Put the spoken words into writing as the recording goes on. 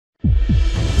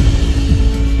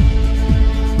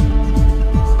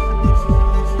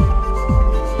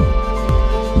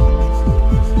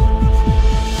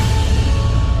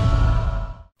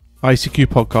ICQ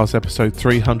Podcast episode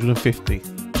 350.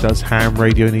 Does ham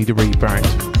radio need a rebrand?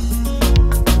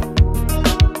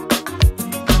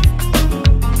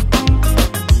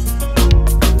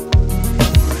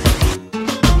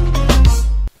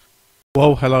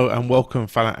 Well, hello and welcome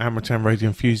fellow amateur radio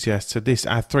enthusiasts to this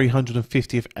our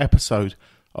 350th episode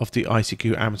of the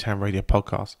ICQ Amateur Radio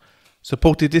Podcast.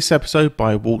 Supported this episode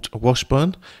by Walt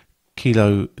Washburn,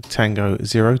 Kilo Tango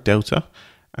Zero Delta,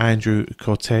 Andrew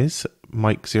Cortez,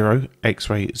 Mike Zero,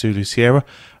 X-Ray Zulu Sierra,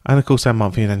 and of course our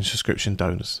monthly and subscription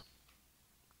donors.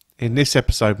 In this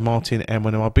episode, Martin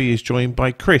M1MRB is joined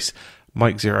by Chris,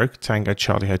 Mike Zero, Tango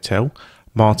Charlie Hotel,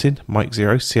 Martin, Mike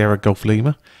Zero, Sierra Golf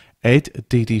Lima, Ed,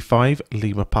 DD5,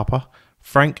 Lima Papa,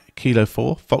 Frank, Kilo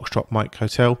 4, Foxtrot Mike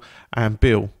Hotel, and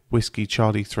Bill, Whiskey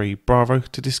Charlie 3 Bravo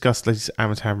to discuss latest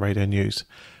amateur radio news.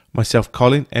 Myself,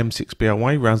 Colin,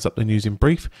 M6BLY, rounds up the news in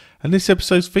brief, and this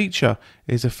episode's feature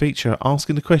is a feature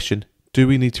asking the question, do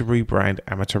we need to rebrand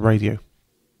amateur radio?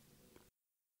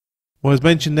 Well, as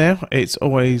mentioned now, it's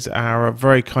always our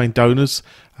very kind donors.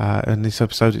 In this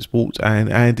episode, it's Walt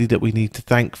and Andy that we need to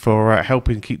thank for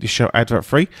helping keep the show advert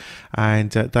free.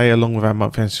 And they, along with our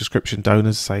monthly subscription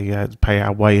donors, they pay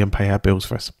our way and pay our bills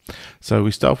for us. So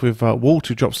we start off with Walt,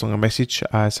 who drops along a message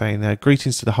saying,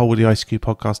 greetings to the whole of the ICQ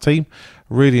podcast team.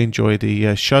 Really enjoy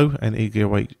the show and eagerly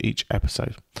await each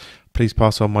episode. Please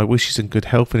pass on my wishes and good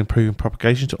health and improving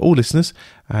propagation to all listeners,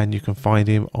 and you can find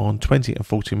him on 20 and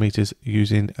 40 meters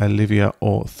using Olivia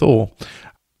or Thor.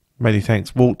 Many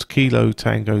thanks, Walt Kilo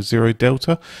Tango Zero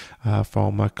Delta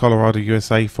from Colorado,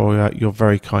 USA, for your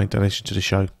very kind donation to the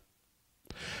show.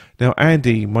 Now,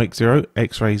 Andy Mike Zero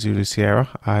X-Ray Zulu Sierra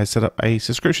has set up a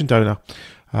subscription donor.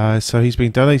 So he's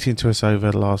been donating to us over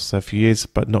the last few years,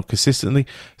 but not consistently.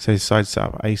 So he decided to set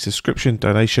up a subscription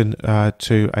donation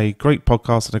to a great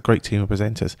podcast and a great team of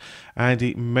presenters.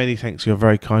 Andy, many thanks for your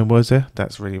very kind words there.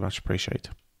 That's really much appreciated.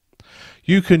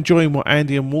 You can join what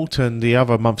Andy and Walt and the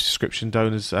other monthly subscription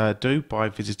donors do by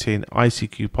visiting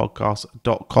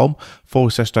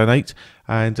icqpodcast.com/donate.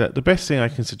 And the best thing I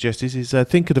can suggest is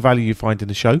think of the value you find in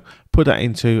the show, put that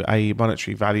into a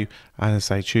monetary value, and as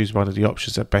I say, choose one of the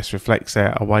options that best reflects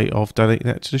a way of donating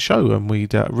that to the show. And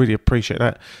we'd really appreciate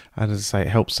that. And as I say, it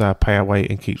helps pay our way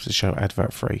and keeps the show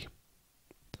advert free.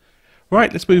 Right,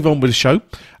 let's move on with the show,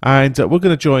 and we're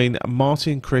going to join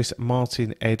Martin, Chris,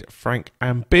 Martin, Ed, Frank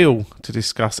and Bill to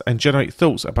discuss and generate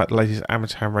thoughts about the latest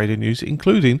amateur radio news,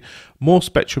 including more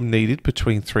spectrum needed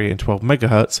between 3 and 12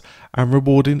 megahertz and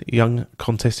rewarding young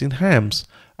contesting hams.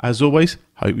 As always,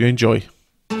 hope you enjoy.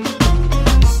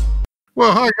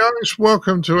 Well, hi guys,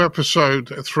 welcome to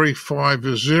episode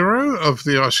 350 of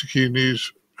the ICQ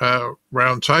News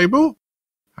Roundtable.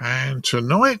 And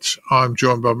tonight, I'm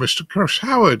joined by Mr. Chris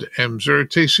Howard,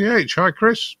 M0TCH. Hi,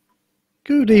 Chris.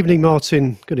 Good evening,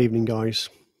 Martin. Good evening, guys.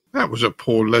 That was a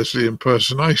poor Leslie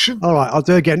impersonation. All right, I'll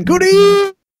do it again. Good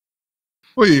evening.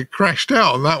 Well, you crashed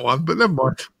out on that one, but never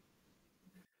mind.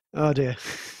 Oh, dear.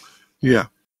 Yeah.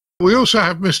 We also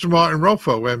have Mr. Martin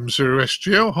Rothwell,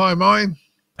 M0SGL. Hi, Martin.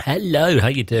 Hello, how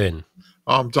you doing?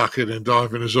 I'm ducking and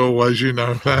diving as always, you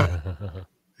know that.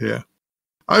 Yeah.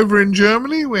 Over in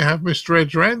Germany, we have Mr. Ed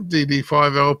Durrant,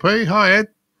 DD5LP. Hi, Ed.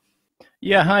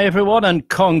 Yeah, hi, everyone, and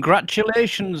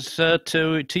congratulations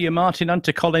to you, Martin, and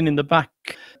to Colin in the back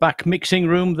mixing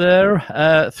room there.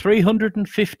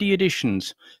 350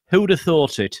 editions. Who'd have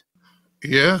thought it?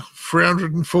 Yeah,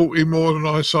 340 more than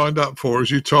I signed up for,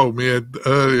 as you told me, Ed,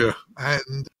 earlier.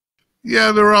 And,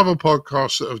 yeah, there are other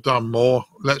podcasts that have done more,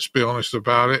 let's be honest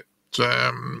about it.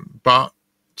 But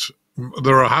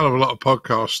there are a hell of a lot of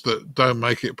podcasts that don't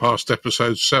make it past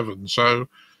episode 7, so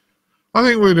I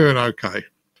think we're doing okay.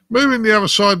 Moving the other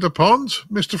side of the pond,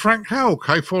 Mr. Frank Howell,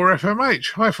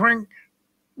 K4FMH. Hi, Frank.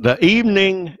 The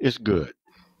evening is good.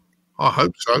 I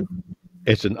hope so.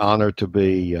 It's an honor to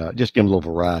be, just give a little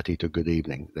variety to good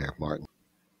evening there, Martin.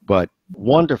 But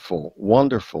wonderful,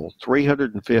 wonderful,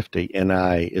 350, and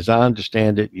as I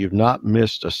understand it, you've not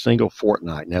missed a single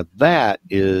fortnight. Now, that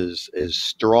is as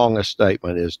strong a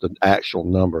statement as the actual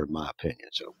number, in my opinion.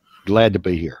 So, glad to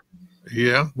be here.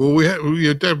 Yeah, well,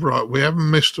 you're dead right. We haven't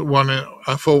missed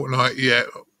a fortnight yet.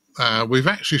 We've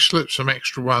actually slipped some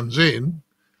extra ones in,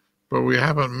 but we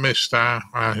haven't missed our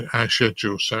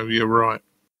schedule, so you're right.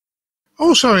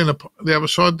 Also in the other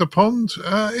side of the pond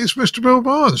is Mr. Bill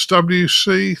Barnes,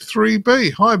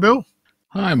 WC3B. Hi, Bill.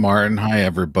 Hi, Martin. Hi,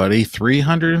 everybody.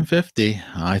 350.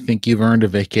 I think you've earned a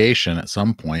vacation at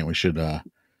some point. We should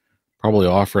probably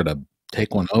offer to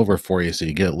take one over for you so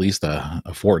you get at least a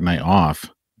fortnight off,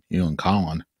 you and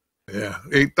Colin. Yeah,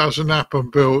 it doesn't happen,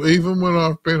 Bill. Even when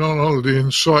I've been on holiday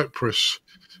in Cyprus,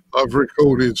 I've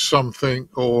recorded something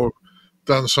or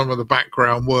done some of the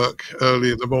background work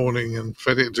early in the morning and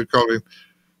fed it to Colin.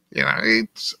 You know,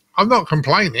 I'm not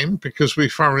complaining because we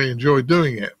thoroughly enjoy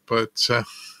doing it, but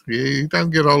you don't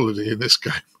get holiday in this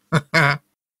game.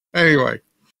 Anyway,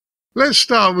 let's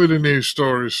start with the news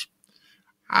stories.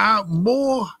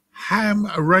 More ham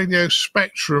radio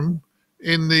spectrum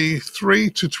in the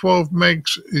 3 to 12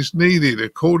 megs is needed,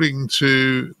 according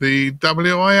to the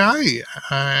WIA.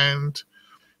 And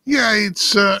yeah,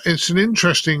 it's an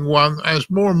interesting one, as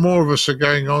more and more of us are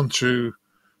going on to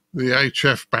the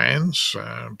HF bands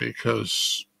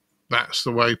because that's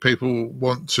the way people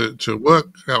want to work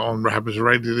on Rabbit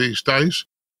Radio these days.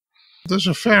 There's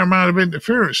a fair amount of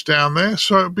interference down there,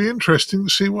 so it'd be interesting to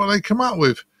see what they come up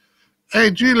with.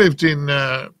 Ed, you lived in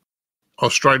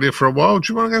Australia for a while.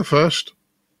 Do you want to go first?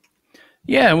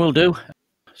 Yeah, will do.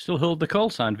 Still hold the call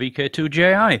sign,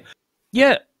 VK2JI.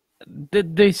 Yeah,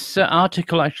 this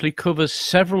article actually covers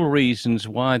several reasons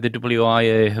why the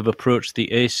WIA have approached the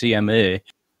ACMA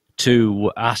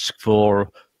to ask for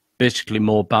basically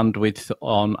more bandwidth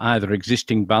on either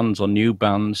existing bands or new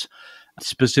bands.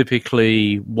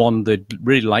 Specifically, one they'd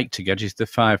really like to get is the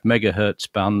 5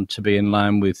 megahertz band to be in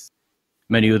line with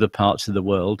many other parts of the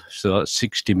world, so that's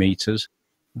 60 meters.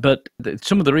 But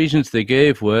some of the reasons they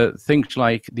gave were things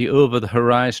like the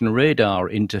over-the-horizon radar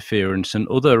interference and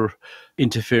other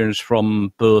interference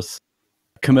from both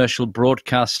commercial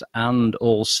broadcast and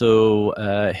also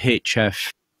HF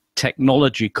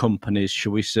technology companies,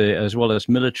 shall we say, as well as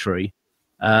military,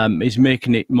 is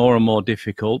making it more and more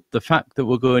difficult. The fact that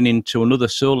we're going into another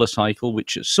solar cycle,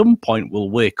 which at some point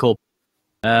will wake up,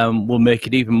 will make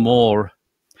it even more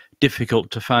difficult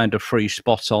to find a free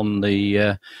spot on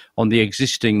the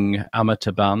existing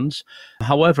amateur bands.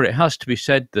 However, it has to be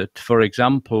said that, for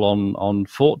example, on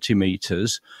 40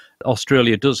 meters,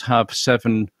 Australia does have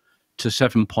 7 to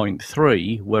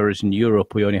 7.3, whereas in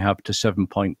Europe we only have to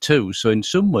 7.2. So in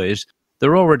some ways,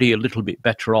 they're already a little bit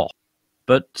better off.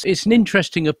 But it's an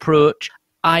interesting approach.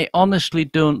 I honestly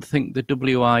don't think the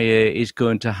WIA is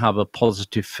going to have a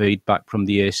positive feedback from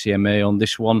the ACMA on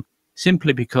this one,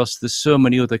 simply because there's so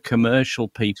many other commercial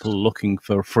people looking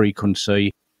for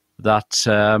frequency that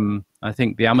I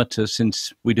think the amateurs,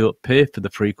 since we don't pay for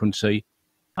the frequency,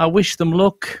 I wish them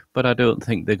luck, but I don't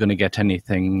think they're going to get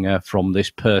anything from this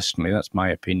personally. That's my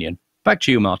opinion. Back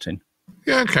to you, Martin.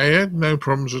 Yeah, okay, Ed, no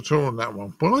problems at all on that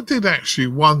one. But I did actually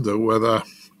wonder whether,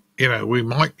 we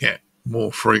might get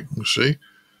more frequency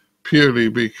purely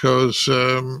because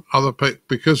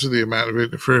because of the amount of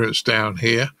interference down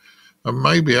here, and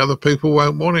maybe other people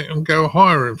won't want it and go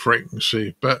higher in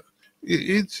frequency. But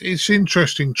it's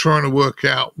interesting trying to work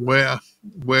out where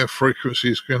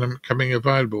frequency is coming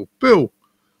available. Bill,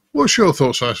 what's your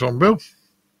thoughts on this one, Bill?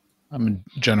 I'm in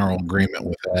general agreement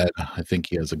with Ed. I think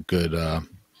he has a good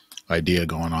idea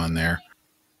going on there.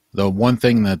 The one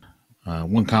thing that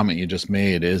one comment you just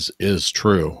made is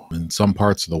true. In some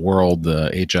parts of the world,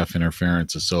 the HF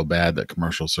interference is so bad that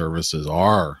commercial services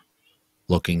are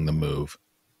looking to move.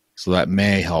 So that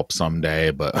may help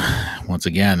someday, but once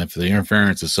again, if the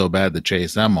interference is so bad to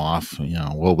chase them off,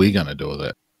 what are we going to do with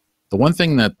it? The one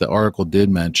thing that the article did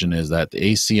mention is that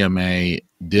the ACMA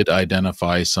did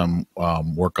identify some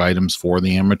work items for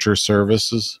the amateur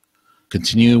services.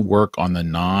 Continue work on the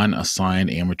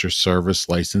non-assigned amateur service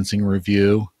licensing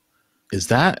review. Is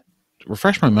that,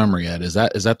 refresh my memory, Ed, is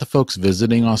that the folks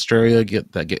visiting Australia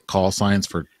get call signs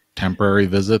for temporary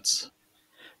visits?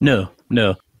 No.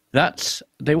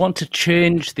 They want to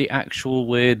change the actual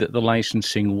way that the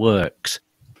licensing works.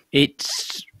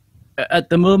 It's, at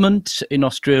the moment in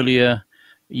Australia,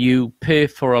 you pay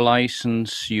for a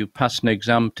license, you pass an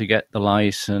exam to get the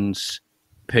license,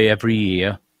 pay every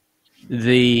year.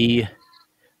 The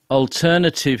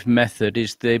alternative method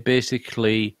is they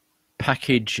basically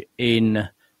package in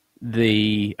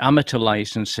the amateur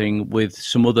licensing with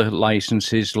some other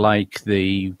licenses like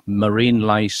the marine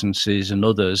licenses and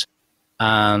others.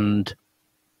 And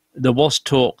there was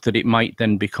talk that it might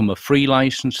then become a free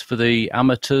license for the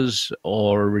amateurs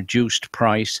or a reduced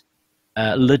price.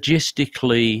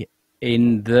 Logistically,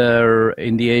 in the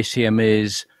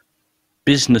ACMA's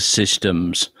business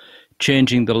systems,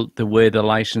 changing the way the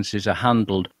licenses are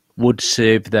handled would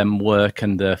save them work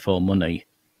and therefore money.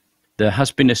 There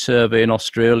has been a survey in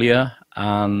Australia,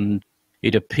 and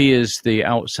it appears the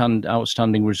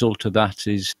outstanding result of that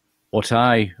is what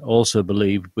I also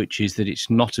believe, which is that it's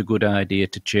not a good idea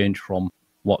to change from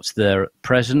what's there at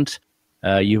present.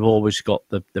 You've always got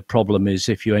the problem is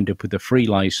if you end up with a free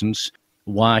license,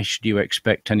 why should you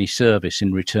expect any service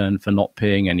in return for not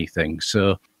paying anything?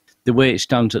 So the way it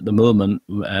stands at the moment,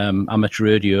 amateur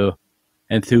radio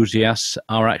enthusiasts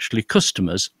are actually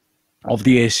customers, of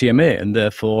the ACMA and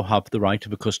therefore have the right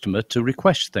of a customer to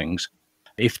request things.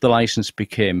 If the license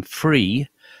became free,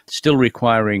 still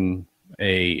requiring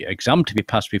a exam to be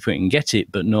passed before you can get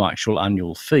it, but no actual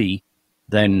annual fee,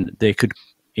 then they could,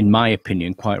 in my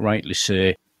opinion, quite rightly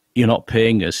say, you're not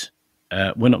paying us,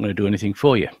 we're not going to do anything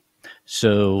for you.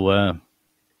 So,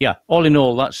 yeah, all in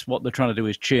all, that's what they're trying to do,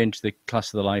 is change the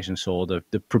class of the license, or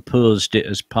they've proposed it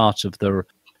as part of their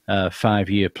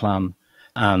 5-year plan.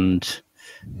 And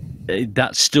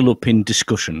that's still up in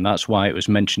discussion. That's why it was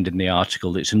mentioned in the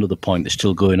article. It's another point that's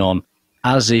still going on,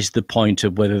 as is the point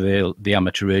of whether the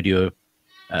amateur radio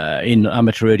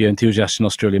enthusiasts in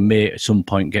Australia may at some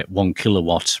point get 1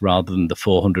 kilowatt rather than the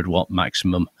 400 watt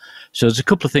maximum. So there's a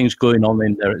couple of things going on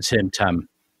in there at the same time.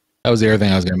 That was the other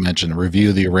thing I was going to mention.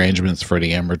 Review the arrangements for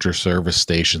the amateur service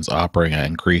stations operating at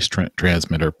increased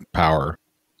transmitter power.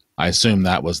 I assume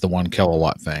that was the 1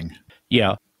 kilowatt thing.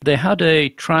 Yeah. They had a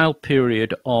trial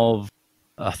period of,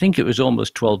 I think it was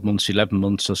almost 12 months, 11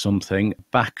 months or something,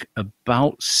 back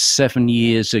about 7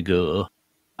 years ago.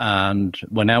 And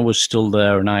when I was still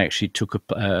there, and I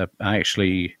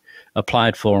actually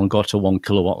applied for and got a 1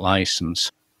 kilowatt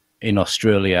license in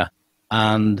Australia.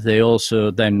 And they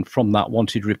also then, from that,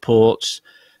 wanted reports.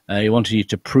 They wanted you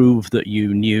to prove that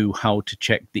you knew how to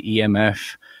check the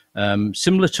EMF,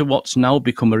 similar to what's now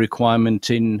become a requirement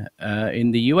in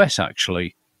the US,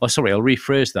 actually. Oh, sorry, I'll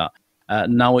rephrase that.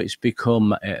 Now it's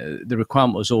become, the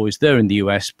requirement was always there in the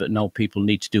US, but now people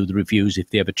need to do the reviews if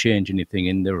they ever change anything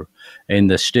in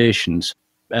their stations.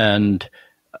 And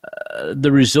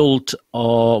the result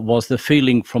was the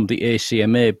feeling from the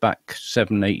ACMA back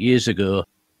 7-8 years ago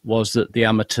was that the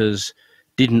amateurs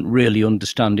didn't really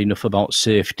understand enough about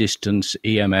safe distance,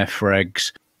 EMF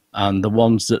regs, and the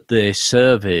ones that they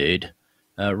surveyed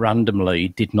randomly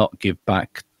did not give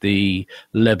back the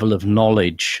level of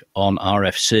knowledge on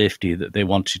RF safety that they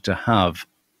wanted to have.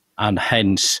 And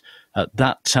hence, at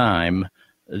that time,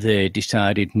 they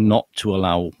decided not to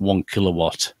allow 1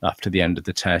 kilowatt after the end of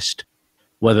the test.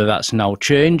 Whether that's now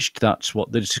changed, that's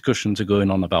what the discussions are going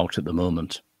on about at the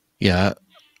moment. Yeah.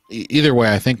 Either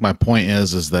way, I think my point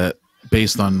is that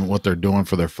based on what they're doing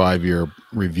for their 5-year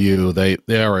review, they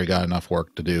already got enough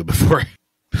work to do before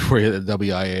the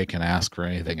WIA can ask for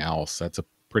anything else. That's a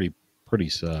pretty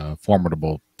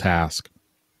formidable task,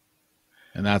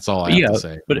 and that's all I have to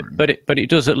say. But it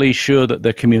does at least show that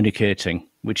they're communicating,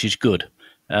 which is good.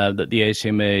 That the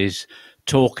ACMA is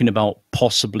talking about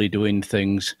possibly doing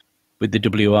things with the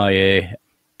WIA,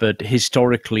 but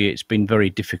historically it's been very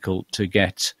difficult to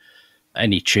get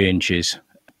any changes,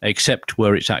 except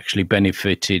where it's actually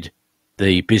benefited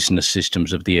the business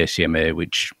systems of the ACMA,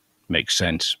 which makes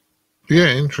sense. Yeah,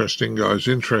 interesting, guys.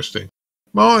 Interesting.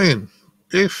 Martin,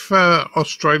 if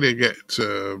Australia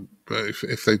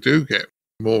if they do get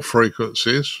more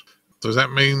frequencies, does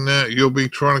that mean you'll be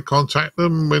trying to contact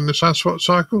them in the Sunspot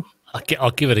cycle?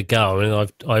 I'll give it a go. I mean,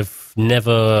 I've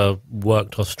never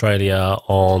worked Australia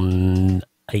on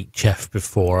HF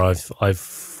before.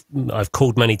 I've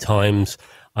called many times.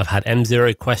 I've had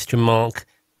M0 ?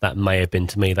 That may have been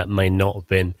to me. That may not have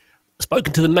been.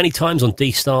 Spoken to them many times on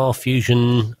D-Star,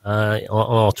 Fusion. On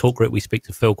our talk group, we speak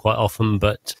to Phil quite often,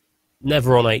 but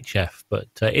never on HF. But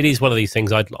it is one of these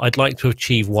things I'd like to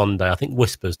achieve one day. I think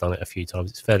Whisper's done it a few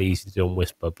times. It's fairly easy to do on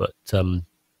Whisper, but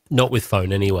not with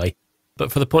phone anyway.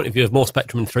 But for the point of view of more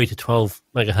spectrum in 3 to 12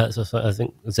 megahertz, I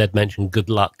think Zed mentioned good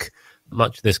luck.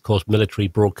 Much of this, of course, military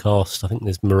broadcast. I think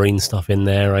there's marine stuff in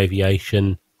there,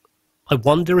 aviation. I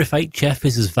wonder if HF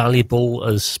is as valuable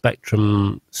as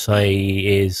spectrum, say,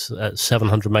 is at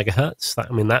 700 megahertz.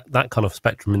 That kind of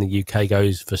spectrum in the UK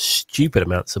goes for stupid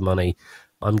amounts of money.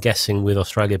 I'm guessing with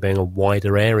Australia being a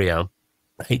wider area,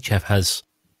 HF has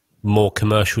more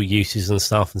commercial uses and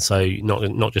stuff, and so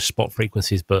not just spot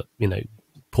frequencies, but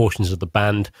portions of the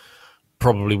band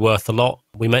probably worth a lot.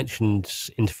 We mentioned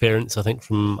interference, I think,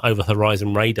 from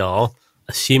over-horizon radar,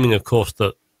 assuming, of course,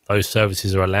 that those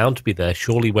services are allowed to be there.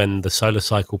 Surely when the solar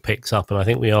cycle picks up, and I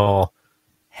think we are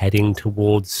heading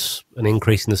towards an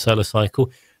increase in the solar cycle,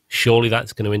 surely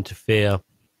that's going to interfere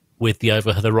with the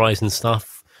over-horizon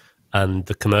stuff and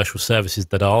the commercial services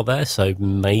that are there. So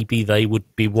maybe they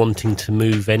would be wanting to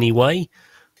move anyway.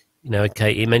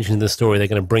 Okay, it mentioned in the story they're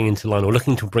going to bring into line, or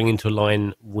looking to bring into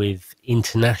line, with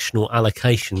international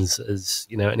allocations, as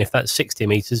and if that's 60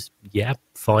 meters, yeah,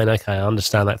 fine, okay, I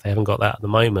understand that if they haven't got that at the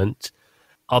moment.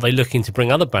 Are they looking to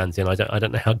bring other bands in? I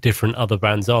don't know how different other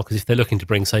bands are, because if they're looking to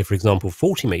bring, say, for example,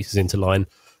 40 meters into line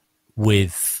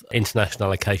with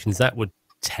international allocations, that would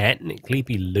technically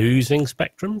be losing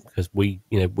spectrum, because we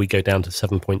go down to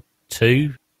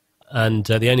 7.2. And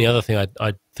the only other thing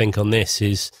I'd think on this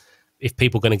is, if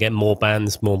people are going to get more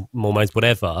bands, more modes,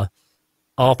 whatever,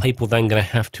 are people then going to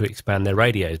have to expand their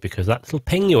radios? Because that little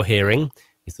ping you're hearing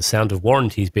is the sound of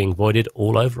warranties being voided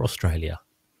all over Australia.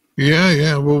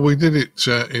 Yeah. Well, we did it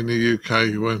in the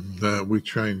UK when we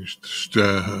changed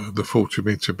the 40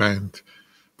 meter band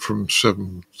from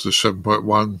 7 to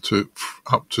 7.1 to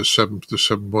up to 7 to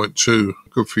 7.2 a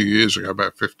good few years ago,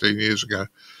 about 15 years ago.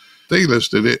 Dealers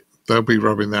did it. They'll be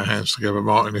rubbing their hands together,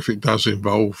 Martin, if it does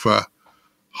involve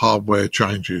hardware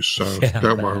changes. So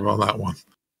don't worry about that one.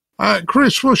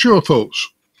 Chris, what's your thoughts?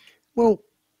 Well,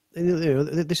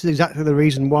 this is exactly the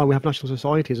reason why we have national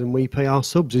societies and we pay our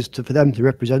subs, is for them to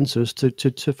represent us,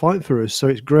 to fight for us. So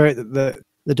it's great that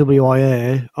the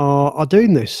WIA are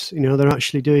doing this. They're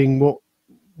actually doing what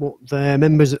their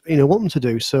members want them to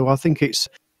do. So I think it's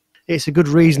a good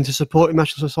reason to support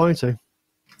national society.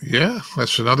 Yeah,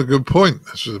 that's another good point.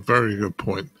 That's a very good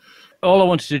point. All I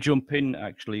wanted to jump in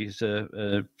actually is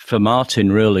for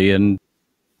Martin, really, and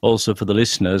also for the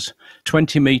listeners.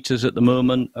 20 meters at the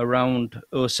moment, around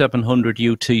 0700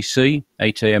 UTC,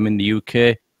 8 a.m. in the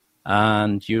UK,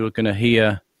 and you're going to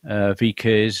hear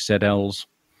VKs, ZLs.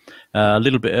 A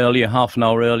little bit earlier, half an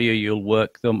hour earlier, you'll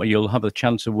work them, or you'll have a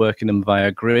chance of working them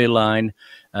via grey line,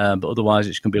 but otherwise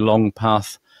it's going to be long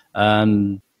path.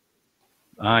 And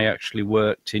I actually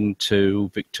worked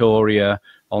into Victoria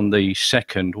on the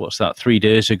 2nd, 3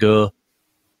 days ago.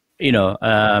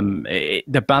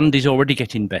 The band is already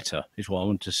getting better, is what I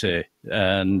want to say.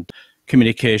 And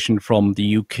communication from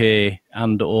the UK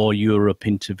and or Europe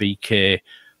into VK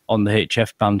on the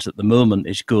HF bands at the moment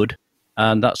is good.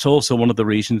 And that's also one of the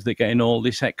reasons they're getting all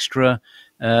this extra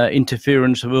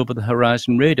interference of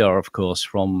over-the-horizon radar, of course,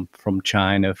 from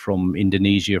China, from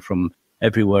Indonesia, from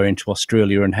everywhere into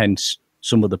Australia, and hence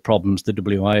some of the problems the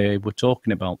WIA were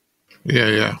talking about.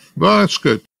 Yeah. Well, that's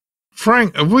good.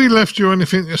 Frank, have we left you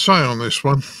anything to say on this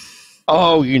one?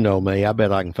 Oh, you know me. I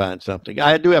bet I can find something.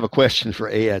 I do have a question for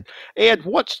Ed. Ed,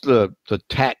 what's the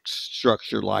tax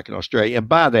structure like in Australia? And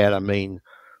by that, I mean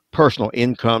personal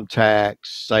income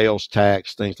tax, sales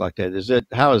tax, things like that.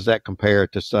 How does that compare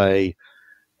to, say,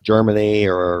 Germany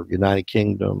or United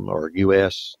Kingdom or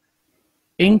US?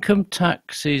 Income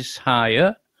tax is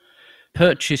higher.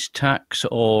 Purchase tax,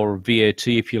 or VAT,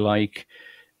 if you like,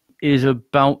 is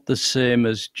about the same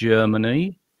as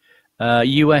Germany.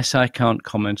 US, I can't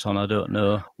comment on. I don't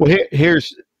know. Well,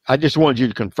 I just wanted you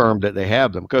to confirm that they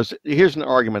have them, because here's an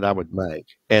argument I would make,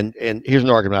 and here's an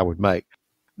argument I would make,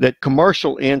 that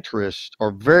commercial interests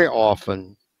are very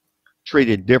often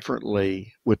treated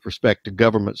differently with respect to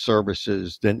government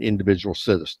services than individual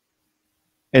citizens.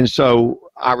 And so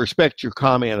I respect your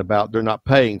comment about they're not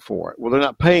paying for it. Well, they're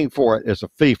not paying for it as a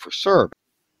fee for service,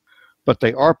 but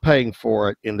they are paying for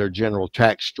it in their general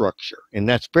tax structure. And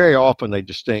that's very often a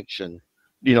distinction,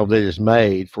 that is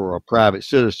made for a private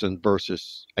citizen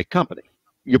versus a company.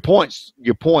 Your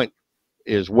point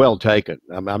is well taken.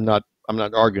 I'm not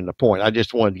arguing the point. I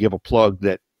just wanted to give a plug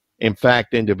that, in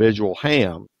fact, individual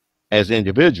ham, as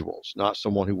individuals, not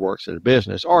someone who works at a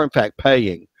business, are in fact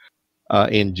paying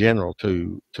in general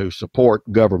to support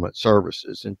government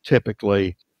services. And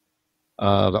typically, the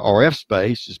RF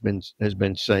space has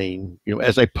been seen,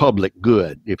 as a public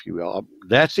good, if you will.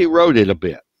 That's eroded a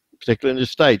bit, particularly in the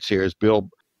States here, as Bill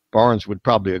Barnes would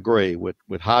probably agree with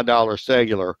high dollar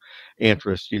cellular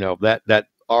interests. That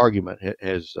argument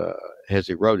has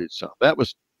eroded some. That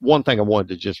was one thing I wanted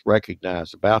to just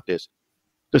recognize about this.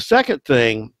 The second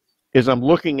thing is I'm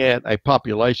looking at a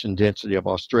population density of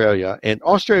Australia, and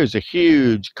Australia is a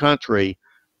huge country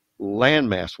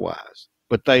landmass wise,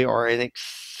 but they are an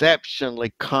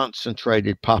exceptionally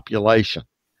concentrated population.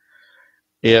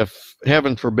 If,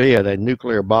 heaven forbid, a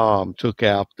nuclear bomb took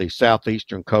out the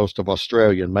southeastern coast of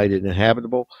Australia and made it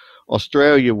inhabitable,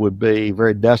 Australia would be a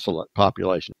very desolate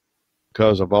population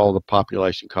because of all the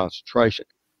population concentration.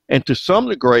 And to some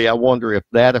degree, I wonder if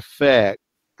that affects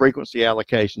frequency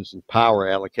allocations and power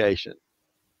allocation,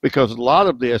 because a lot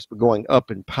of this going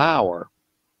up in power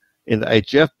in the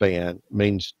HF band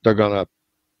means they're going to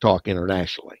talk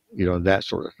internationally, that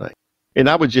sort of thing. And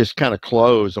I would just kind of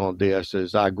close on this,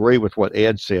 as I agree with what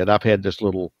Ed said. I've had this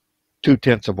little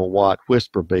 0.2 of a watt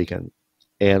whisper beacon,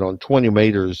 and on 20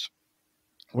 meters,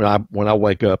 when I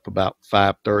wake up about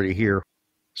 5:30 here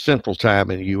Central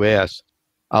Time in the U.S.,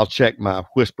 I'll check my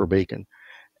whisper beacon,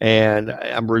 and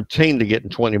I'm routinely getting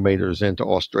 20 meters into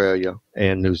Australia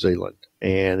and New Zealand,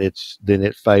 and then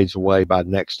it fades away by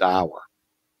next hour.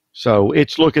 So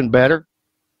it's looking better.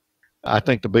 I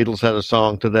think the Beatles had a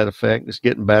song to that effect. It's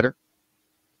getting better.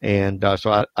 And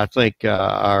so I think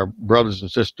our brothers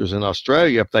and sisters in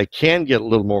Australia, if they can get a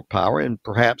little more power and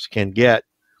perhaps can get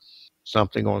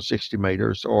something on 60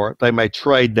 meters, or they may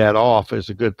trade that off as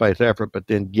a good faith effort, but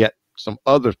then get some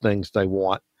other things they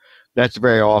want. That's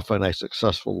very often a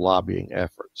successful lobbying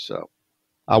effort. So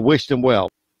I wish them well.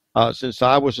 Since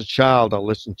I was a child, I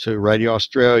listened to Radio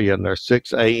Australia and their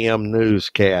 6 a.m.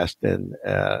 newscast, and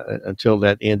until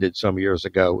that ended some years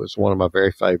ago, it was one of my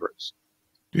very favorites.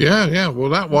 Yeah. Well,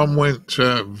 that one went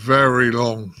very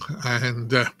long, and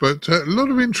but a lot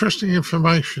of interesting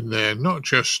information there. Not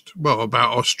just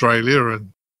about Australia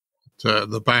and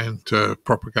the band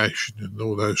propagation and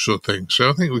all those sort of things. So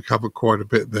I think we covered quite a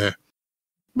bit there.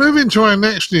 Moving to our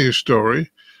next news story: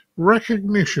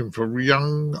 recognition for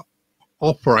young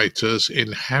operators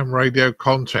in ham radio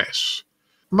contests.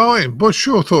 Martin, what's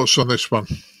your thoughts on this one?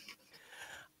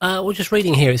 We're just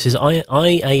reading here. It says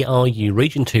IARU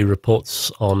Region 2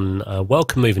 reports on a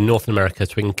welcome move in North America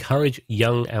to encourage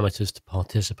young amateurs to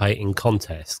participate in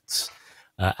contests,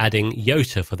 adding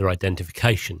YOTA for their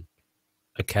identification.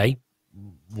 Okay,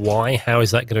 why? How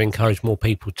is that going to encourage more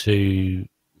people to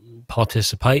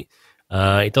participate?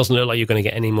 It doesn't look like you're going to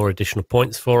get any more additional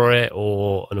points for it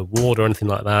or an award or anything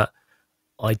like that.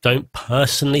 I don't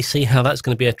personally see how that's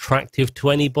going to be attractive to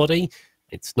anybody.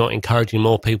 It's not encouraging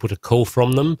more people to call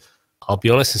from them. I'll be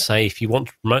honest and say, if you want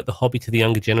to promote the hobby to the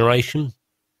younger generation,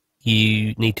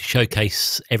 you need to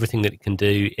showcase everything that it can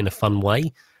do in a fun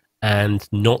way and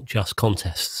not just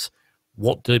contests.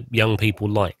 What do young people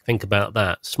like? Think about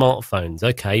that. Smartphones.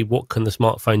 Okay, what can the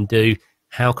smartphone do?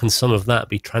 How can some of that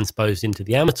be transposed into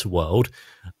the amateur world?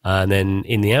 And then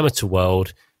in the amateur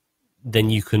world,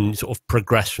 then you can sort of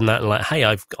progress from that and like, hey,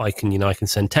 I can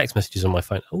send text messages on my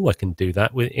phone. Oh, I can do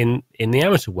that in the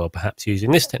amateur world, perhaps using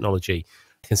this technology.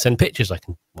 I can send pictures. I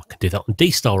can do that on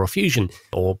D-Star or Fusion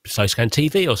or SoScan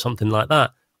TV or something like that.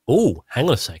 Oh, hang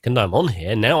on a second, I'm on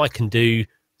here. Now I can do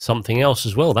something else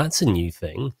as well. That's a new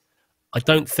thing. I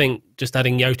don't think just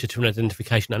adding YOTA to an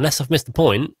identification, unless I've missed the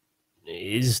point,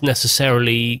 is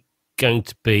necessarily going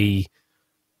to be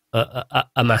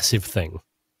a massive thing.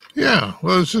 Yeah,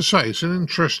 well, as I say, it's an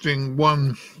interesting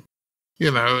one.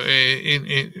 You know,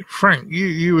 Frank,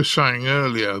 you were saying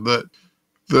earlier that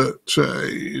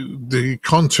the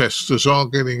contesters are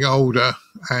getting older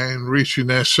and reaching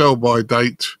their sell-by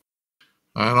date.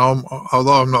 And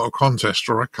although I'm not a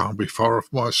contester, I can't be far off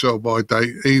my sell-by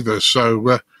date either.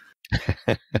 So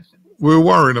we're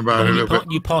worrying about it a bit.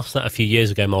 You passed that a few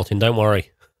years ago, Martin. Don't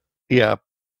worry. Yeah.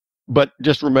 But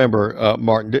just remember,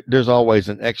 Martin, there's always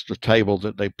an extra table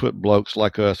that they put blokes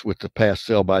like us with the past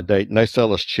sell-by date, and they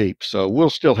sell us cheap. So we'll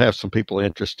still have some people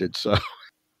interested. So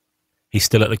he's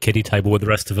still at the kiddie table with the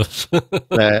rest of us.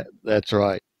 That's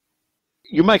right.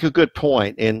 You make a good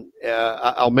point, and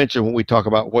I'll mention when we talk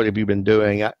about what have you been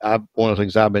doing. One of the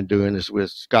things I've been doing is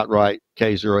with Scott Wright,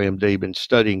 K0MD, been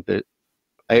studying the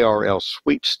ARL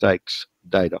sweepstakes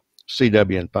data,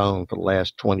 CW and phone, for the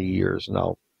last 20 years, and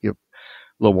I'll give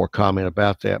a little more comment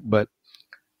about that. But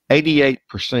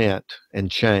 88% and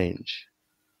change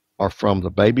are from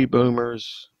the baby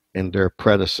boomers and their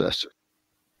predecessor.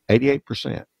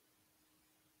 88%.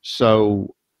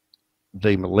 So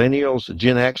the millennials, the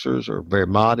Gen Xers are very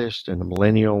modest, and the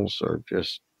millennials are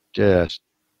just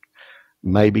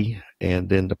maybe. And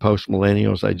then the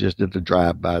post-millennials, they just did the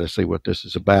drive-by to see what this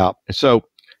is about. And so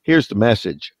here's the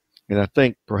message, and I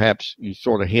think perhaps you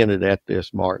sort of hinted at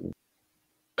this, Martin.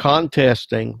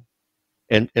 Contesting,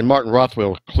 and Martin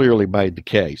Rothwell clearly made the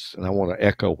case, and I want to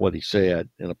echo what he said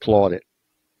and applaud it.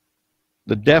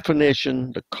 The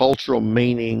definition, the cultural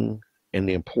meaning, and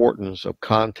the importance of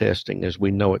contesting as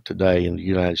we know it today in the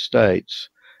United States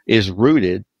is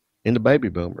rooted in the baby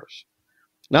boomers.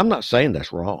 Now, I'm not saying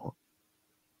that's wrong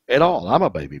at all. I'm a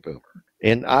baby boomer,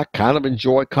 and I kind of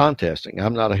enjoy contesting.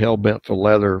 I'm not a hell-bent for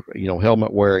leather,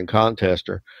 helmet-wearing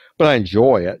contester, but I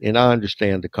enjoy it, and I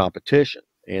understand the competition,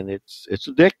 and it's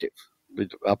addictive.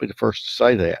 I'll be the first to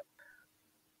say that.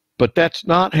 But that's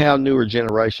not how newer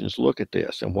generations look at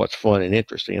this and what's fun and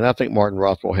interesting. And I think Martin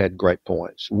Rothwell had great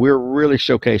points. We're really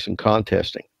showcasing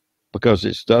contesting because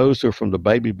it's those who are from the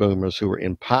baby boomers who are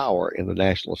in power in the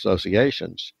national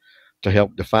associations to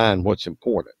help define what's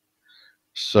important.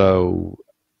 So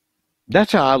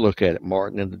that's how I look at it,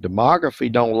 Martin. And the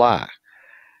demography don't lie.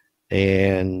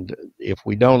 And if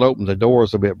we don't open the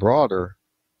doors a bit broader,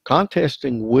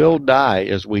 contesting will die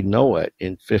as we know it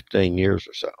in 15 years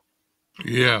or so.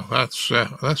 Yeah, that's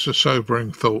a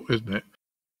sobering thought, isn't it?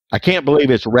 I can't believe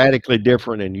it's radically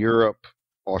different in Europe,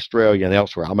 Australia, and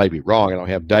elsewhere. I may be wrong. I don't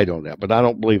have data on that, but I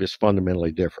don't believe it's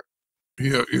fundamentally different.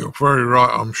 You're very right,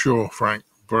 I'm sure, Frank.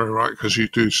 Very right, because you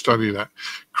do study that.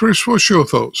 Chris, what's your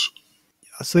thoughts?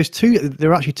 So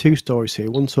there are actually two stories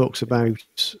here. One talks about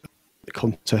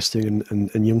contesting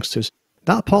and youngsters.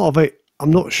 That part of it,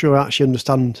 I'm not sure I actually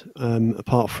understand,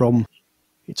 apart from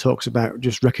it talks about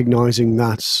just recognising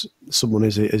that someone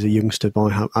is a youngster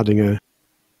by adding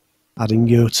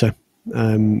Yota,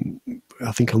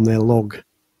 I think, on their log.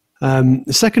 The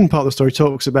second part of the story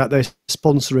talks about their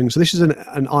sponsoring. So this is an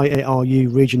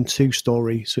IARU Region 2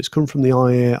 story. So it's come from the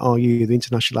IARU, the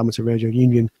International Amateur Radio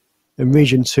Union, and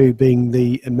Region 2 being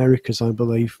the Americas, I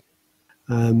believe.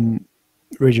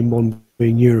 Region 1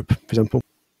 being Europe, for example.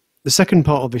 The second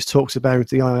part of this talks about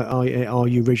the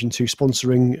IARU Region 2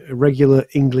 sponsoring regular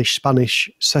English-Spanish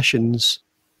sessions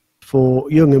for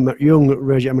young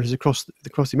radio amateurs across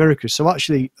the Americas. So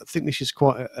actually, I think this is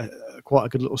quite a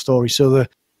good little story. So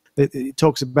it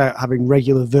talks about having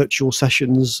regular virtual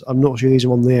sessions. I'm not sure these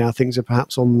are on there. I think they're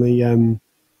perhaps on the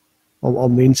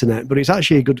internet. But it's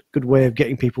actually a good way of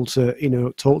getting people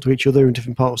to talk to each other in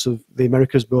different parts of the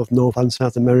Americas, both North and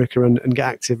South America, and get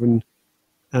active. And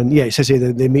yeah, it says here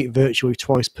that they meet virtually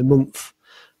twice per month.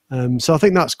 So I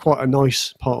think that's quite a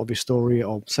nice part of his story,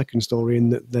 or second story, in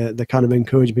that they're kind of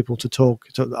encouraging people to talk,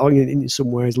 in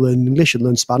some ways learn English and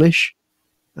learn Spanish,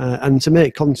 and to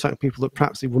make contact with people that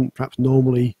perhaps they wouldn't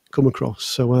normally come across.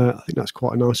 So I think that's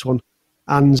quite a nice one.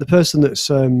 And the person that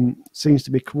seems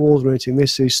to be coordinating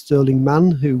this is Sterling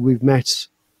Mann, who we've met,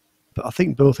 but I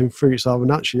think both in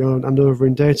Friedrichshafen actually and over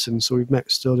in Dayton. So we've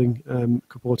met Sterling a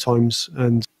couple of times,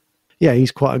 and yeah,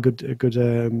 he's quite a good.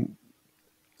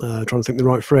 Trying to think the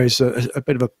right phrase. A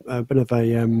bit of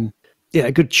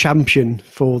a good champion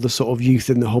for the sort of youth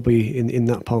in the hobby in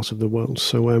that part of the world.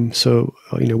 So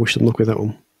wish them luck with that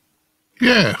one.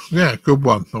 Yeah, good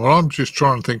one. Well, I'm just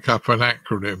trying to think up an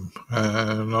acronym,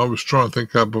 and I was trying to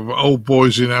think up of old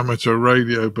boys in amateur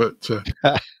radio, but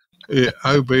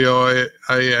OBIR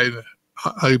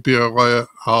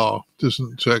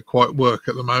doesn't quite work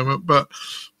at the moment, but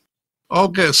I'll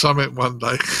get something one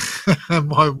day, and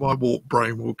my warp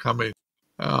brain will come in.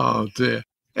 Oh, dear.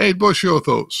 Ed, what's your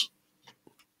thoughts?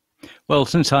 Well,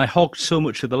 since I hogged so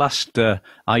much of the last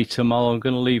item, I'm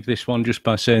going to leave this one just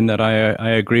by saying that I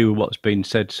agree with what's been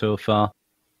said so far.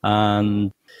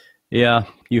 And, yeah,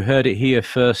 you heard it here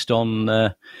first on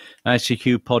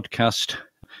ICQ podcast.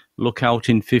 Look out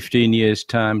in 15 years'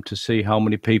 time to see how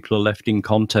many people are left in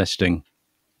contesting.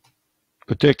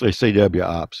 Particularly CW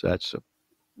ops. That's a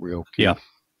real key.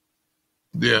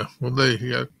 Yeah, well, there you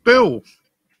go. Bill,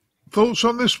 thoughts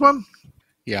on this one?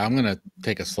 Yeah, I'm going to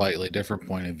take a slightly different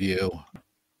point of view.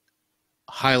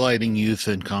 Highlighting youth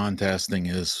in contesting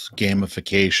is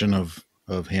gamification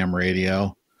of ham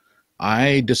radio.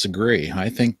 I disagree. I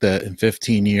think that in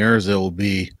 15 years, it will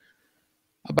be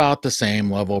about the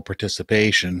same level of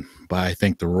participation, but I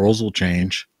think the rules will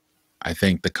change. I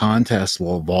think the contest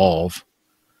will evolve.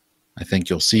 I think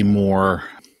you'll see more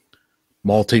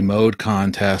multi-mode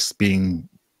contests being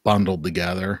bundled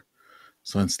together.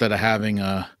 So instead of having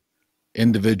a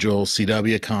individual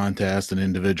CW contest, an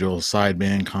individual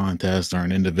sideband contest, or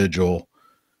an individual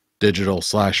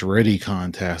digital/RIDI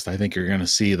contest, I think you're going to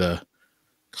see the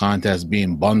contest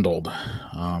being bundled,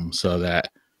 so that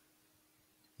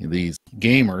these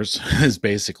gamers is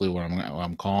basically what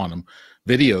I'm calling them.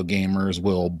 Video gamers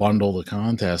will bundle the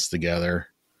contests together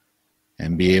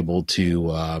and be able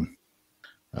to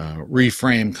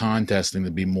reframe contesting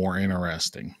to be more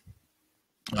interesting.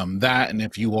 That, and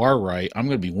if you are right, I'm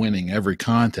going to be winning every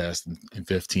contest in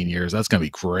 15 years. That's going to be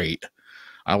great.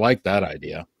 I like that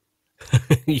idea.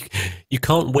 You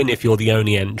can't win if you're the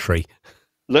only entry.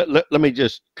 Let me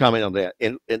just comment on that.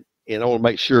 And I want to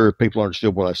make sure people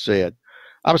understood what I said.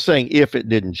 I was saying if it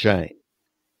didn't change.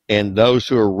 And those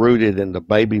who are rooted in the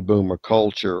baby boomer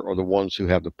culture are the ones who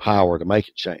have the power to make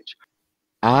it change.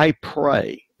 I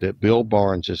pray that Bill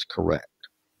Barnes is correct.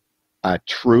 I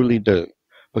truly do.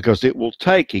 Because it will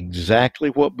take exactly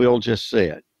what Bill just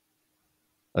said,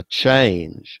 a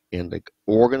change in the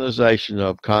organization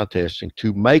of contesting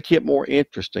to make it more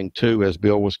interesting to, as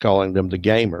Bill was calling them, the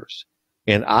gamers.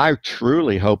 And I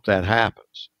truly hope that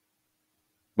happens,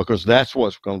 because that's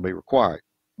what's going to be required.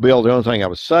 Bill, the only thing I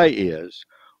would say is,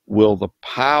 will the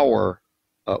power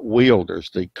wielders,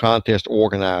 the contest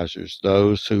organizers,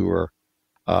 those who are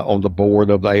on the board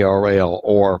of the ARL,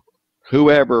 or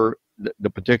whoever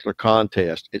the particular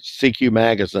contest, it's CQ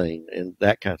magazine and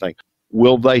that kind of thing,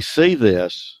 will they see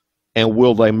this and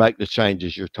will they make the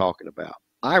changes you're talking about?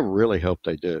 I really hope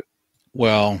they do.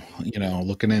 Well,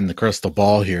 looking in the crystal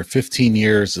ball here, 15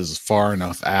 years is far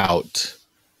enough out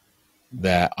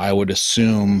that I would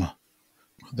assume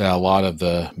that a lot of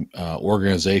the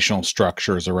organizational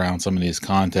structures around some of these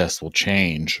contests will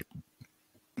change.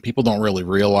 People don't really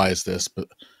realize this, but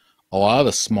a lot of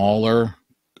the smaller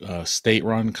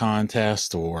state-run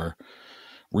contests or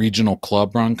regional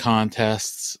club-run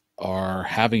contests are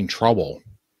having trouble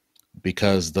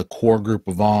because the core group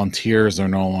of volunteers are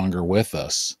no longer with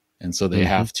us. And so they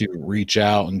have to reach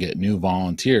out and get new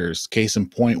volunteers. Case in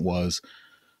point was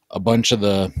a bunch of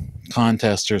the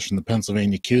contesters from the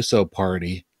Pennsylvania QSO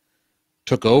party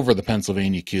took over the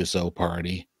Pennsylvania QSO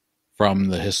party from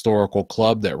the historical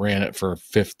club that ran it for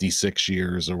 56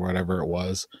 years or whatever it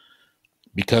was,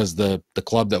 because the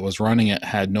club that was running it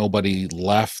had nobody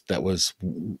left that was,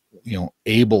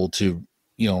 able to,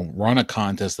 run a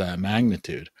contest that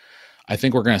magnitude. I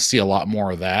think we're going to see a lot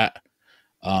more of that.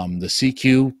 The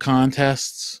CQ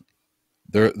contests,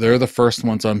 they're the first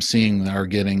ones I'm seeing that are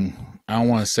getting, I don't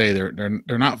want to say they're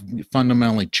not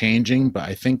fundamentally changing, but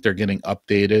I think they're getting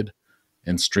updated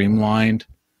and streamlined.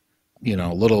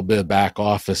 A little bit of back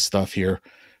office stuff here.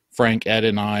 Frank, Ed,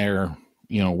 and I are,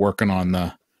 working on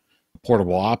the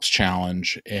Portable Ops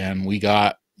Challenge, and we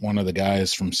got one of the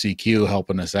guys from CQ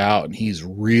helping us out, and he's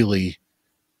really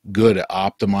good at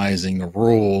optimizing the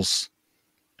rules,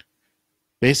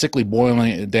 basically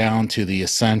boiling it down to the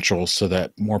essentials so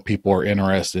that more people are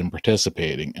interested in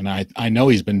participating. And I know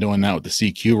he's been doing that with the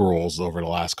CQ rules over the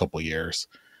last couple of years.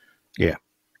 Yeah.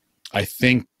 I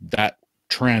think that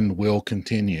trend will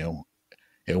continue.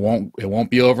 It won't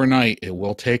be overnight. It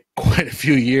will take quite a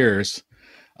few years,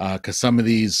 because some of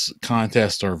these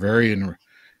contests are very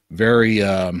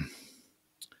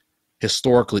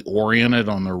historically oriented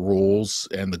on the rules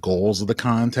and the goals of the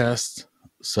contest.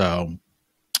 So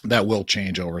that will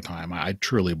change over time. I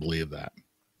truly believe that.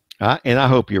 And I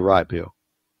hope you're right, Bill.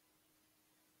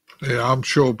 Yeah, I'm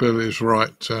sure Bill is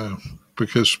right,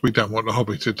 because we don't want the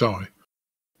hobby to die.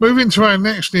 Moving to our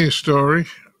next news story.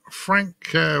 Frank,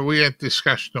 we had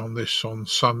discussion on this on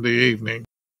Sunday evening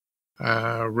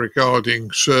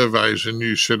regarding surveys, and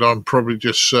you said I'm probably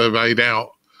just surveyed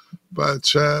out.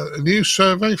 But a new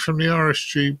survey from the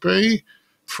RSGB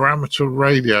for amateur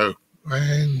radio,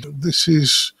 and this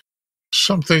is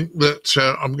something that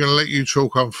I'm going to let you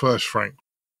talk on first, Frank.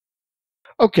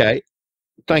 Okay,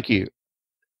 thank you.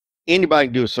 Anybody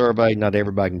can do a survey. Not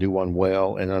everybody can do one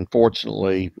well, and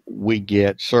unfortunately, we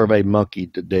get survey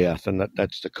monkeyed to death, and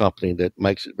that's the company that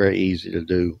makes it very easy to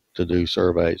do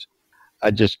surveys.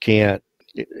 I just can't.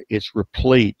 It's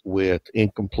replete with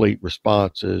incomplete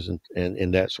responses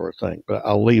and that sort of thing. But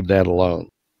I'll leave that alone.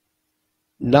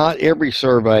 Not every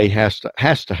survey has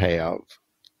to have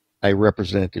a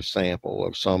representative sample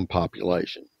of some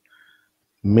population.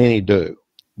 Many do.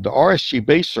 The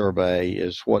RSGB survey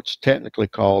is what's technically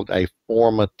called a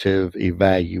formative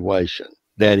evaluation.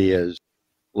 That is,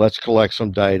 let's collect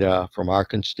some data from our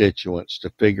constituents to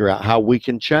figure out how we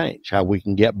can change, how we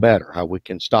can get better, how we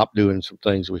can stop doing some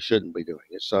things we shouldn't be doing,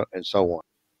 and so on.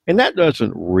 And that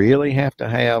doesn't really have to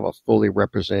have a fully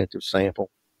representative sample.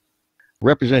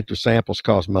 Representative samples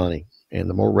cost money, and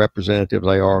the more representative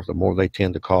they are, the more they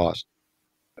tend to cost.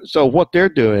 So what they're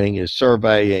doing is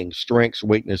surveying strengths,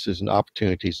 weaknesses, and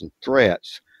opportunities and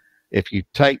threats. If you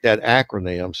take that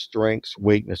acronym, strengths,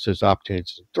 weaknesses,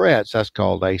 opportunities, and threats, that's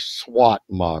called a SWOT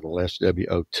model,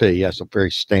 S-W-O-T. That's a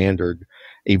very standard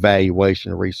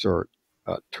evaluation research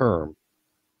term.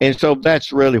 And so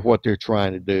that's really what they're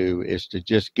trying to do, is to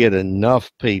just get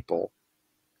enough people,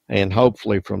 and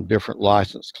hopefully from different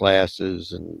license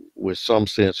classes and with some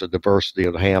sense of diversity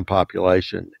of the ham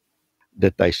population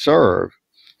that they serve,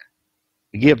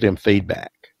 give them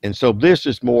feedback. And so this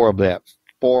is more of that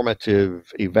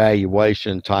formative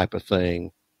evaluation type of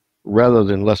thing, rather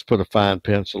than let's put a fine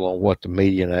pencil on what the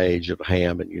median age of a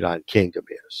ham in the United Kingdom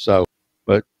is. So,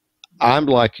 but I'm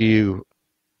like you,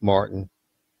 Martin.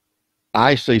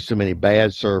 I see so many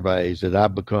bad surveys that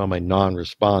I've become a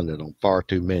non-respondent on far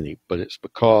too many, but it's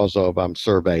because of I'm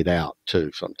surveyed out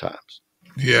too sometimes.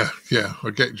 Yeah, I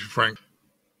get you, Frank.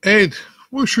 Ed,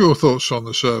 what's your thoughts on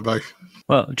the survey?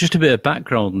 Well, just a bit of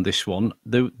background on this one.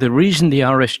 The reason the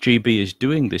RSGB is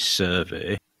doing this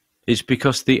survey is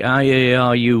because the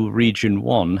IARU Region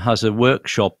 1 has a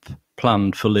workshop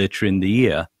planned for later in the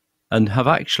year, and have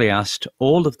actually asked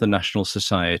all of the national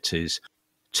societies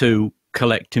to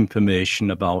collect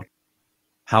information about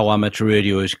how amateur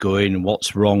radio is going,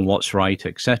 what's wrong, what's right,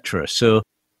 etc. So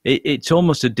it's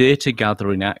almost a data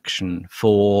gathering action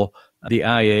for the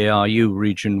IARU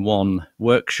Region 1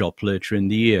 workshop later in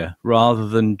the year, rather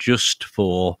than just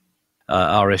for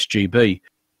RSGB.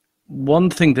 One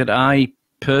thing that I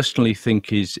personally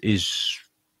think is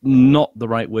not the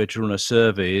right way to run a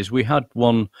survey is, we had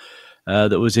one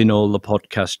that was in all the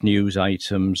podcast news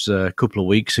items a couple of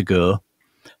weeks ago,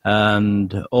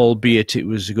 and albeit it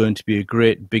was going to be a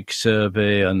great big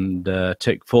survey and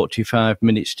take 45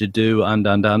 minutes to do,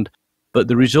 but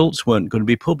the results weren't going to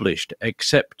be published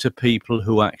except to people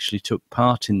who actually took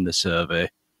part in the survey.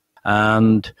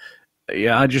 And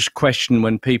yeah, I just question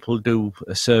when people do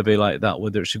a survey like that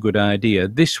whether it's a good idea.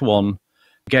 This one,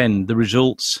 again, the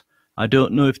results, I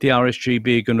don't know if the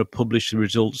RSGB are going to publish the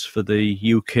results for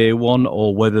the UK one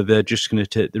or whether they're just going to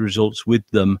take the results with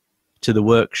them to the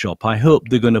workshop. I hope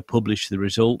they're going to publish the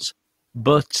results,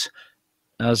 but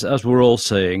as we're all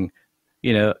saying,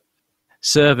 you know,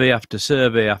 survey after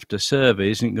survey after survey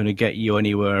isn't going to get you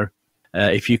anywhere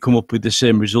if you come up with the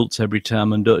same results every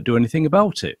time and don't do anything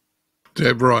about it.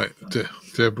 Deb right.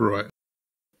 Deb right.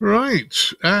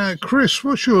 Right. Chris,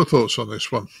 what's your thoughts on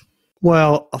this one?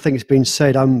 Well, I think it's been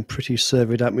said. I'm pretty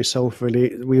surveyed out myself,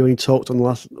 really. We only spoke on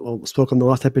the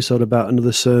last episode about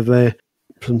another survey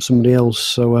from somebody else.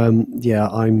 So yeah,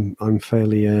 I'm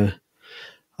fairly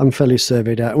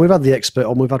surveyed out. And we've had the expert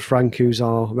on. We've had Frank, who's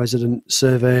our resident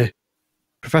survey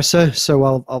professor.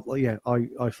 So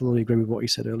I fully agree with what he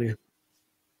said earlier.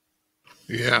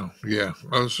 Yeah.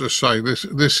 I was just saying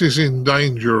this is in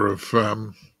danger of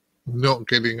not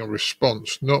getting a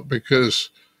response, not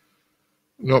because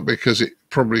it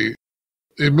probably,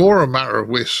 it's more a matter of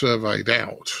we're surveyed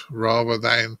out rather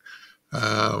than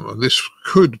this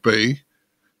could be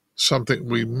something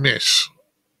we miss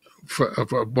for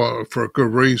a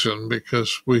good reason,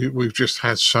 because we've just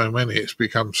had so many, it's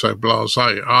become so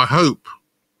blasé. I hope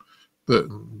that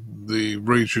the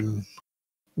region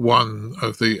 1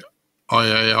 of the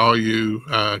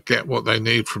IARU get what they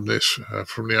need from this,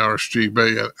 from the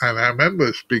RSGB and our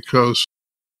members, because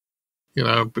you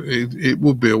know it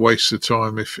would be a waste of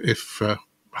time if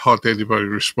hardly anybody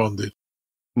responded.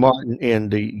 Martin, in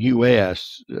the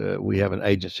U.S., we have an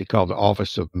agency called the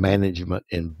Office of Management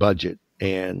and Budget,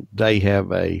 and they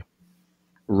have a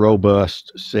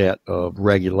robust set of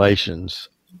regulations,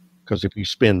 because if you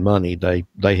spend money,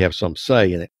 they have some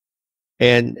say in it.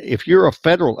 And if you're a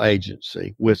federal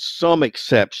agency, with some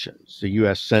exceptions, the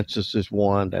U.S. Census is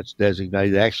one that's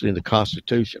designated actually in the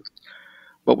Constitution,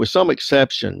 but with some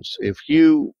exceptions, if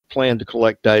you plan to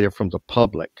collect data from the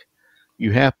public,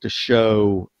 you have to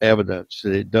show evidence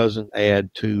that it doesn't add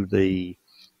to the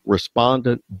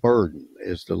respondent burden,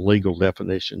 is the legal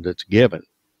definition that's given.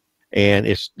 And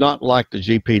it's not like the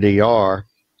GPDR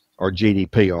or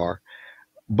GDPR,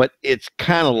 but it's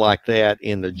kind of like that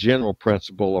in the general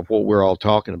principle of what we're all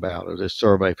talking about, of this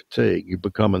survey fatigue. You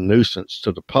become a nuisance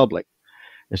to the public.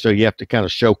 And so you have to kind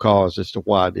of show cause as to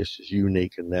why this is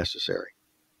unique and necessary.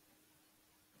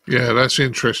 Yeah, that's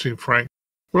interesting, Frank.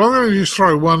 Well, I'm going to just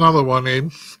throw one other one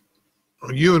in.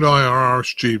 You and I are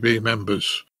RSGB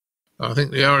members. I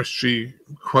think the RSG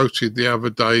quoted the other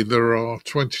day there are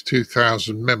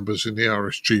 22,000 members in the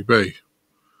RSGB.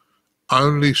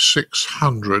 Only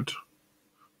 600,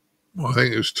 I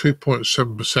think it was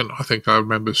 2.7%, I think I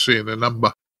remember seeing the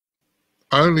number.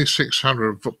 Only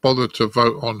 600 bothered to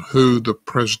vote on who the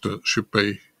president should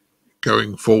be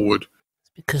going forward.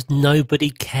 Because nobody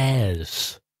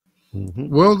cares. Mm-hmm.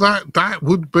 Well, that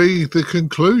would be the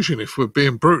conclusion, if we're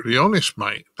being brutally honest,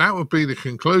 mate. That would be the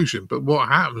conclusion. But what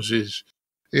happens is,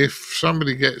 if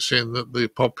somebody gets in that the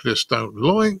populace don't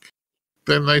like,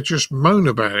 then they just moan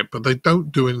about it, but they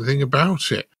don't do anything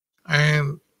about it.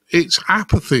 And it's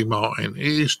apathy, Martin. It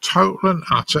is total and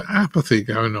utter apathy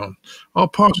going on. I'll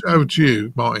pass it over to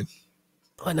you, Martin.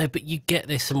 I know, but you get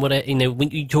this, and whatever, you know,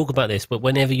 when you talk about this, but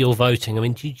whenever you're voting, I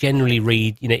mean, do you generally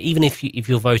read, you know, even if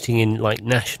you're voting in like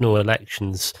national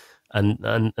elections,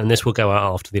 and this will go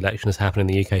out after the election has happened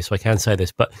in the UK, so I can say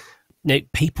this, but you know,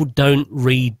 people don't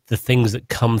read the things that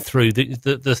come through,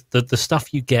 the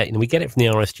stuff you get. You know, we get it from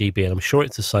the RSGB, and I'm sure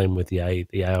it's the same with the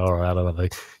ARL.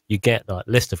 You get that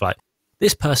list of like,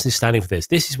 this person is standing for this.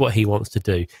 This is what he wants to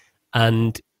do,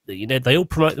 and you know, they all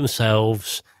promote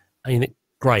themselves. I mean,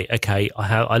 great. Okay,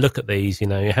 I look at these. You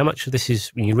know, how much of this is,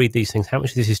 when you read these things, how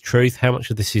much of this is truth? How much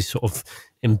of this is sort of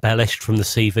embellished from the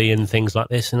CV and things like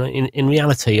this? And in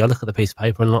reality, I look at the piece of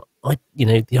paper and the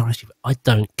RSGB, I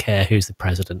don't care who's the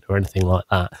president or anything like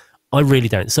that. I really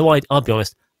don't. So I'll be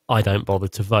honest, I don't bother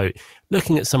to vote.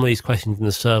 Looking at some of these questions in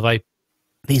the survey,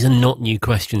 these are not new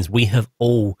questions. We have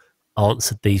all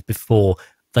answered these before.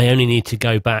 They only need to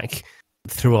go back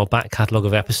through our back catalogue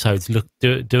of episodes,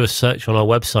 do a search on our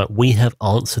website. We have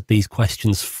answered these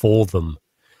questions for them.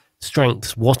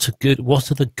 Strengths, what are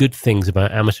the good things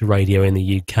about amateur radio in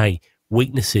the UK?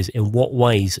 Weaknesses, in what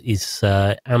ways is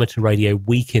amateur radio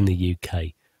weak in the UK?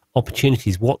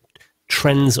 Opportunities, what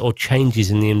trends or changes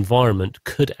in the environment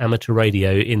could amateur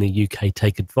radio in the UK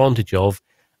take advantage of?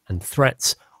 And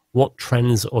threats, what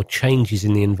trends or changes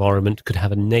in the environment could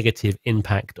have a negative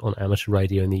impact on amateur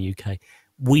radio in the UK?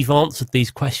 We've answered these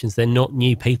questions. They're not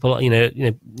new. People,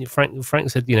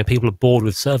 Frank said, people are bored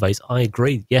with surveys. I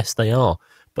agree. Yes, they are.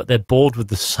 But they're bored with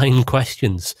the same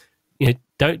questions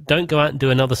don't go out and do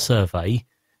another survey.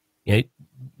 You know,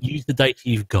 use the data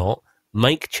you've got,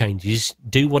 make changes,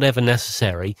 do whatever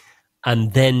necessary,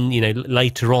 and then, you know,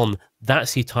 later on,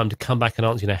 that's your time to come back and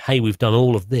answer, you know, hey, we've done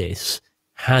all of this.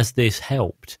 Has this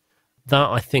helped? That,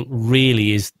 I think,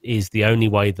 really is the only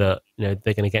way that, you know,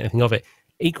 they're going to get anything of it.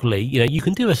 Equally, you know, you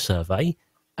can do a survey,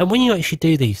 and when you actually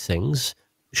do these things,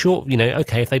 sure, you know,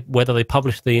 okay, whether they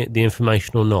publish the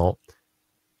information or not,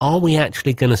 are we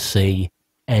actually going to see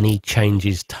any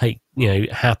changes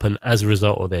happen as a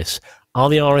result of this? Are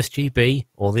the RSGB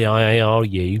or the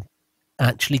IARU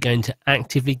actually going to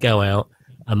actively go out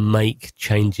and make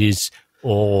changes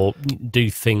or do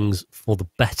things for the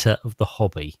better of the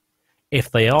hobby?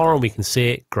 If they are and we can see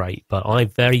it, great. But I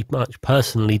very much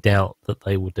personally doubt that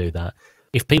they will do that.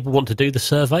 If people want to do the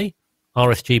survey,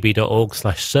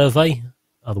 rsgb.org/survey.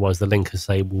 Otherwise, the link, as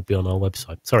I say, will be on our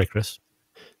website. Sorry, Chris.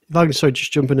 If I can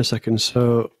just jump in a second.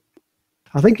 So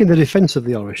I think in the defence of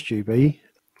the RSGB,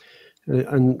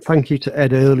 and thank you to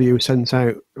Ed earlier who sent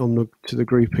out to the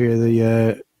group here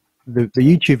the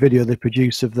YouTube video they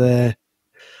produced of their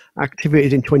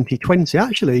activities in 2020.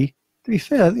 Actually, to be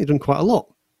fair, I think they've done quite a lot.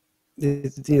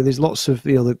 There's lots of,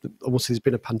 obviously there's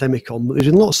been a pandemic on, but there's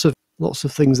been lots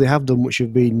of things they have done which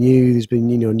have been new. There's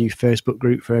been, a new Facebook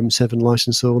group for M7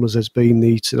 license owners. There's been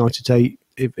the United 8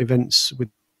 events with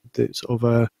the sort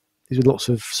of, there's been lots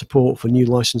of support for new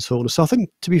license holders. So I think,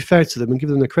 to be fair to them and give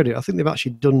them the credit, I think they've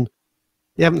actually done.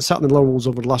 They haven't sat in the laurels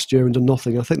over the last year and done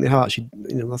nothing. I think they have actually,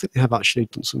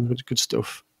 done some good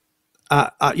stuff.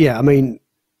 Yeah, I mean,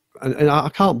 and I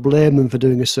can't blame them for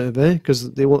doing a survey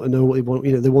because they want to know what they want.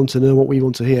 They want to know what we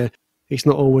want to hear. It's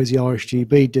not always the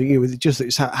RSGB doing it.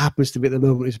 It happens to be at the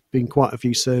moment. There's been quite a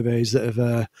few surveys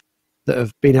that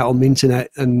have been out on the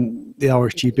internet, and the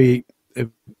RSGB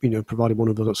have, provided one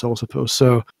of those, I suppose.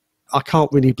 So I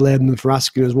can't really blame them for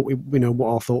asking us what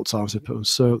our thoughts are, I suppose.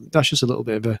 So that's just a little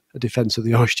bit of a defence of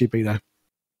the RSGB there.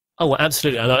 Oh,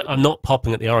 absolutely. And I'm not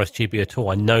popping at the RSGB at all.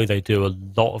 I know they do a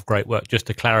lot of great work. Just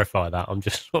to clarify that, I'm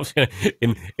just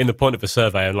in the point of a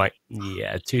survey. I'm like,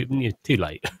 yeah, too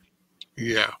late.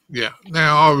 Yeah.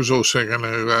 Now, I was also going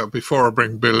to, before I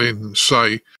bring Bill in,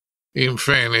 say, in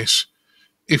fairness,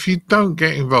 if you don't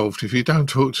get involved, if you don't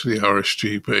talk to the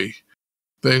RSGB,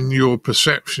 then your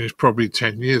perception is probably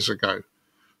 10 years ago.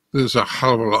 There's a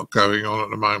hell of a lot going on at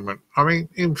the moment. I mean,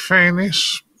 in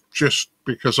fairness, just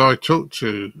because I talk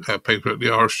to people at the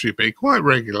RSGB quite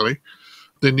regularly,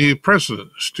 the new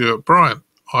president, Stuart Bryant,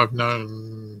 I've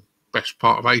known best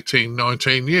part of 18,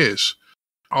 19 years.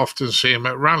 Often see him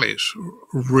at rallies.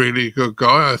 Really good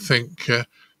guy. I think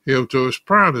he'll do us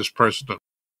proud as president.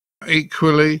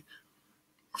 Equally,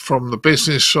 from the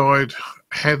business side,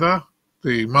 Heather,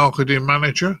 the marketing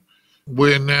manager,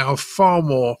 we're now far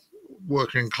more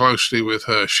working closely with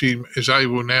her. She is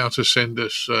able now to send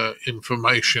us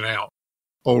information out.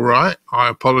 All right, I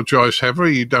apologise, Heather,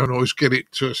 you don't always get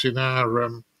it to us in our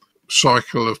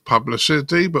cycle of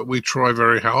publicity, but we try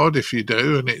very hard if you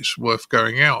do, and it's worth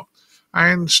going out.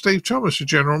 And Steve Thomas, the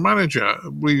general manager,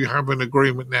 we have an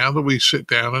agreement now that we sit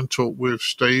down and talk with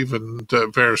Steve and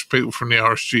various people from the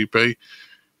RSGB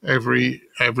every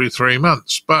 3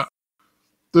 months. But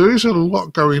there is a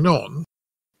lot going on.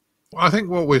 I think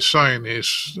what we're saying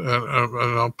is,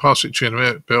 and I'll pass it to you in a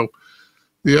minute, Bill,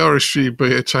 the RSGB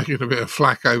are taking a bit of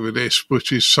flack over this,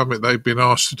 which is something they've been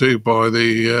asked to do by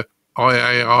the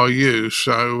IARU.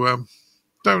 So,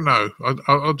 don't know.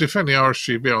 I'll defend the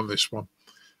RSGB on this one.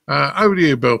 Over to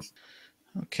you, Bill.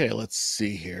 Okay, let's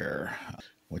see here.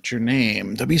 What's your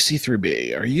name?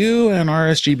 WC3B. Are you an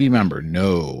RSGB member?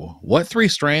 No. What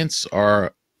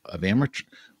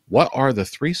are the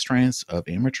 3 strengths of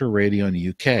amateur radio in the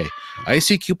UK?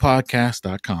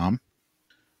 ICQpodcast.com.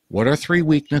 What are 3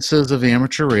 weaknesses of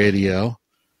amateur radio?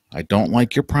 I don't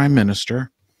like your prime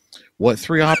minister. What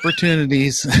 3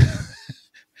 opportunities?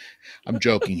 I'm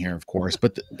joking here, of course,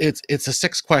 but it's a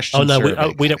 6-question. Oh no,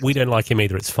 survey. we don't like him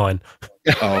either. It's fine.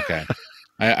 Oh, okay.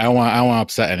 I want to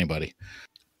upset anybody.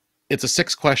 It's a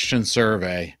 6-question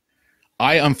survey.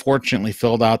 I unfortunately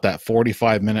filled out that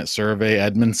 45-minute survey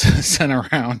Edmund sent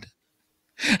around,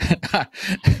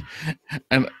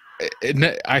 and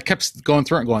I kept going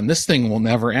through it, going, "This thing will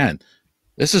never end."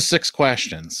 This is 6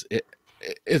 questions.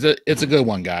 It's a good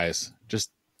one, guys.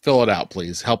 Just fill it out,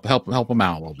 please. Help them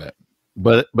out a little bit.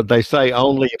 But they say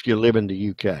only if you live in the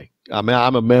UK. I mean,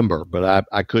 I'm a member, but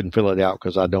I couldn't fill it out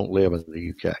because I don't live in the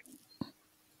UK.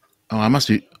 Oh, I must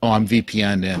be. Oh, I'm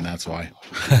VPN'd in. That's why.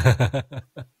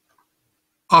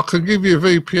 I could give you a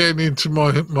VPN into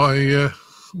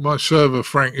my server,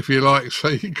 Frank, if you like. So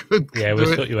you could. Yeah,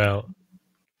 we'll sort you out.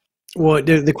 Well,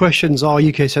 the questions are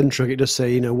UK centric. It does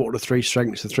say, what are the 3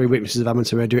 strengths, the 3 weaknesses of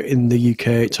amateur radio in the UK.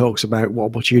 It talks about what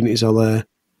opportunities are there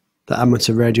that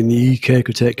amateur radio in the UK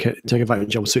could take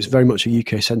advantage of. So it's very much a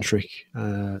UK centric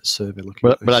survey.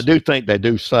 But I do think they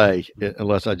do say,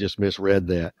 unless I just misread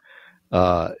that,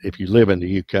 if you live in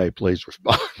the UK, please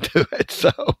respond to it.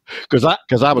 So because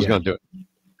I was going to do it.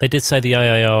 They did say the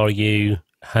AARU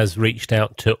has reached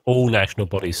out to all national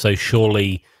bodies, so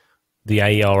surely the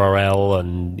ARRL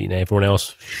and everyone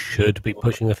else should be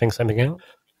pushing the same thing out.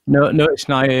 No, it's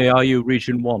an IARU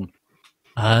Region 1.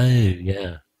 Oh,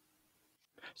 yeah.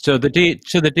 So the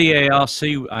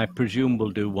DARC, I presume,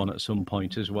 will do one at some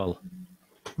point as well.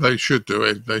 They should do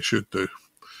it. They should do.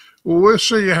 Well, we'll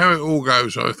see how it all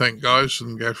goes, I think, guys,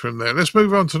 and go from there. Let's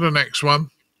move on to the next one.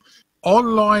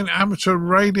 Online amateur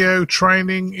radio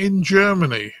training in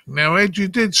Germany. Now, Ed, you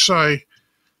did say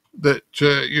that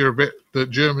that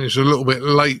Germany's a little bit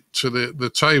late to the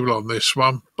table on this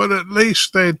one, but at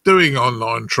least they're doing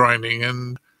online training.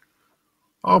 And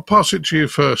I'll pass it to you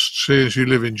first, since you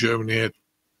live in Germany, Ed.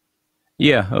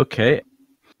 Yeah. Okay.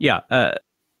 Yeah.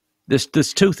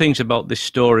 There's 2 things about this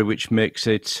story which makes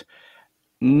it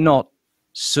not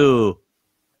so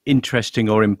interesting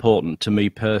or important to me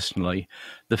personally.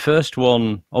 The first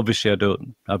one, obviously, I've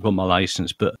got my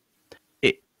license, but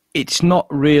it's not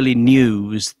really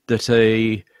news that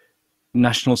a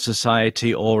national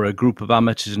society or a group of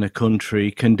amateurs in a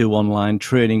country can do online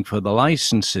training for the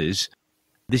licenses.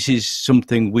 This is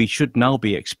something we should now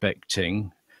be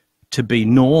expecting to be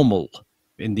normal.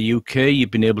 In the UK, you've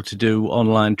been able to do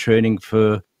online training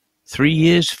for 3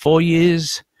 years, 4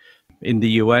 years. In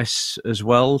the US as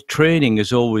well, training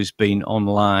has always been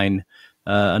online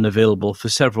and available for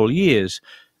several years.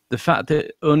 The fact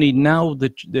that only now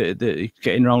that they're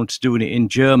getting around to doing it in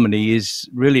Germany is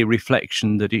really a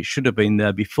reflection that it should have been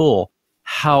there before.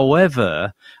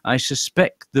 However, I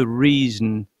suspect the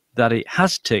reason that it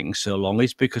has taken so long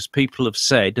is because people have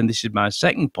said, and this is my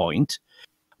second point,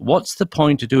 what's the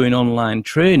point of doing online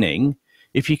training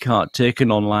if you can't take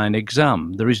an online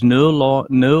exam? There is no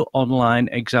online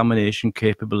examination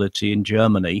capability in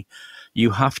Germany.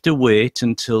 You have to wait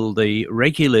until the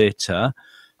regulator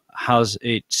has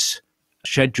its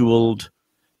scheduled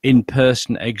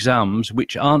in-person exams,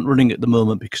 which aren't running at the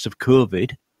moment because of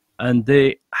COVID. And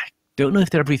I don't know if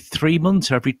they're every 3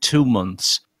 months or every 2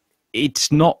 months.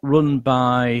 It's not run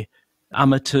by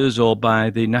amateurs or by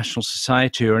the National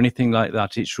Society or anything like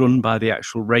that. It's run by the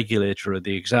actual regulator of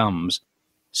the exams.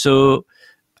 So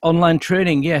online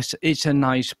training, yes, it's a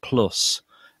nice plus,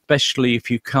 especially if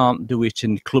you can't do it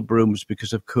in club rooms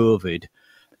because of COVID.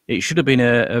 It should have been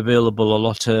available a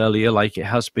lot earlier, like it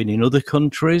has been in other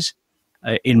countries,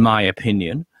 in my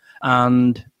opinion.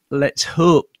 And let's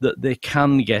hope that they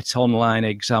can get online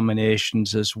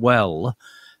examinations as well.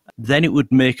 Then it would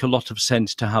make a lot of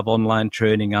sense to have online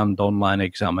training and online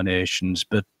examinations.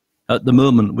 But at the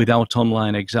moment, without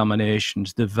online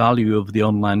examinations, the value of the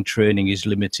online training is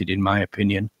limited, in my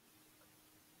opinion.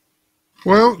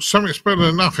 Well, something's better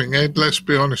than nothing, Ed. Let's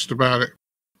be honest about it.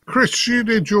 Chris, you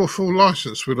did your full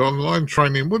license with online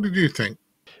training. What did you think?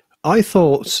 I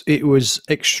thought it was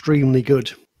extremely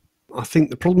good. I think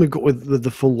the problem we've got with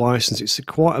the full license, it's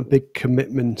quite a big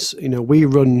commitment. We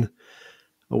have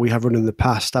run in the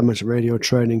past amateur radio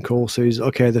training courses.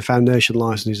 Okay, the foundation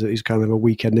license is kind of a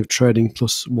weekend of training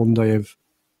plus 1 day of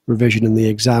revision and the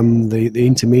exam. The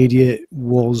intermediate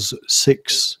was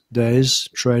 6 days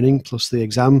training plus the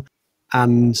exam.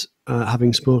 And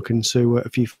having spoken to a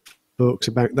few folks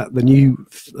about that, the new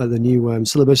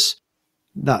syllabus,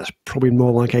 that's probably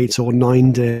more like 8 or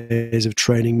 9 days of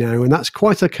training now, and that's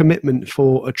quite a commitment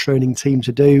for a training team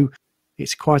to do.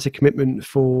 It's quite a commitment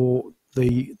for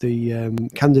the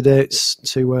candidates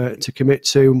to commit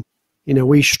to.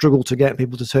 We struggle to get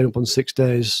people to turn up on 6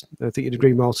 days. I think you'd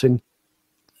agree, Martin.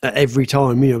 Every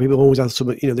time, people always have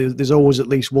something. There's always at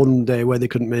least 1 day where they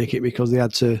couldn't make it because they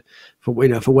had to, for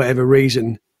whatever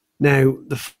reason. Now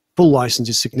the full license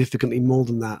is significantly more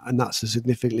than that, and that's a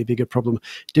significantly bigger problem.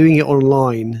 Doing it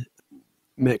online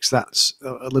makes that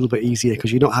a little bit easier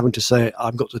because you're not having to say,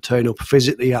 I've got to turn up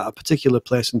physically at a particular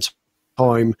place and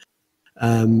time.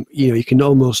 You can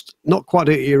almost not quite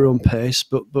do it at your own pace,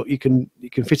 but you can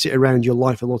fit it around your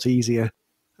life a lot easier.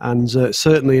 And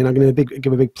certainly, and I'm going to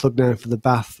give a big plug now for the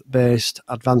Bath-based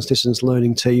Advanced Distance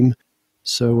Learning team.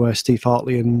 So Steve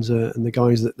Hartley and the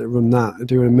guys that run that are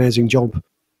doing an amazing job.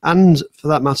 And for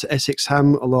that matter, Essex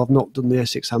Ham, although I've not done the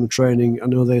Essex Ham training, I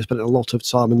know they've spent a lot of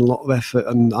time and a lot of effort,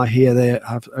 and I hear they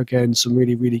have, again, some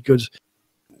really, really good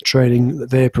training that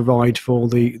they provide for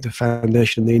the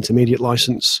foundation and the intermediate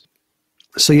license.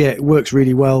 So yeah, it works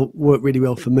really well. Worked really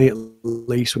well for me at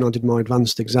least when I did my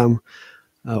advanced exam.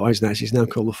 It's now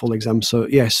called the full exam. So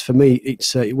yes, for me,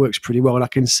 it works pretty well, and I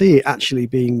can see it actually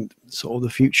being sort of the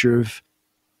future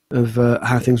of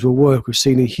how things will work. We've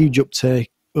seen a huge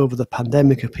uptake over the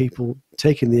pandemic of people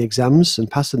taking the exams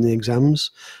and passing the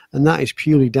exams, and that is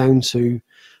purely down to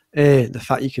the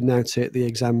fact you can now take the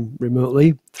exam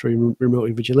remotely through remote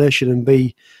invigilation, and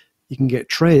B, you can get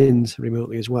trained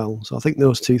remotely as well. So I think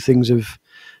those two things have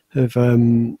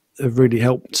really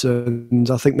helped, and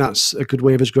I think that's a good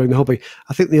way of us growing the hobby.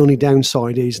 I think the only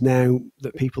downside is now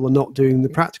that people are not doing the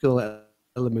practical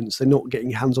elements; they're not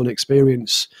getting hands-on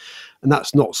experience, and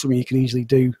that's not something you can easily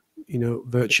do,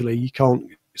 virtually. You can't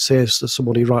say to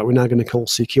somebody, right, we're now going to call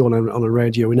CQ on a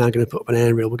radio, we're now going to put up an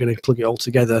aerial, we're going to plug it all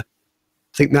together.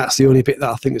 I think that's the only bit that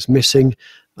I think is missing.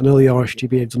 I know the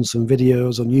RSGB have done some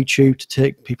videos on YouTube to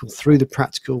take people through the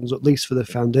practicals, at least for the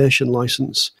foundation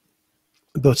license.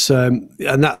 But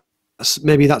and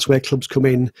that's where clubs come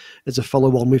in as a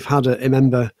follow-on. We've had a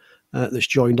member that's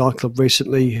joined our club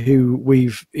recently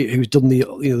who's done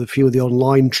the few of the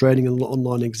online training and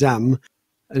online exam,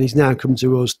 and he's now come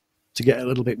to us to get a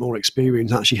little bit more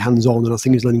experience, actually hands-on. And I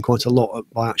think he's learning quite a lot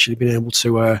by actually being able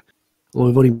to. Well,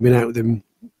 we've only been out with him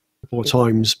 4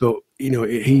 times, but you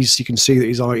can see that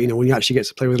he's when he actually gets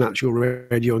to play with an actual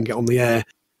radio and get on the air,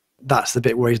 that's the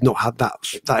bit where he's not had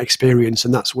that experience,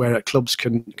 and that's where clubs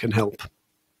can help.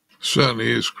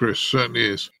 Certainly is, Chris, certainly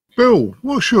is. Bill,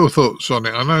 what's your thoughts on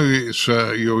it? I know it's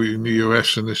you're in the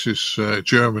US and this is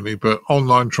Germany, but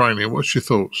online training, what's your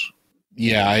thoughts?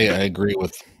 Yeah, I agree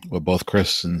with what both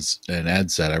Chris and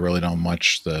Ed said. I really don't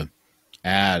much to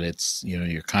add. It's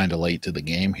you're kind of late to the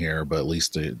game here, but at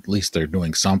least they're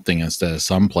doing something instead of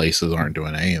some places aren't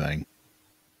doing anything.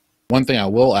 One thing I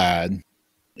will add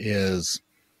is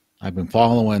I've been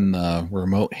following the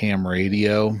remote ham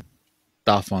radio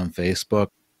stuff on Facebook.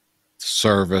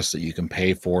 Service that you can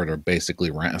pay for it or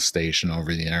basically rent a station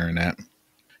over the internet.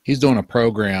 He's doing a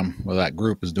program, well, that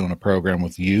group is doing a program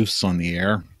with youths on the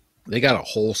air. They got a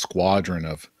whole squadron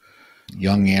of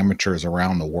young amateurs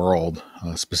around the world,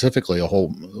 specifically a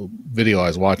whole video I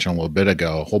was watching a little bit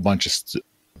ago. A whole bunch of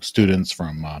students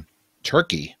from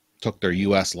Turkey took their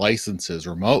U.S. licenses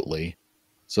remotely.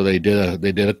 So they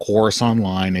did a course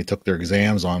online. They took their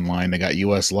exams online. They got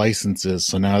U.S. licenses,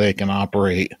 so now they can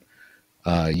operate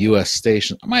U.S.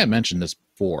 stations. I might have mentioned this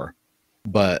before,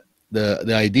 but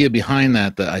the idea behind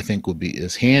that I think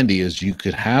is handy is you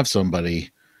could have somebody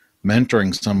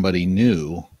mentoring somebody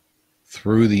new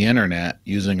through the internet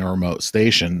using a remote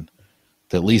station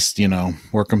to at least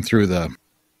work them through the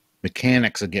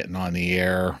mechanics of getting on the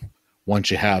air. Once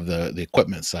you have the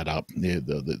equipment set up,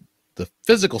 the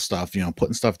physical stuff,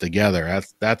 putting stuff together,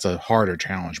 that's a harder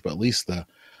challenge. But at least the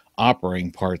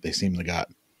operating part, they seem to got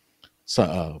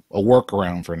a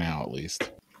workaround for now, at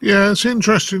least. Yeah, it's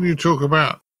interesting you talk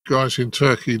about guys in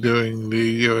Turkey doing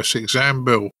the US exam,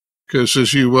 Bill, because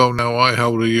as you well know, I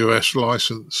hold a US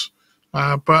license,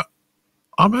 but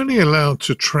I'm only allowed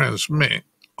to transmit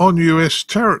on US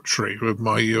territory with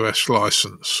my US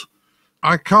license.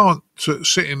 I can't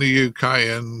sit in the UK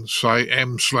and say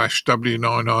M/W9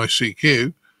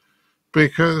 ICQ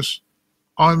because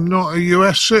I'm not a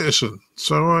US citizen.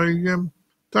 So I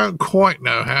don't quite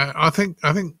know how. I think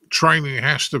training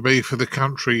has to be for the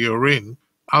country you're in.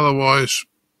 Otherwise,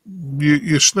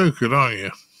 you're snookered, aren't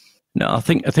you? No, I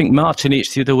think Martin,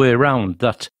 it's the other way around.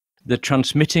 That the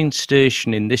transmitting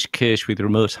station in this case with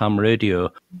remote ham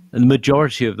radio, and the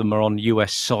majority of them are on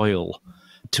US soil.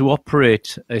 To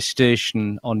operate a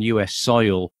station on US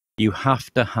soil, you have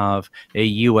to have a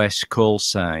US call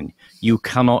sign. You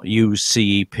cannot use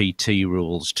CEPT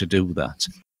rules to do that.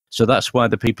 So that's why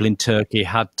the people in Turkey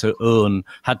had to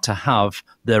have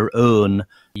their own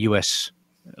US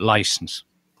license.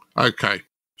 Okay.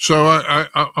 So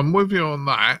I'm with you on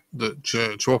that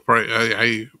to operate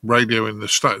a radio in the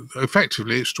States,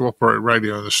 effectively it's to operate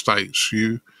radio in the States.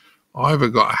 You either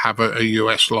got to have a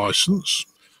US license,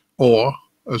 or,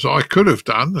 as I could have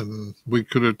done and we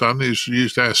could have done, is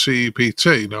used our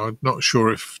CEPT. Now, I'm not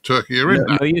sure if Turkey are in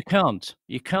that. No, you can't.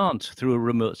 You can't through a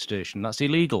remote station. That's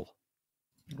illegal.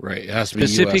 Right. It has to be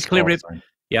Specifically, US call sign.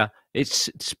 Yeah, it's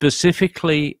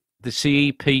specifically the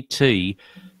CEPT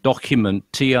document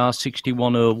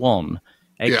TR6101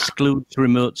 excludes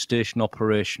remote station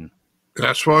operation.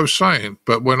 That's what I was saying.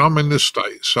 But when I'm in the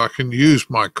States, I can use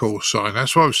my call sign.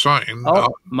 That's what I was saying.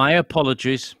 Oh, my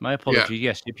apologies. Yeah.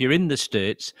 Yes, if you're in the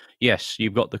States, yes,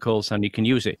 you've got the call sign. You can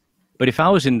use it. But if I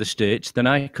was in the States, then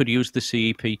I could use the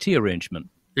CEPT arrangement.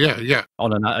 Yeah.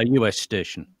 On a US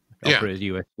station. Yeah. Operate a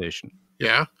US station.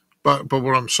 Yeah. But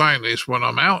what I'm saying is when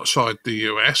I'm outside the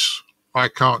US, I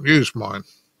can't use mine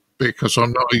because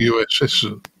I'm not a US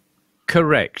citizen.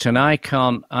 Correct, and I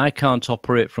can't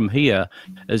operate from here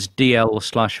as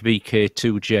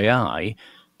DL/VK2JI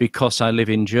because I live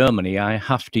in Germany. I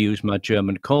have to use my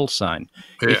German call sign.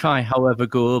 Yeah. If I, however,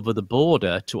 go over the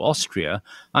border to Austria,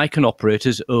 I can operate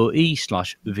as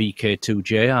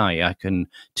OE/VK2JI. I can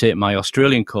take my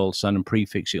Australian call sign and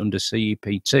prefix it under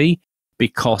CEPT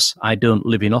because I don't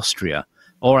live in Austria,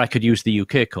 or I could use the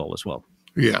UK call as well.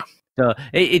 Yeah. So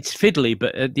it's fiddly,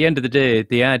 but at the end of the day,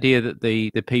 the idea that the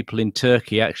people in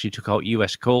Turkey actually took out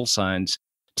US call signs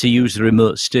to use the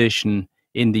remote station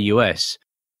in the US,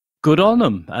 good on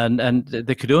them. And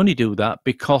they could only do that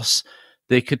because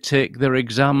they could take their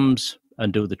exams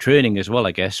and do the training as well,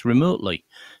 I guess, remotely.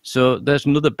 So there's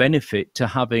another benefit to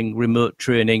having remote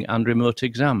training and remote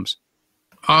exams.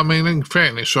 I mean, in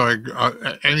fairness,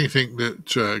 anything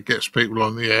that gets people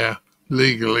on the air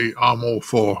legally, I'm all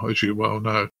for, as you well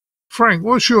know. Frank,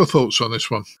 what's your thoughts on this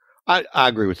one? I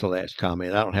agree with the last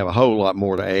comment. I don't have a whole lot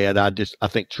more to add. I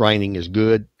think training is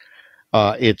good.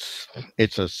 It's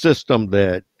a system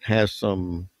that has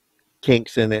some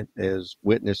kinks in it, as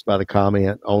witnessed by the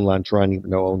comment, online training, but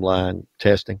no online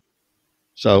testing.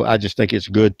 So I just think it's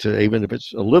good to, even if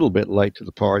it's a little bit late to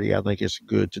the party, I think it's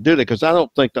good to do that, because I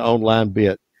don't think the online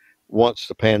bit, once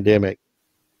the pandemic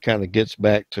kind of gets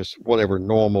back to whatever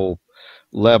normal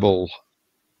level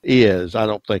is, I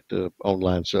don't think the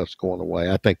online stuff's going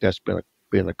away. I think that's been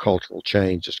a cultural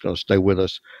change that's going to stay with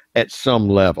us at some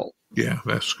level. Yeah,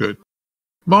 that's good.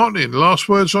 Martin, last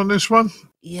words on this one?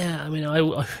 Yeah, I mean,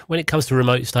 when it comes to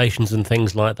remote stations and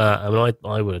things like that, I mean,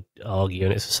 I would argue,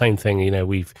 and it's the same thing,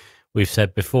 we've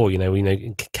said before,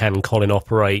 can Colin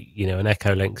operate, an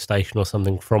Echolink station or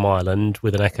something from Ireland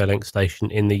with an Echolink station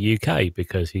in the UK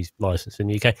because he's licensed in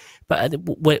the UK. But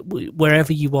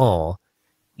wherever you are,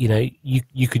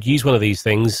 you could use one of these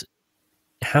things.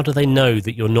 How do they know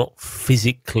that you're not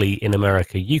physically in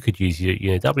America? You could use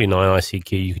your W9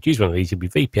 ICQ. You could use one of these. You'd be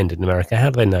VPN'd in America. How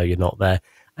do they know you're not there?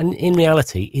 And in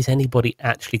reality, is anybody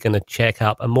actually going to check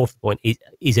up? And more to the point,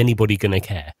 is anybody going to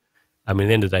care? I mean, at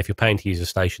the end of the day, if you're paying to use a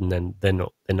station, then they're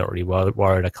not really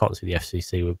worried. I can't see the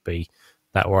FCC would be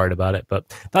that worried about it.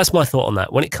 But that's my thought on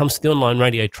that. When it comes to the online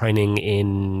radio training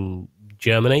in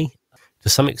Germany, to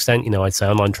some extent, I'd say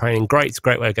online training, great. It's a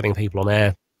great way of getting people on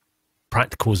air.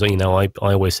 Practicals, I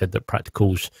always said that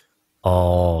practicals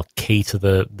are key to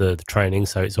the training.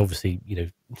 So it's obviously,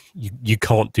 you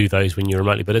can't do those when you're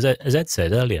remotely. But as Ed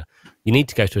said earlier, you need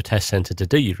to go to a test centre to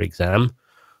do your exam.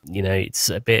 It's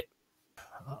a bit,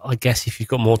 I guess if you've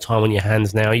got more time on your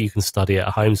hands now, you can study at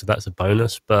home. So that's a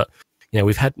bonus. But,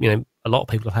 we've had, a lot of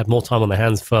people have had more time on their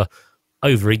hands for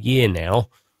over a year now.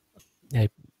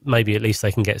 Maybe at least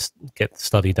they can get the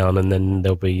study done, and then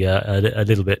there'll be a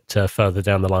little bit further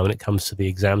down the line when it comes to the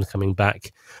exams coming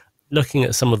back. Looking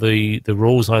at some of the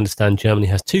rules, I understand Germany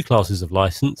has two classes of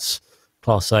license,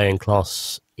 Class A and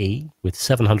Class E, with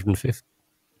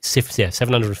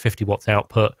 750 watts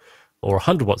output or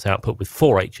 100 watts output with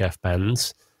 4 HF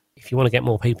bands. If you want to get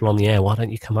more people on the air, why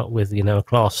don't you come up with a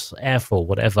Class F or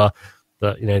whatever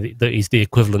that that is the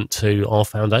equivalent to our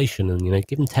foundation, and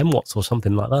give them 10 watts or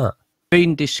something like that.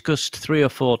 Been discussed 3 or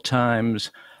 4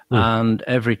 times, and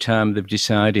every time they've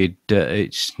decided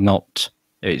it's not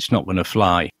going to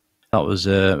fly. That was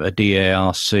a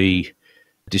DARC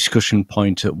discussion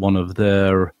point at one of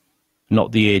their,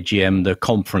 not the AGM, the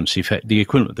conference, the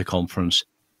equivalent of the conference,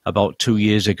 about 2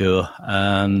 years ago,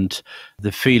 and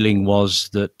the feeling was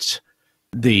that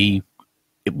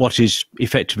what is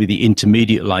effectively the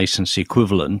intermediate license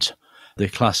equivalent, the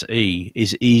Class E,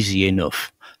 is easy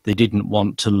enough. They didn't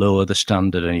want to lower the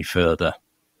standard any further.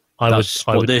 That's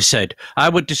what they said. I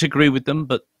would disagree with them,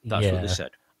 but that's what they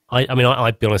said. I mean,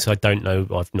 I'd be honest, I don't know.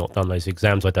 I've not done those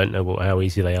exams. I don't know how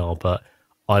easy they are, but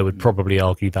I would probably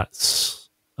argue that's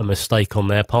a mistake on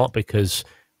their part, because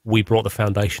we brought the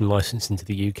foundation license into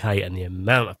the UK, and the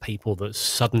amount of people that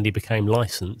suddenly became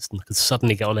licensed and could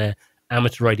suddenly get on air,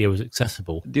 amateur radio was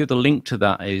accessible. The other link to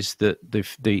that is that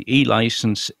the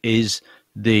E-license is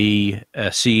the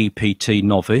CEPT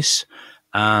novice,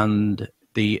 and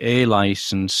the A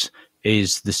license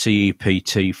is the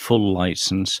CEPT full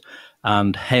license,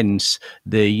 and hence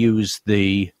they use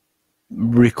the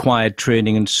required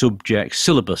training and subject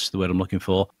syllabus, the word I'm looking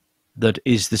for, that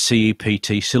is the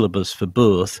CEPT syllabus for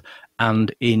both.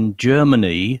 And in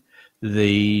Germany,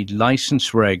 the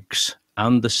license regs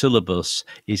and the syllabus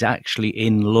is actually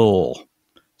in law.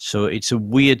 So it's a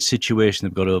weird situation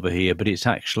they've got over here, but it's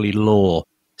actually law.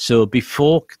 So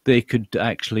before they could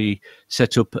actually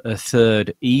set up a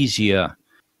third, easier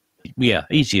yeah,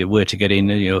 easier way to get in,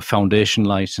 you know, foundation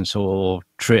license or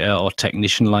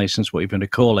technician license, what you're going to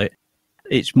call it.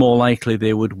 It's more likely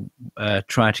they would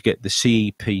try to get the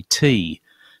CEPT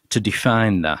to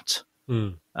define that,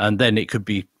 and then it could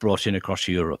be brought in across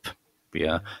Europe.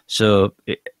 Yeah, so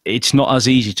it's not as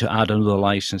easy to add another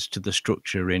license to the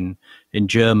structure in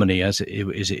Germany as it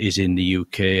is in the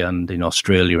UK and in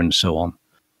Australia and so on.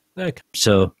 Okay.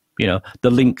 So, you know,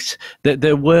 the links,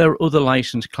 there were other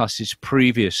license classes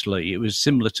previously. It was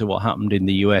similar to what happened in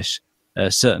the US.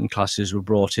 Certain classes were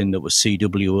brought in that were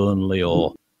CW only,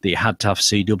 or they had to have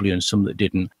CW, and some that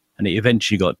didn't. And it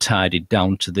eventually got tidied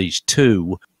down to these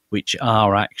two, which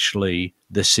are actually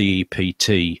the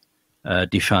CEPT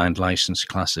defined license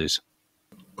classes.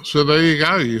 So there you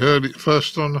go. You heard it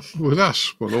first on with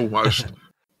us. Well, almost.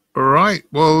 All right.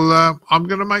 Well, I'm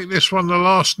going to make this one the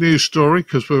last news story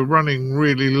because we're running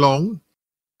really long.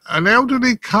 An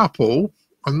elderly couple,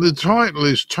 and the title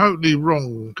is totally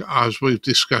wrong as we've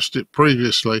discussed it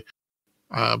previously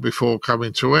before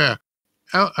coming to air.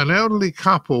 An elderly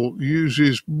couple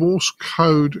uses Morse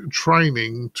code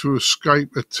training to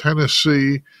escape a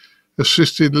Tennessee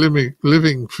assisted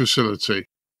living facility.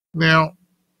 Now,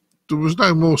 there was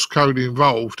no Morse code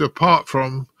involved, apart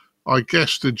from, I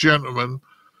guess, the gentleman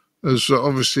has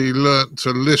obviously learnt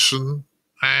to listen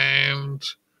and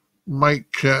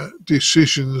make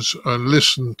decisions and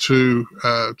listen to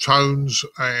tones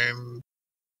and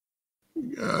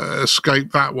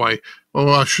escape that way. Well,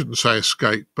 I shouldn't say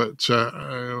escape, but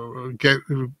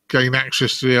gain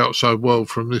access to the outside world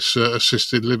from this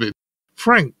assisted living.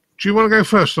 Frank, do you want to go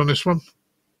first on this one?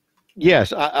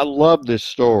 Yes, I love this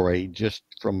story just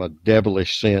from a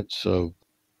devilish sense of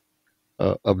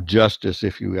justice,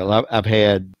 if you will. I've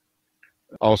had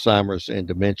Alzheimer's and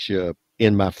dementia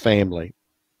in my family,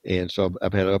 and so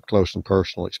I've had an up close and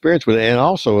personal experience with it. And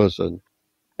also as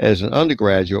an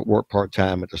undergraduate, worked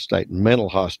part-time at the state mental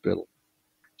hospital,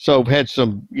 so I've had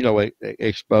some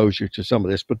exposure to some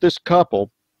of this. But this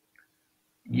couple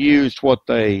used what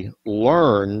they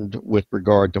learned with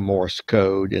regard to Morse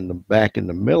code back in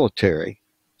the military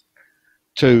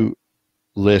to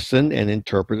listen and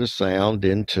interpret a sound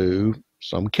into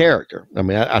some character. I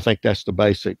mean, I think that's the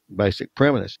basic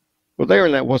premise. Well, they're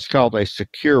in that what's called a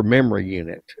secure memory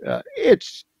unit.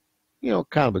 It's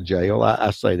kind of a jail.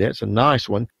 I say that it's a nice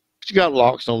one. But you got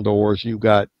locks on doors. You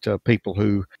got people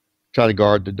who try to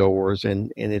guard the doors,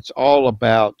 and it's all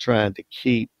about trying to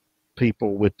keep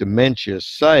people with dementia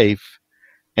safe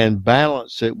and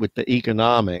balance it with the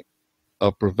economic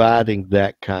of providing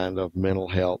that kind of mental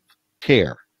health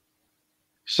care.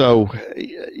 So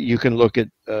you can look at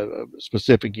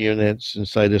specific units and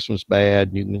say this one's bad,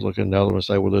 and you can look at another one and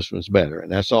say, well, this one's better,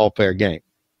 and that's all fair game.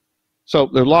 So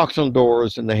they're locks on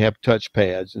doors and they have touch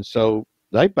pads, and so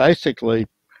they basically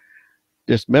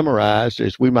just memorized,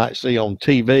 as we might see on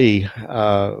TV,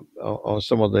 on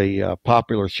some of the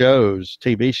popular shows,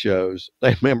 TV shows,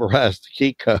 they memorized the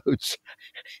key codes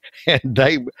and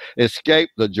they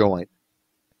escaped the joint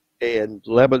in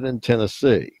Lebanon,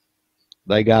 Tennessee.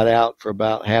 They got out for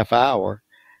about half hour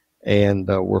and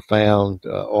were found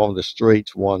on the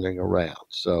streets wandering around.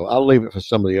 So I'll leave it for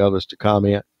some of the others to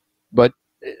comment. But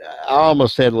I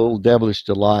almost had a little devilish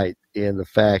delight in the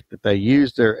fact that they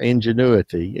used their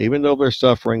ingenuity, even though they're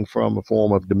suffering from a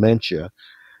form of dementia,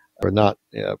 or not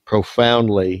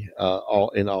profoundly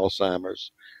in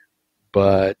Alzheimer's,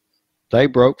 but they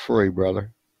broke free,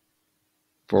 brother,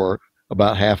 for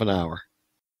about half an hour.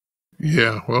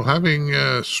 Yeah, well, having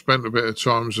spent a bit of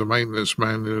time as a maintenance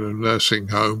man in a nursing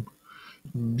home,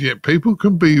 yeah, people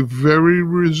can be very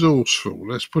resourceful.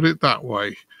 Let's put it that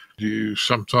way. We used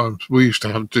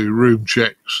to have to do room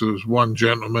checks. There was one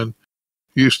gentleman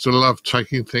used to love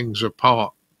taking things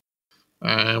apart,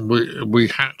 and we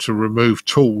had to remove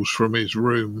tools from his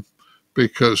room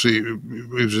because he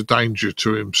was a danger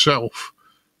to himself.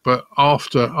 But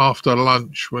after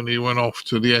lunch, when he went off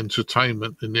to the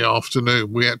entertainment in the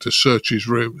afternoon, we had to search his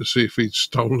room to see if he'd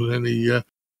stolen any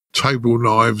table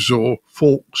knives or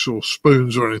forks or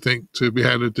spoons or anything to be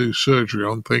able to do surgery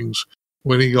on things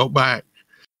when he got back.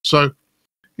 So,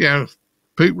 yeah,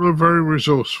 people are very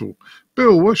resourceful.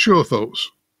 Bill, what's your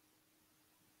thoughts?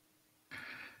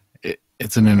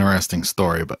 It's an interesting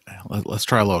story, but let's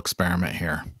try a little experiment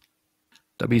here.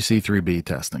 WC3B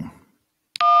testing.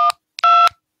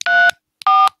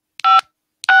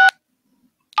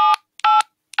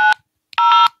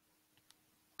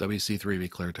 WC3B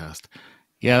clear test.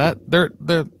 Yeah, they're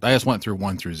I just went through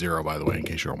 1 through 0, by the way, in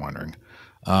case you're wondering.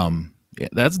 Yeah,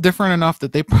 that's different enough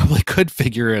that they probably could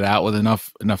figure it out with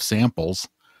enough samples.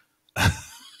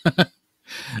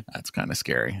 That's kind of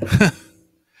scary.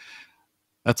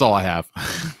 That's all I have.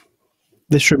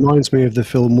 This reminds me of the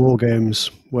film War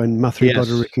Games when Matthew Yes.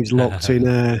 Broderick is locked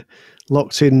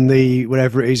in the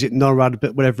wherever it is, at NORAD,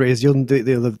 but whatever it is,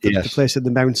 the place in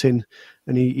the mountain,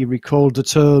 and he records the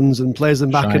turns and plays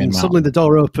them back, Giant and suddenly mountain. the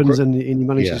door opens and he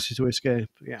manages to escape.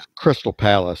 Yeah, Crystal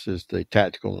Palace is the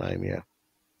tactical name. Yeah.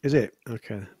 is it?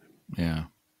 Okay. Yeah.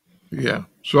 Yeah.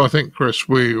 So I think, Chris,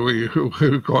 we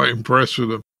were quite impressed with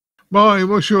them. Martin,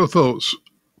 what's your thoughts?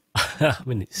 I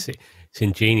mean, it's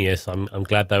ingenious. I'm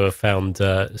glad they were found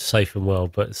safe and well.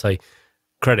 But say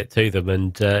credit to them.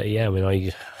 And yeah, I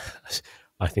mean,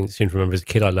 I think as soon as I remember as a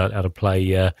kid, I learned how to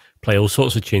play all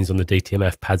sorts of tunes on the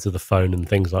DTMF pads of the phone and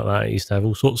things like that. I used to have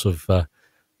all sorts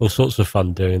of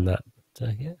fun doing that.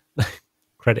 But, yeah,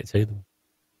 credit to them.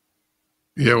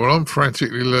 Yeah, well, I'm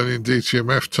frantically learning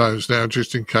DTMF tones now,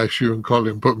 just in case you and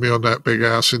Colin put me on that big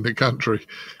house in the country.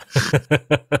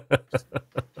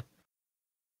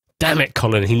 Damn it,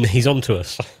 Colin, he's on to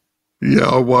us. Yeah,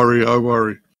 I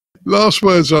worry. Last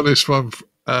words on this one,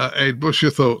 Ed, what's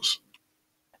your thoughts?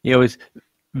 Yeah, with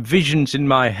visions in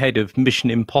my head of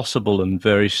Mission Impossible and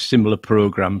various similar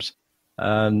programs.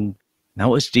 And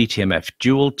now it's DTMF,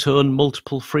 dual tone,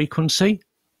 multiple frequency.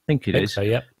 I think it is. So,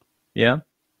 yeah. Yeah.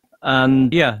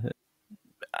 And yeah,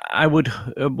 I would.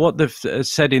 What they've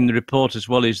said in the report as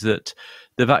well is that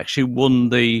they've actually won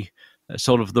the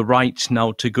sort of the rights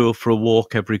now to go for a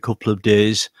walk every couple of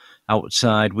days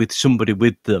outside with somebody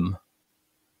with them.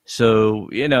 So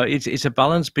it's a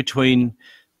balance between,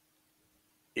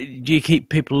 you keep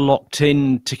people locked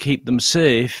in to keep them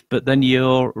safe, but then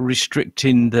you're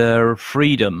restricting their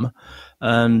freedom,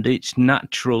 and it's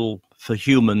natural for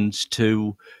humans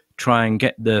to try and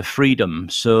get their freedom.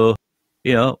 So,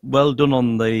 well done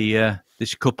on the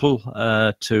this couple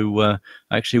to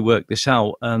actually work this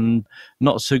out, and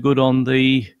not so good on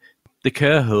the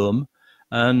care home.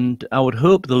 And I would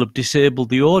hope they'll have disabled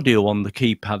the audio on the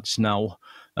keypads now.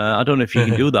 I don't know if you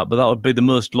can do that, but that would be the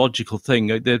most logical thing.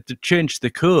 They've changed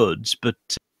the codes, but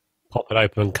pop it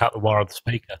open and cut the wire of the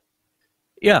speaker.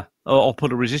 Yeah, or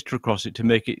put a resistor across it to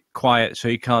make it quiet so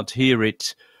you can't hear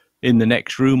it in the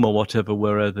next room or whatever,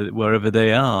 wherever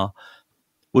they are,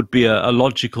 would be a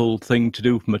logical thing to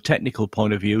do from a technical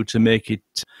point of view to make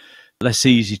it less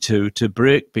easy to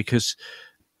break, because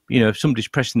if somebody's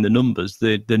pressing the numbers,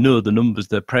 they know the numbers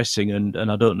they're pressing, and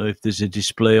I don't know if there's a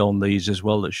display on these as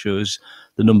well that shows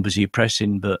the numbers you're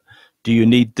pressing, but do you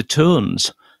need the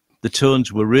tones? The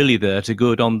tones were really there to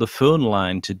go down the phone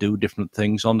line to do different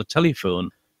things on the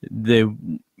telephone.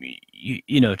 To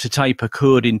type a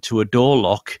code into a door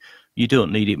lock, you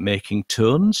don't need it making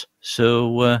tones.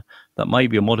 So that might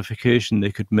be a modification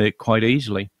they could make quite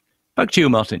easily. Back to you,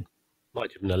 Martin.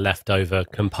 Might have been a leftover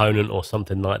component or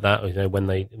something like that. When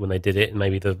they did it,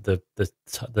 maybe the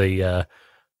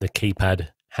keypad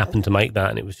happened to make that,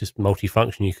 and it was just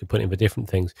multifunction. You could put in for different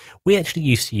things. We actually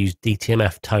used to use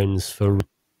DTMF tones for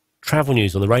travel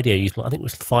news on the radio. I think it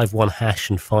was 51#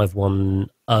 and 510.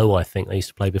 I think they used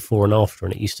to play before and after,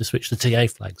 and it used to switch the TA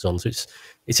flags on. So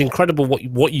it's incredible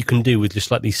what you can do with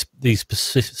just like these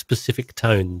specific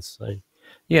tones. So.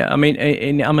 Yeah, I mean,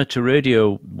 in amateur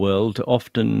radio world,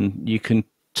 often you can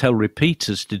tell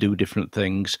repeaters to do different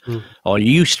things, or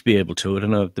you used to be able to. I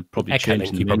don't know if they've probably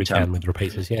changed. You probably can with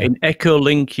repeaters. Yeah. In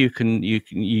Echolink, you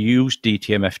use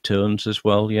DTMF tones as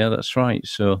well. Yeah, that's right.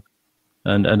 So,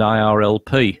 and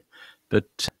IRLP,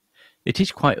 but it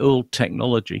is quite old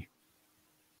technology,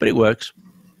 but it works.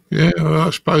 Yeah, well, I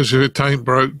suppose if it ain't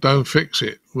broke, don't fix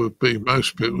it would be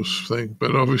most people's thing.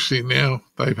 But obviously now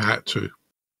they've had to.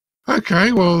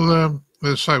 Okay, well,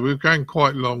 let's say we're going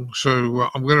quite long, so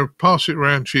I'm going to pass it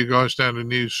around to you guys down the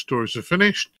news stories are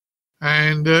finished,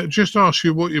 and just ask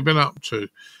you what you've been up to.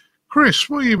 Chris,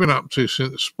 what have you been up to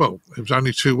since, well, it was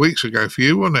only 2 weeks ago for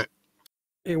you, wasn't it?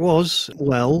 It was.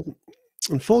 Well,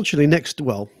 unfortunately,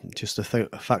 just a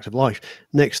fact of life,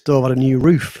 next door had a new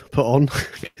roof put on.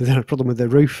 They had a problem with their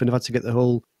roof, and I've had to get the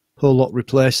whole lot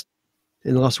replaced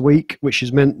in the last week, which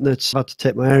has meant that I've had to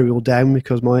take my aerial down,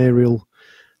 because my aerial,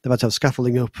 they've had to have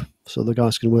scaffolding up so the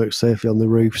guys can work safely on the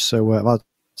roof. So I've had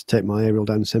to take my aerial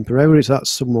down temporarily. So that's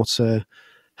somewhat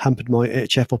hampered my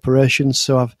HF operations.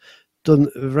 So I've done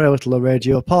very little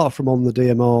radio, apart from on the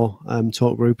DMR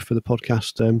talk group for the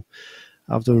podcast.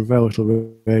 I've done very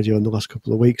little radio in the last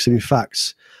couple of weeks. And in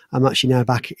fact, I'm actually now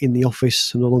back in the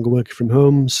office and no longer working from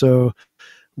home. So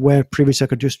where previously I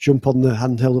could just jump on the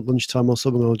handheld at lunchtime or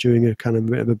something, or during a kind of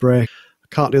bit of a break,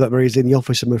 can't do that very easily in the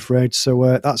office, I'm afraid.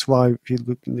 So that's why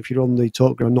if you're on the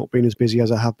talk group, I'm not being as busy as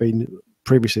I have been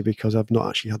previously, because I've not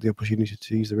actually had the opportunity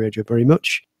to use the radio very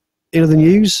much. In other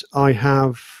news, I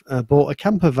have bought a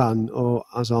camper van, or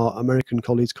as our American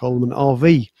colleagues call them, an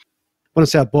RV. when I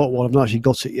say I bought one, I've not actually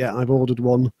got it yet. I've ordered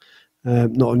one,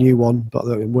 not a new one, but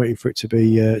I'm waiting for it to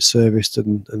be serviced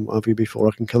and what have you before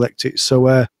I can collect it.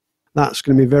 So that's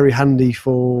going to be very handy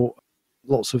for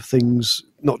lots of things,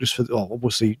 not just for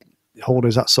obviously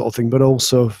holidays, that sort of thing, but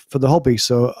also for the hobby.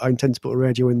 So I intend to put a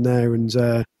radio in there,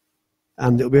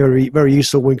 and it'll be very, very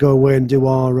useful when we go away and do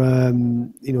our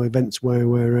events where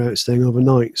we're staying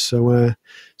overnight. So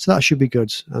that should be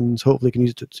good, and hopefully can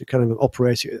use it to kind of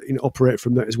operate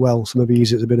from there as well. So maybe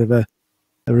use it as a bit of a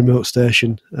remote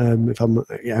station if I'm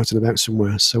out and about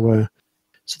somewhere. So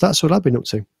that's what I've been up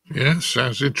to. Yeah,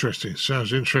 sounds interesting.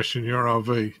 Sounds interesting, your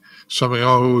RV. Something I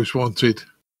always wanted.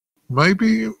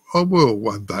 Maybe I will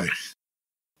one day.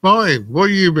 Martin, what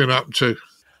have you been up to?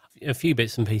 A few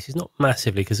bits and pieces, not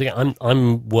massively, because again,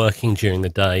 I'm working during the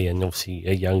day, and obviously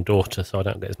a young daughter, so I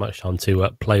don't get as much time to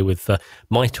play with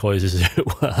my toys, as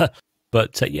it were.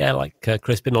 But like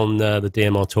Chris, been on the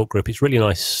DMR talk group. It's really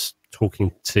nice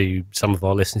talking to some of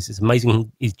our listeners. It's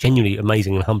amazing. It's genuinely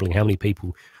amazing and humbling how many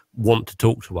people want to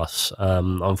talk to us.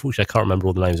 Unfortunately, I can't remember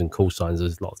all the names and call signs.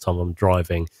 There's a lot of time I'm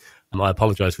driving, and I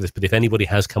apologise for this. But if anybody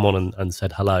has come on and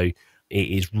said hello, it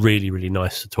is really, really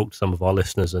nice to talk to some of our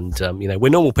listeners. And, we're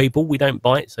normal people. We don't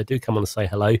bite. So do come on and say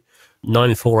hello.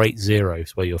 9480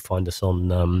 is where you'll find us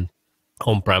on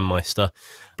Brandmeister.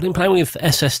 I've been playing with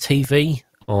SSTV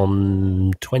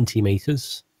on 20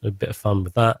 meters. A bit of fun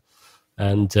with that.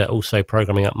 And also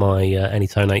programming up my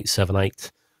Anytone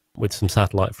 878 with some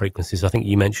satellite frequencies. I think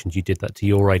you mentioned you did that to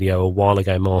your radio a while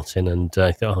ago, Martin. And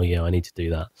I thought, I need to do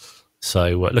that.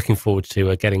 So looking forward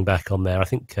to getting back on there. I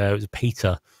think it was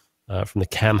Peter from the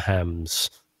Cam Hams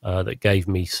that gave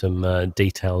me some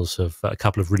details of a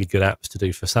couple of really good apps to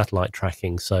do for satellite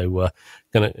tracking. So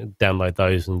going to download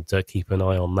those and keep an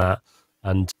eye on that.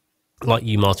 And like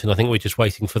you, Martin, I think we're just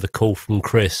waiting for the call from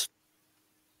Chris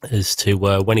as to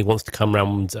when he wants us to come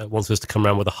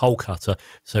round with a hole cutter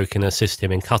so we can assist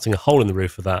him in cutting a hole in the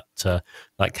roof of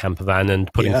that camper van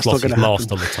and putting Flossie's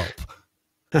mast on the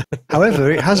top.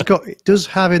 However, it does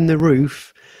have in the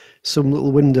roof some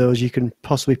little windows you can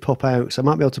possibly pop out, so I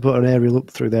might be able to put an aerial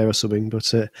up through there or something, but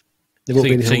there won't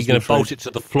be any. So you're going to bolt it to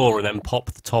the floor and then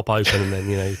pop the top open and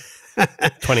then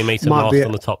 20 metre mast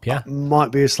on the top, yeah?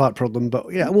 Might be a slight problem, but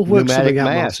we'll work something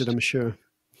out, Martin, I'm sure.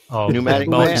 Oh, pneumatic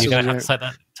Martin, mast. you're going to have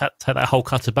to take that whole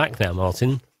cutter back now,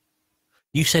 Martin.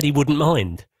 You said he wouldn't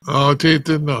mind. Oh, I did,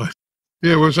 didn't I?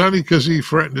 Yeah, it was only because he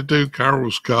threatened to do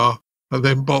Carol's car and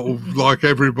then bottled, like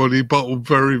everybody, bottled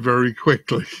very, very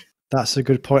quickly. That's a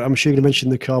good point. I'm sure you're going to mention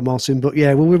the car, Martin, but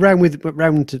we're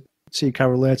round to see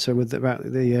Carol later about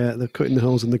the cutting the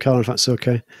holes in the car, if that's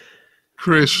okay.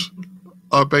 Chris,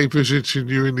 I've been visiting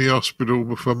you in the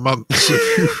hospital for months.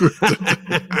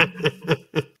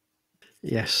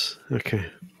 Yes, okay.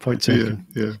 Point taken.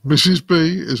 Yeah. Mrs.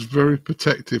 B is very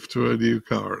protective to her new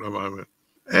car at the moment.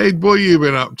 Ed, what have you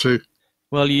been up to?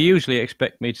 Well, you usually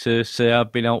expect me to say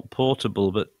I've been out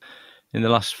portable, but in the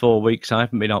last 4 weeks I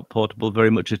haven't been out portable very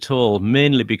much at all,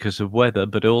 mainly because of weather,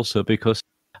 but also because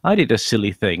I did a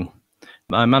silly thing.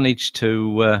 I managed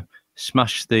to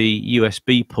smash the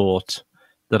USB port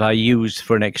that I used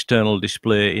for an external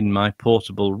display in my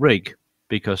portable rig,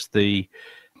 because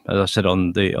as I said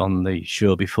on the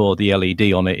show before, the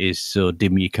LED on it is so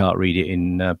dim you can't read it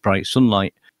in bright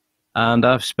sunlight. And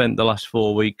I've spent the last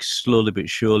 4 weeks slowly but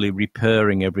surely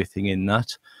repairing everything in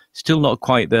that. Still not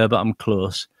quite there, but I'm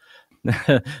close.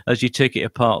 As you take it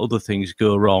apart, other things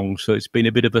go wrong, so it's been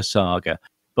a bit of a saga.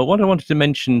 But what I wanted to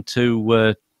mention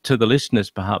to the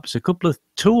listeners, perhaps, a couple of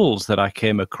tools that I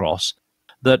came across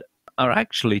that are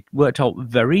actually worked out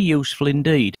very useful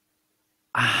indeed.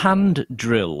 A hand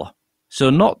drill. So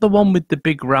not the one with the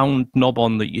big round knob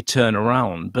on that you turn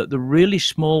around, but the really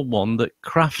small one that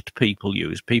craft people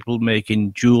use, people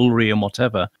making jewellery and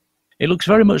whatever. It looks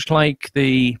very much like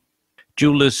the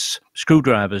jewellers'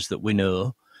 screwdrivers that we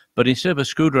know, but instead of a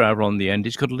screwdriver on the end,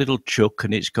 it's got a little chuck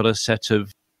and it's got a set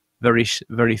of very,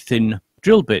 very thin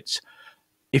drill bits.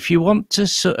 If you want to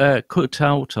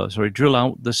drill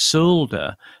out the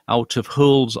solder out of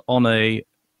holes on a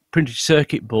printed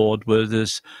circuit board where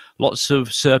there's lots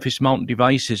of surface mount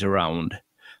devices around,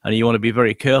 and you want to be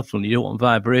very careful and you don't want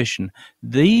vibration,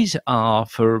 these are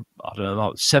for, I don't know,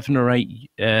 about 7 or 8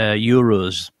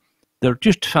 euros. They're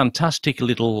just a fantastic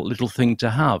little thing to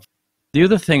have. The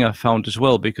other thing I found as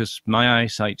well, because my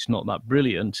eyesight's not that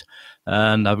brilliant,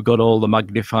 and I've got all the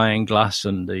magnifying glass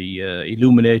and the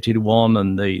illuminated one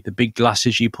and the big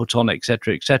glasses you put on,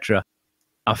 etc., etc.,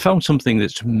 I found something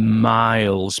that's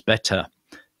miles better.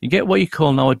 You get what you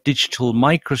call now a digital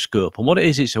microscope, and what it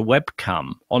is, it's a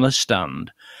webcam on a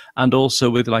stand, and also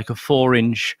with like a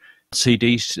 4-inch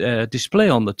LCD display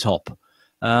on the top.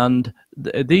 And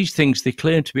these things, they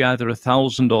claim to be either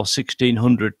 1,000 or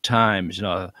 1,600 times. You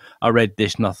know, I read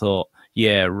this and I thought,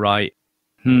 yeah, right.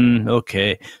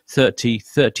 Okay,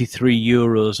 33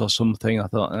 euros or something. I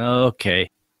thought, okay,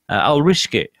 I'll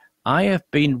risk it. I have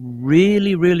been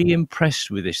really, really impressed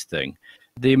with this thing.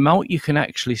 The amount you can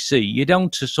actually see, you're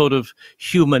down to sort of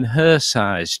human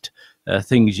hair-sized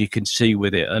things you can see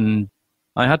with it. And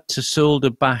I had to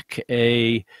solder back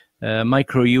a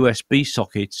micro USB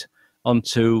socket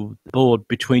onto the board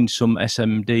between some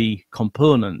SMD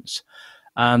components.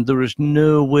 And there was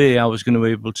no way I was going to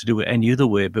be able to do it any other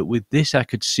way. But with this, I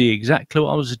could see exactly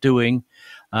what I was doing.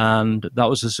 And that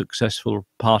was a successful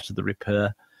part of the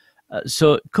repair.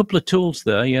 So a couple of tools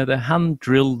there. Yeah, the hand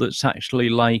drill that's actually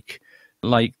like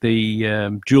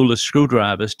the jeweler's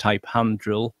screwdrivers type hand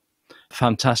drill.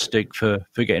 Fantastic for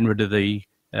getting rid of the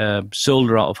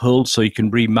solder out of holes so you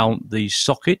can remount these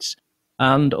sockets.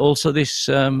 And also this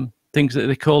things that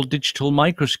they call digital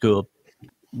microscope.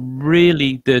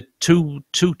 Really, the two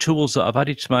tools that I've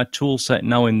added to my tool set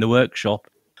now in the workshop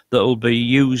that will be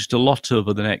used a lot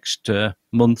over the next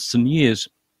months and years.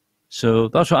 So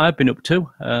that's what I've been up to,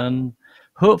 and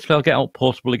hopefully I'll get out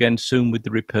portable again soon with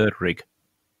the repaired rig.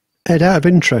 Ed, out of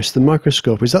interest, the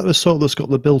microscope, is that the sort that's got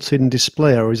the built-in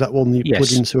display, or is that one you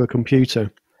plug into a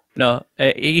computer? No,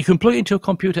 you can plug it into a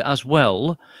computer as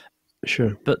well.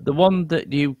 Sure. But the one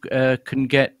that you can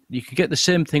get the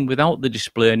same thing without the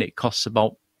display, and it costs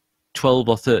about 12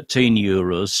 or 13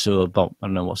 euros. So about, I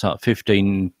don't know, what's that,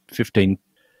 $15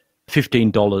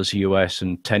 US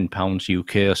and £10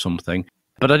 UK or something.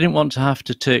 But I didn't want to have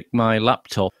to take my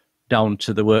laptop down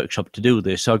to the workshop to do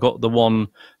this. So I got the one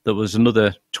that was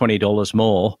another $20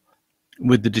 more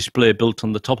with the display built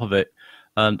on the top of it.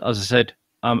 And as I said,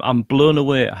 I'm blown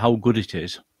away at how good it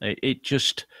is. It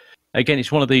just, again,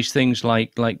 it's one of these things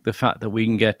like the fact that we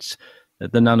can get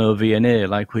the Nano VNA,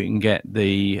 like we can get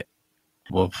the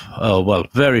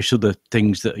various other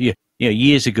things that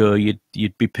years ago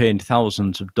you'd be paying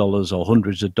thousands of dollars or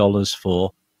hundreds of dollars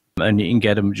for, and you can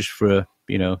get them just for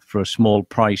a small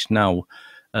price now,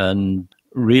 and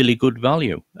really good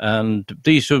value. And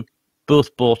these are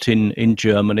both bought in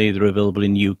Germany. They're available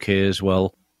in UK as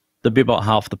well. They'd be about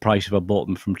half the price if I bought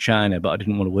them from China, but I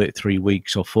didn't want to wait 3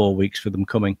 weeks or 4 weeks for them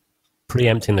coming.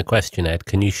 Preempting the question, Ed,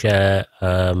 can you share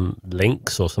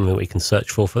links or something we can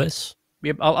search for this?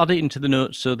 Yep, I'll add it into the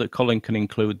notes so that Colin can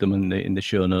include them in the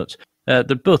show notes. They're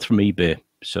both from eBay,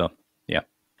 so yeah,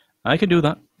 I can do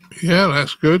that. Yeah,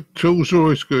 that's good. Tools are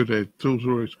always good, Ed. Tools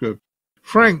are always good.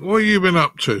 Frank, what have you been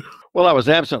up to? Well, I was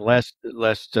absent last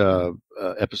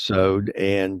episode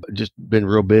and just been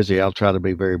real busy. I'll try to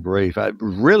be very brief. I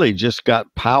really just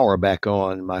got power back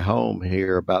on my home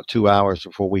here about 2 hours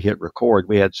before we hit record.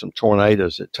 We had some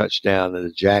tornadoes that touched down in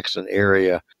the Jackson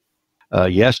area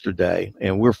yesterday,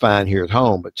 and we're fine here at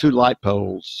home. But 2 light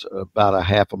poles about a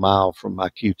half a mile from my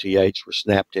QTH were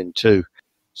snapped in two.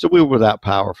 So we were without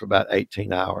power for about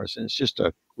 18 hours. And it's just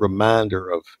a reminder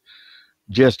of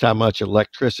just how much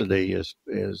electricity is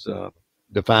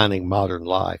defining modern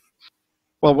life.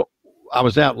 Well, I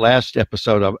was out last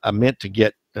episode. I meant to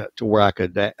get to where I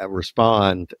could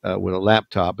respond with a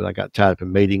laptop, but I got tied up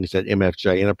in meetings at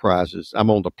MFJ Enterprises. I'm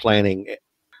on the planning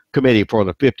committee for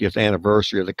the 50th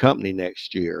anniversary of the company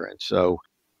next year, and so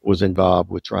was involved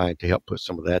with trying to help put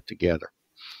some of that together.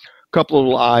 A couple of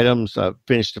little items. I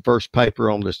finished the first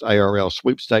paper on this ARL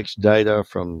sweepstakes data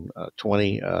from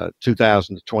 2000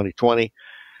 to 2020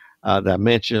 that I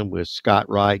mentioned with Scott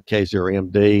Wright,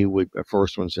 K0MD. The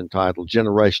first one's entitled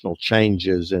Generational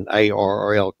Changes in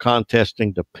ARL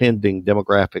Contesting the Pending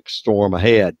Demographic Storm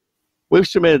Ahead. We've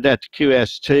submitted that to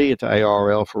QST at the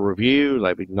ARL for review.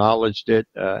 They've acknowledged it,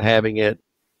 having it.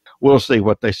 We'll see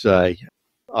what they say.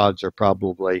 Odds are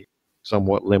probably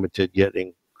somewhat limited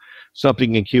getting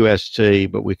something in QST,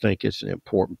 but we think it's an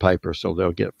important paper, so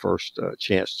they'll get first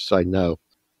chance to say no.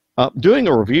 Doing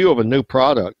a review of a new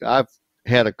product, I've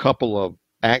had a couple of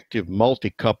active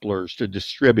multi-couplers to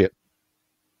distribute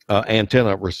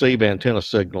receive antenna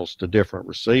signals to different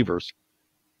receivers.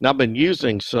 And I've been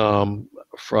using some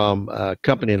from a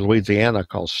company in Louisiana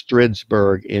called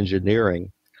Stridsberg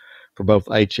Engineering for both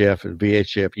HF and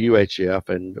VHF, UHF,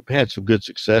 and I've had some good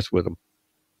success with them.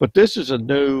 But this is a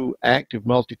new active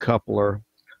multi-coupler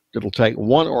that'll take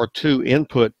 1 or 2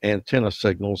 input antenna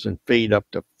signals and feed up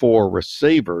to 4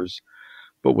 receivers,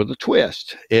 but with a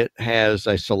twist. It has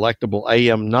a selectable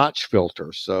AM notch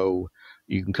filter, so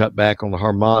you can cut back on the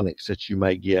harmonics that you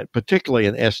may get, particularly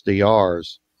in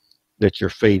SDRs that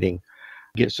you're feeding.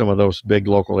 Get some of those big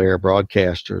local air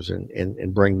broadcasters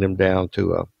and bring them down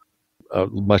to a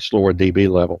much lower dB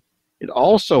level. It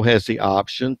also has the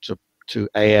option to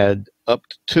add up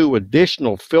to 2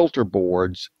 additional filter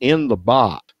boards in the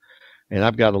bot. And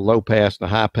I've got a low pass and a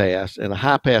high pass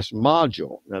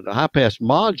module. Now, the high pass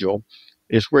module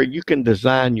is where you can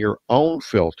design your own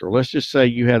filter. Let's just say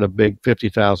you had a big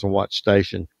 50,000 watt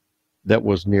station that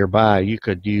was nearby. You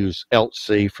could use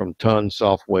LC from Ton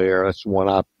Software. That's one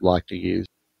I like to use,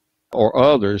 or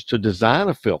others, to design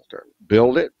a filter.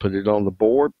 Build it, put it on the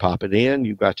board, pop it in.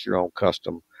 You've got your own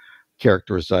custom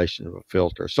characterization of a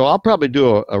filter. So I'll probably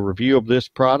do a review of this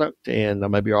product, and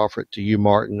maybe offer it to you,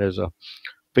 Martin, as a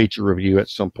feature review at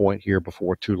some point here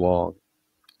before too long.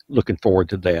 Looking forward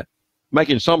to that.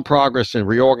 Making some progress in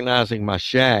reorganizing my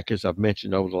shack, as I've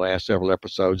mentioned over the last several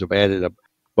episodes. I've added a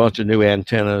bunch of new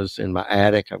antennas in my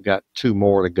attic. I've got 2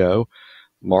 more to go.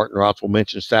 Martin Rothwell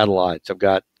mentioned satellites. I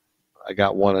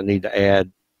got one I need to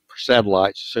add for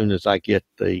satellites as soon as I get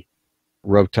the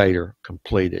rotator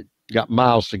completed. Got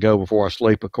miles to go before I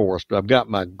sleep, of course, but I've got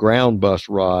my ground bus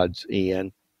rods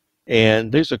in.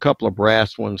 And there's a couple of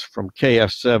brass ones from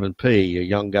KF7P. A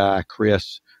young guy,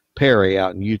 Chris Perry,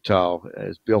 out in Utah,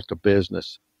 has built a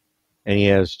business, and he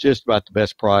has just about the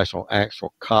best price on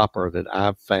actual copper that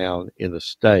I've found in the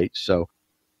States. So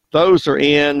those are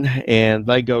in, and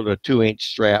they go to a 2-inch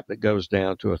strap that goes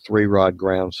down to a 3-rod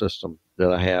ground system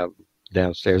that I have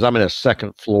downstairs. I'm in a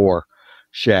 2nd floor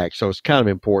shack, so it's kind of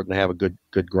important to have a good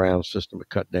ground system to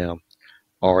cut down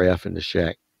RF in the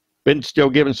shack. Been still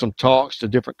giving some talks to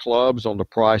different clubs on the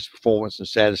price, performance, and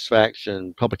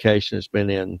satisfaction. Publication has been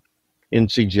in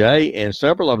NCJ, and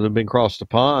several of them have been across the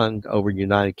pond over in the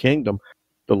United Kingdom.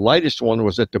 The latest one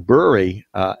was at the Bury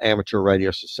Amateur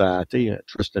Radio Society.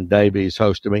 Tristan Davies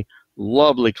hosted me.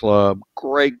 Lovely club,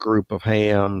 great group of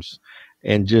hams,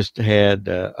 and just had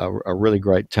a really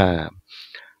great time.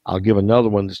 I'll give another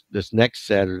one this next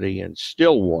Saturday in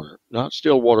Stillwater, not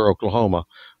Stillwater, Oklahoma,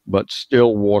 but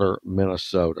Stillwater,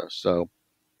 Minnesota. So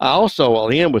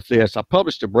I'll end with this. I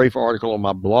published a brief article on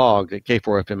my blog at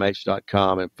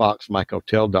k4fmh.com and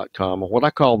foxmikehotel.com on what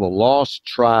I call the lost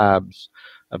tribes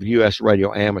of U.S.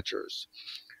 radio amateurs.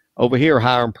 Over here,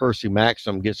 Hiram Percy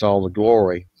Maxim gets all the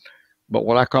glory, but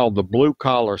what I call the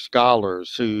blue-collar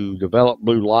scholars who developed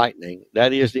Blue Lightning,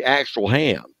 that is the actual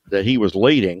ham that he was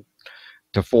leading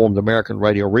to form the American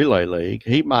Radio Relay League,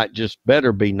 he might just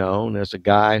better be known as a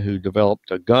guy who developed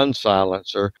a gun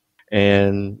silencer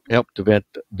and helped invent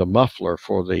the muffler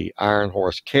for the Iron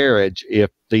Horse carriage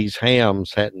if these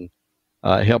hams hadn't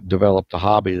helped develop the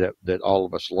hobby that all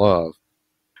of us love.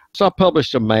 So I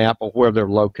published a map of where they're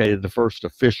located, the first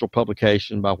official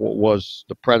publication by what was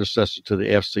the predecessor to the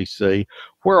FCC.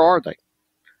 Where are they?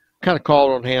 Kind of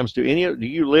called on hams. Do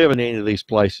you live in any of these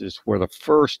places where the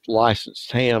first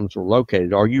licensed hams were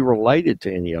located? Are you related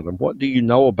to any of them? What do you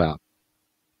know about?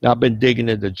 Now, I've been digging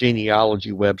into the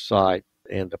genealogy website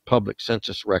and the public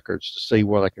census records to see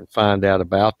what I can find out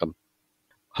about them.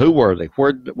 Who were they?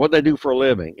 What did they do for a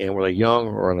living? And were they young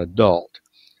or an adult?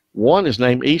 One is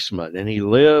named Eastman, and he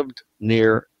lived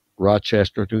near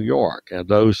Rochester, New York. And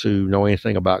those who know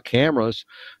anything about cameras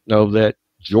know that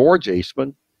George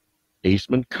Eastman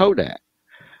Kodak,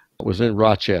 was in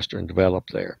Rochester and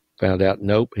developed there. Found out,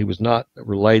 nope, he was not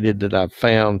related that I've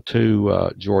found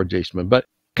to George Eastman. But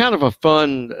kind of a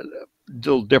fun,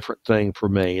 little different thing for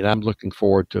me. And I'm looking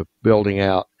forward to building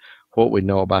out what we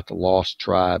know about the lost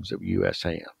tribes of U.S.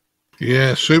 ham.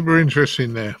 Yeah, super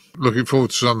interesting there. Looking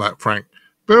forward to some of that, Frank.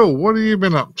 Bill, what have you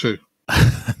been up to?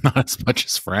 Not as much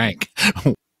as Frank.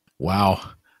 Wow.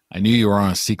 I knew you were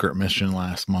on a secret mission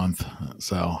last month,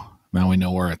 so now we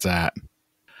know where it's at.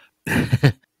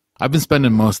 I've been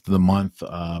spending most of the month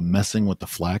messing with the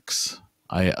Flex.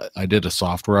 I did a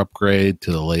software upgrade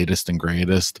to the latest and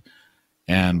greatest,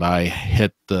 and I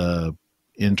hit the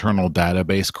internal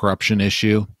database corruption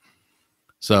issue.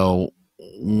 So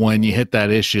when you hit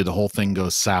that issue, the whole thing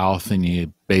goes south, and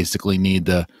you basically need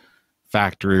to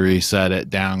factory reset it,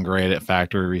 downgrade it,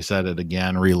 factory reset it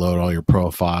again, reload all your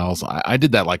profiles. I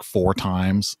did that like 4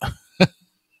 times.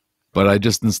 But I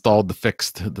just installed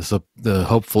the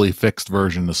hopefully fixed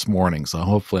version this morning, so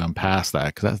hopefully I'm past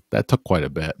that, because that took quite a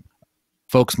bit.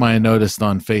 Folks might have noticed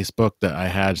on Facebook that I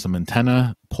had some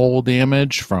antenna pole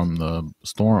damage from the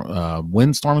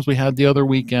windstorms we had the other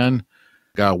weekend.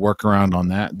 Got a workaround on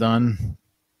that done.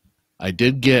 I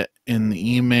did get in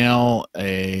the email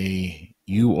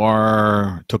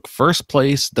took first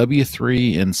place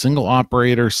W3 in single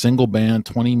operator, single band,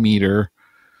 20 meter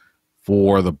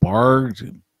for the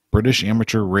British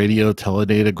Amateur Radio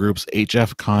Teledata Group's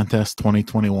HF Contest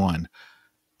 2021.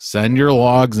 Send your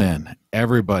logs in.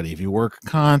 Everybody, if you work a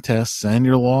contest, send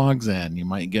your logs in. You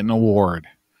might get an award.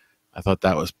 I thought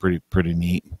that was pretty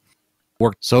neat.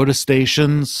 Worked SOTA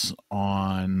stations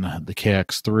on the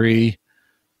KX3,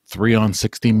 3 on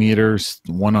 60 meters,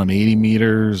 1 on 80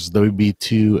 meters,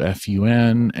 WB2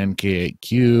 FUN,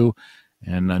 NK8Q,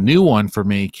 and a new one for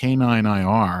me,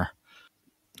 K9IR,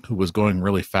 who was going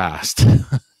really fast.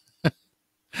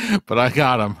 But I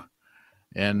got him.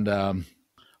 And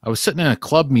I was sitting in a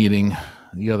club meeting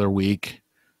the other week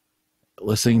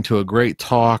listening to a great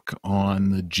talk on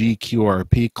the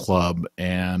GQRP Club,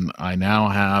 and I now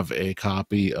have a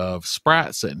copy of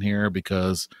Sprat sitting here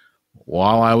because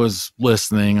while I was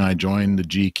listening, I joined the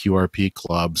GQRP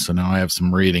Club, so now I have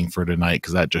some reading for tonight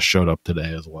because that just showed up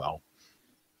today as well.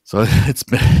 So it's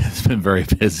been very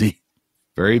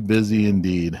busy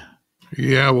indeed.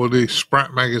 Yeah, well, the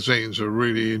Sprat magazine's a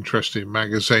really interesting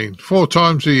magazine. 4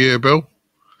 times a year, Bill.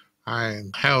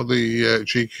 And how the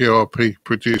GQRP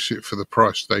produce it for the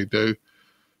price they do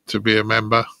to be a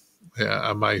member,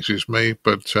 amazes me.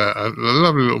 But a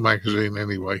lovely little magazine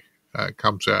anyway.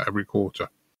 Comes out every quarter.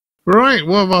 Right,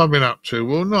 what have I been up to?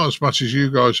 Well, not as much as you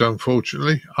guys,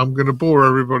 unfortunately. I'm going to bore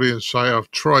everybody and say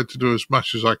I've tried to do as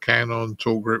much as I can on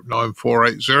Talk Group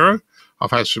 9480.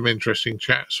 I've had some interesting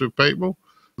chats with people.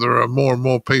 There are more and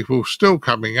more people still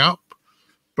coming up.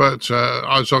 But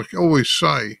as I always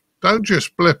say, don't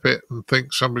just blip it and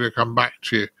think somebody will come back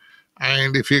to you.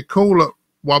 And if you call at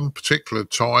one particular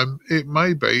time, it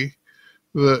may be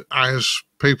that as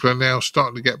people are now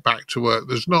starting to get back to work,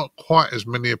 there's not quite as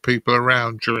many people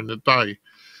around during the day.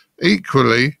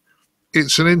 Equally,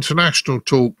 it's an international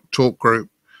talk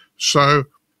group. So,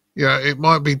 yeah, it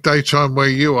might be daytime where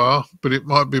you are, but it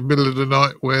might be middle of the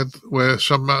night where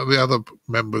some of the other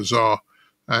members are.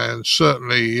 And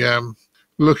certainly,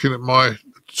 looking at my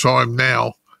time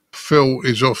now, Phil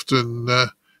is often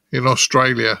in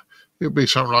Australia. It'll be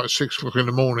something like 6 o'clock in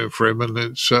the morning for him, and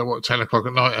it's 10 o'clock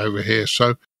at night over here.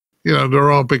 So,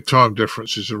 there are big time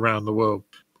differences around the world.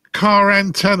 Car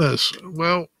antennas.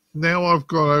 Well, now I've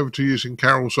gone over to using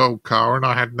Carol's old car, and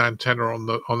I had an antenna on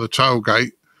the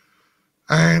tailgate,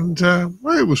 and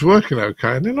it was working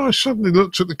okay. And then I suddenly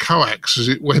looked at the coax as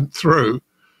it went through,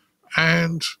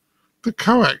 and the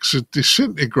coax had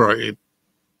disintegrated.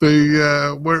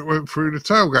 Where it went through the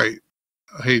tailgate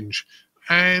hinge,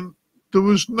 and there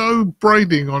was no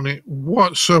braiding on it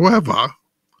whatsoever,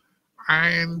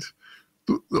 and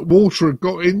the water had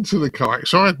got into the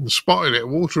coax. I hadn't spotted it.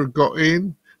 Water had got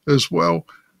in as well,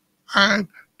 and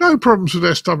no problems with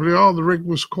SWR. The rig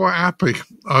was quite happy.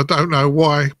 I don't know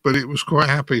why, but it was quite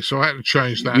happy, so I had to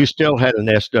change that. You still had an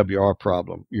SWR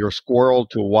problem. Your squirrel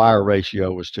to wire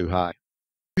ratio was too high.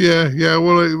 Yeah.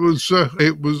 Well, it was.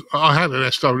 I had an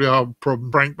SWR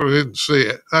problem, Frank, but I didn't see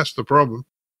it. That's the problem.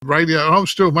 Radio. I'm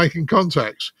still making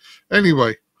contacts.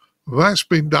 Anyway, that's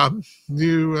been done.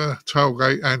 New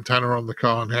tailgate antenna on the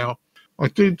car now. I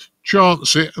did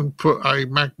chance it and put a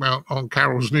mag mount on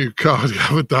Carol's new car the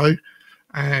other day,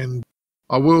 and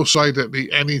I will say that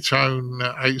the Anytone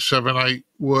 878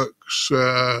 works.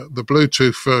 The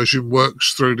Bluetooth version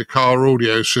works through the car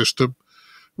audio system,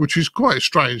 which is quite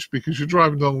strange because you're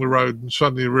driving along the road and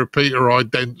suddenly the repeater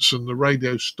idents and the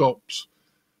radio stops,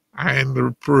 and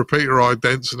the repeater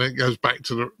idents and it goes back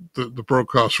to the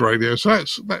broadcast radio. So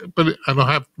and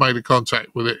I have made a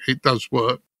contact with it. It does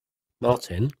work.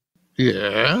 Martin?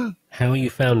 Yeah? How are you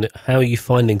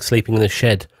finding sleeping in the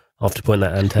shed after putting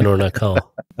that antenna on a car?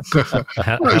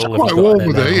 It's quite warm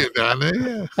with the heater down there,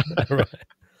 yeah. Right.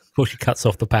 Before she cuts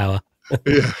off the power.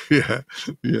 Yeah.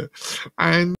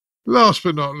 And last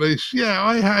but not least,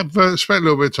 I have spent a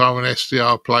little bit of time on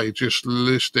SDR Play just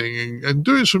listening and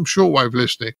doing some shortwave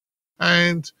listening.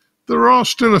 And there are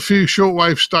still a few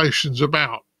shortwave stations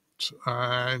about,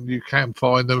 and you can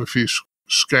find them if you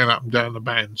scan up and down the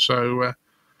band. So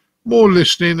more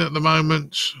listening at the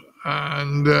moment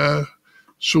and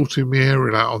sorting my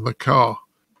area out on the car.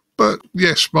 But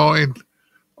yes, Martin,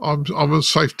 I'm on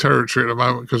safe territory at the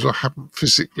moment because I haven't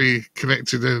physically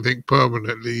connected anything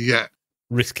permanently yet.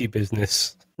 Risky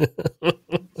business.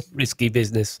 Risky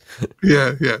business.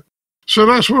 Yeah. So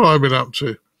that's what I've been up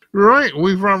to. Right,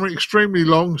 we've run extremely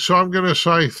long, so I'm going to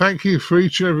say thank you for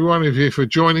each and every one of you for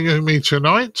joining me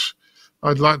tonight.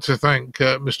 I'd like to thank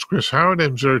Mr. Chris Howard,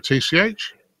 M0TCH.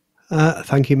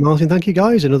 Thank you, Martin. Thank you,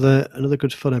 guys. Another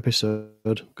good fun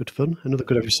episode. Good fun. Another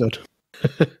good episode.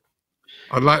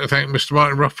 I'd like to thank Mr.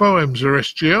 Martin Rothwell,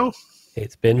 M0SGL.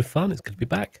 It's been fun. It's good to be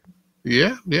back.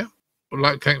 Yeah. I'd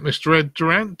like to thank Mr. Ed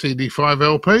Durrant,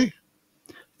 TD5LP.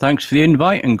 Thanks for the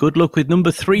invite and good luck with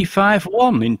number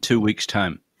 351 in 2 weeks'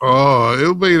 time. Oh,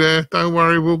 it'll be there. Don't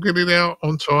worry, we'll get it out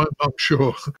on time, I'm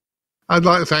sure. I'd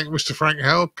like to thank Mr. Frank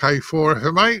Howell,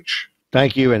 K4FMH.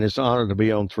 Thank you, and it's an honor to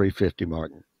be on 350,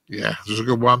 Martin. Yeah, this is a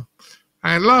good one.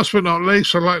 And last but not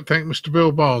least, I'd like to thank Mr.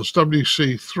 Bill Barnes,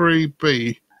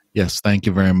 WC3B. Yes, thank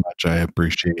you very much. I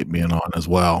appreciate being on as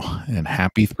well. And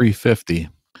happy 350.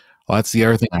 Well, that's the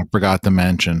other thing I forgot to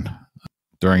mention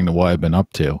during what I've been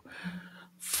up to.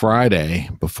 Friday,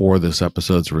 before this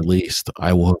episode's released,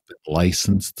 I will have been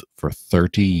licensed for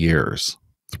 30 years.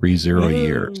 30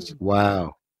 years.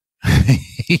 Wow.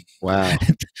 Wow.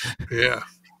 Yeah.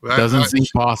 Doesn't seem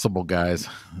possible, guys.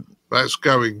 That's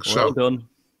going. Well So done.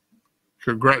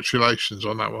 congratulations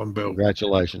on that one, Bill.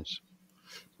 Congratulations.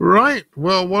 Right.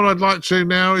 Well, what I'd like to do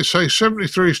now is say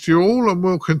 73s to you all, and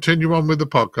we'll continue on with the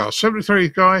podcast. 73,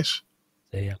 guys.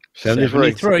 See ya.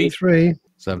 73. 3.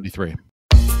 73.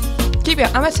 Keep your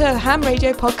amateur ham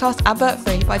radio podcast advert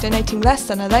free by donating less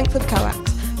than a length of coax.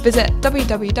 Visit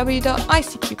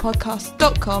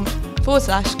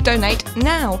www.icqpodcast.com/donate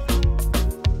now.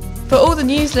 For all the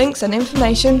news, links and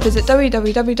information, visit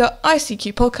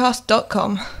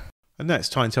www.icqpodcast.com. And now it's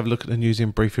time to have a look at the news in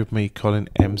brief with me, Colin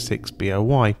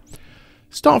M6BOY.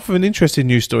 Start off with an interesting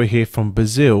news story here from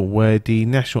Brazil, where the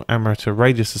National Amateur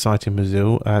Radio Society in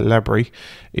Brazil, LABRE,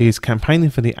 is campaigning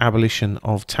for the abolition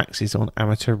of taxes on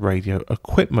amateur radio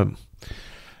equipment.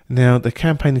 Now, the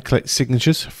campaign collects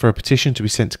signatures for a petition to be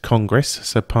sent to Congress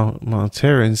so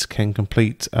parliamentarians can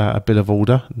complete a Bill of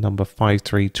Order number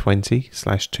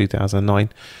 5320/2009.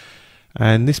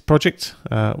 And this project,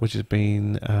 which has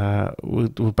been,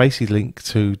 will basically link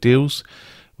to deals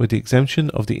with the exemption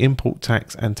of the import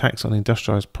tax and tax on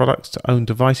industrialised products to own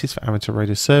devices for amateur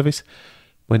radio service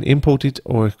when imported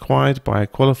or acquired by a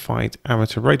qualified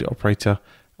amateur radio operator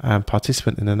and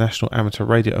participant in the National Amateur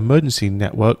Radio Emergency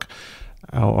Network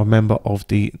or a member of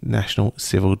the National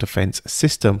Civil Defence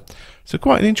System. So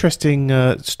quite an interesting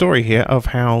story here of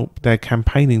how they're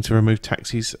campaigning to remove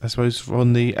taxes, I suppose,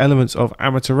 from the elements of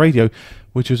amateur radio,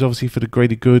 which was obviously for the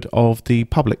greater good of the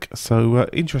public. So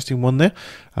interesting one there.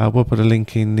 We'll put a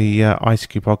link in the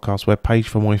ICQ podcast webpage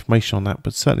for more information on that,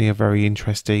 but certainly a very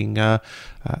interesting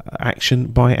action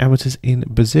by amateurs in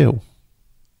Brazil.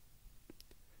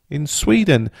 In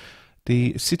Sweden,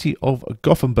 the city of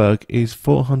Gothenburg is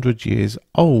 400 years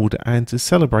old, and to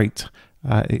celebrate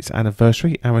its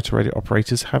anniversary, amateur radio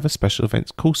operators have a special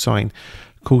event, Callsign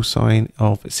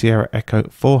of Sierra Echo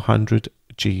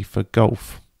 400G for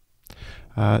golf.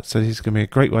 So this is going to be a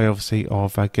great way, obviously,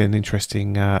 of getting an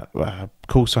interesting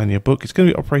call sign in your book. It's going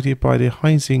to be operated by the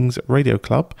Heisings Radio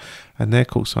Club, and their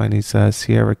call sign is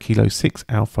Sierra Kilo 6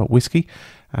 Alpha Whiskey,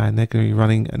 and they're going to be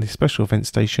running a special event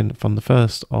station from the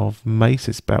 1st of May,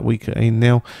 so it's about a week in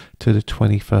now, to the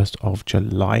 21st of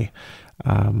July.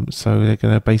 So they're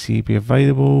going to basically be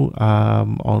available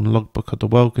on Logbook of the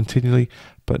World continually,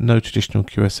 but no traditional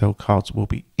QSL cards will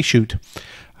be issued.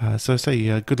 So I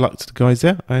say good luck to the guys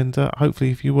there, and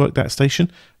hopefully if you work that station,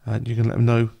 you can let them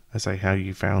know, how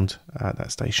you found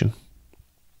that station.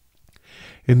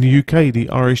 In the UK, the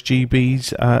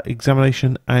RSGB's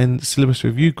Examination and Syllabus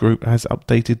Review Group has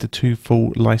updated the 2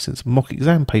 full licence mock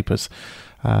exam papers.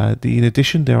 In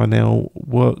addition, there are now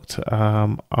worked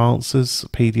answers,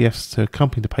 PDFs to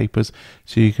accompany the papers,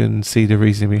 so you can see the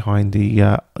reasoning behind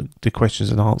the questions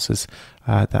and answers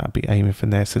that will be aiming from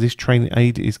there. So this training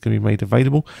aid is going to be made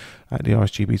available at the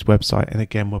RSGB's website, and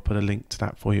again, we'll put a link to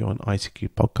that for you on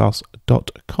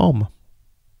icqpodcast.com.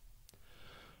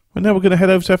 Well, now we're going to head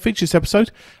over to our features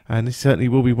episode, and this certainly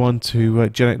will be one to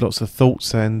generate lots of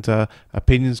thoughts and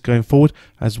opinions going forward,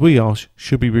 as we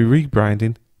should be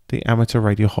rebranding the amateur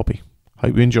radio hobby.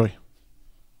 Hope you enjoy.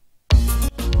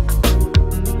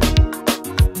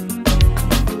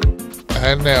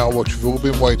 And now what you've all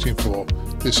been waiting for,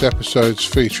 this episode's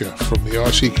feature from the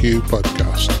ICQ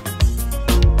podcast.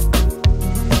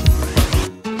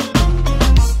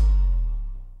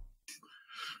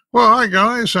 Well, hi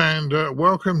guys, and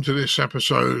welcome to this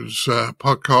episode's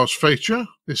podcast feature.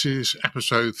 This is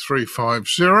episode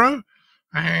 350,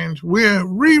 and we're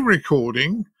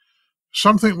re-recording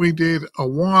something we did a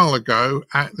while ago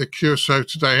at the QSO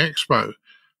Today Expo.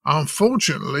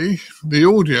 Unfortunately, the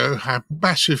audio had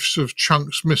massive of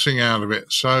chunks missing out of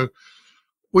it, so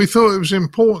we thought it was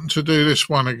important to do this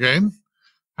one again,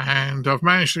 and I've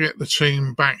managed to get the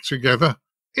team back together,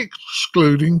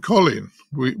 excluding Colin.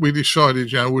 We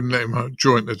decided, I wouldn't let him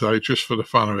join today just for the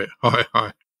fun of it.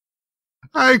 Hi.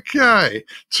 Okay,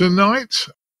 tonight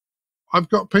I've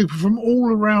got people from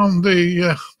all around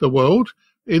the world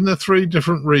in the 3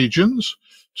 different regions.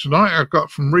 Tonight I've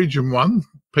got from Region 1,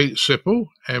 Pete Sipple,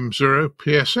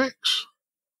 M0PSX.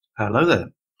 Hello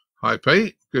there. Hi,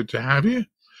 Pete. Good to have you.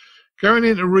 Going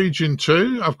into Region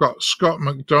 2, I've got Scott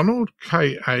McDonald,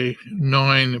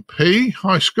 KA9P.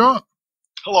 Hi, Scott.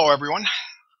 Hello, everyone.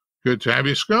 Good to have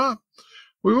you, Scott.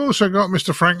 We've also got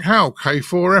Mr. Frank Howell,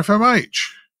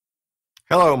 K4FMH.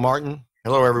 Hello, Martin.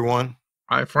 Hello, everyone.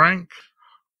 Hi, Frank.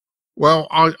 Well,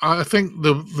 I think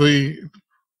the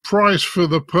prize for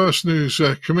the person who's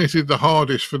committed the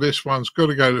hardest for this one's got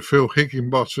to go to Phil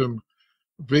Higginbottom,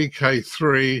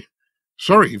 VK6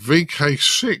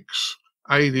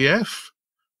 ADF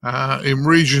in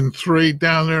Region 3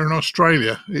 down there in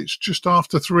Australia. It's just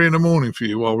after 3 in the morning for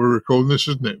you while we're recording this,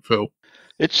 isn't it, Phil?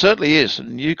 It certainly is.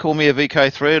 And you call me a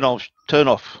VK3 and I'll turn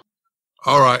off.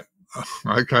 All right.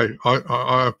 Okay.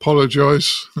 I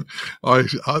apologise.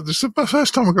 This is the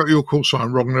first time I got your call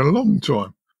sign wrong in a long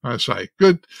time, I say.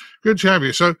 Good to have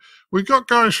you. So we've got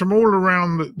guys from all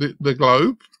around the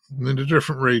globe in the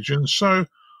different regions. So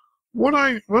what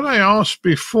I asked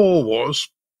before was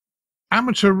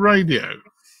amateur radio.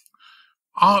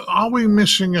 Are we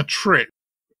missing a trick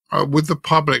with the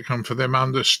public and for them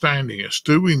understanding us?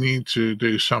 Do we need to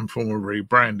do some form of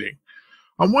rebranding?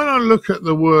 And when I look at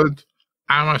the word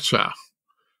amateur,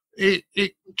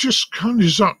 it just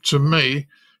conjures up to me,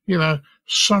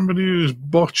 somebody who's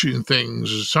botching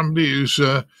things, somebody who's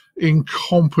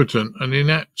incompetent and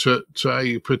inept at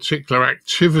a particular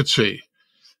activity,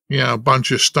 a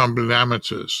bunch of stumbling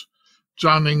amateurs,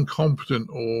 done incompetent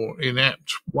or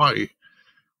inept way.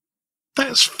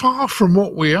 That's far from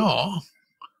what we are,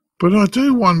 but I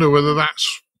do wonder whether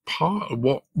that's part of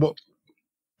what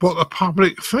the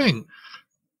public think.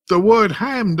 The word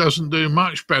ham doesn't do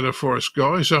much better for us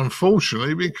guys,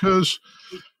 unfortunately, because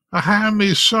a ham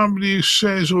is somebody who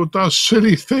says or does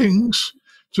silly things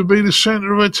to be the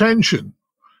centre of attention.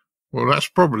 Well, that's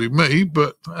probably me,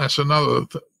 but that's another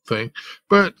thing.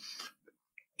 But,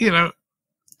 they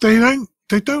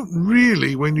don't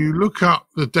really, when you look up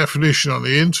the definition on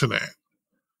the internet,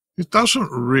 it doesn't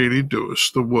really do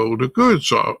us the world of good,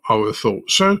 I would have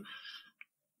thought. So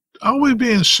are we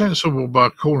being sensible by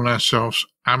calling ourselves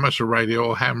amateur radio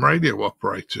or ham radio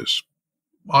operators?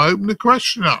 I open the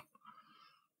question up.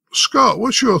 Scott,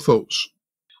 what's your thoughts?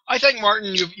 I think,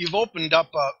 Martin, you've opened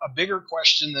up a bigger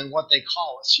question than what they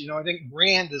call us. I think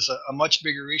brand is a much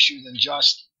bigger issue than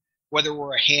just whether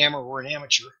we're a ham or we're an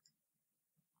amateur.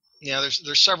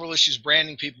 There's several issues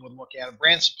branding people would look at. A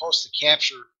brand's supposed to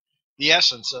capture the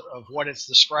essence of what it's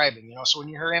describing. So when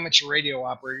you hear amateur radio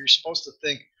operator, you're supposed to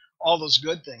think all those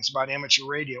good things about amateur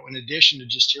radio in addition to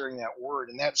just hearing that word.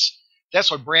 And that's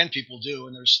what brand people do.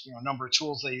 And there's a number of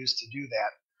tools they use to do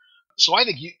that. So I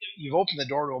think you've opened the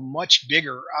door to a much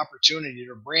bigger opportunity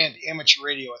to brand amateur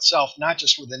radio itself, not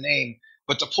just with a name,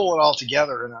 but to pull it all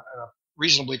together in a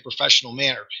reasonably professional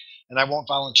manner. And I won't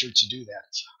volunteer to do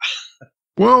that.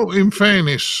 Well, in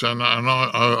fairness, and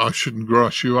I shouldn't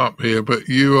grass you up here, but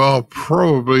you are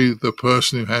probably the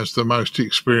person who has the most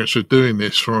experience of doing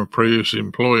this from a previous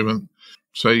employment.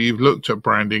 So you've looked at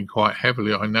branding quite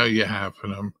heavily. I know you have.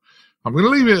 And I'm going to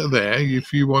leave it there.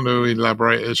 If you want to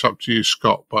elaborate, it's up to you,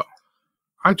 Scott. But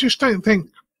I just think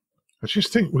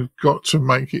we've got to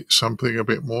make it something a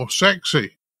bit more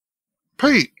sexy.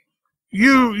 Pete,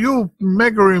 you're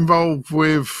mega involved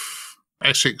with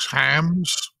Essex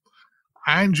Hams.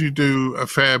 And you do a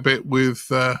fair bit with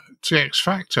TX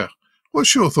Factor.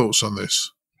 What's your thoughts on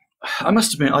this? I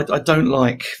must admit, I don't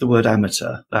like the word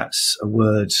amateur. That's a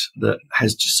word that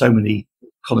has just so many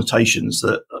connotations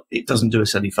that it doesn't do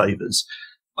us any favours.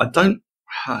 A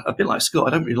bit like Scott, I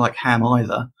don't really like ham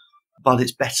either, but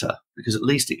it's better because at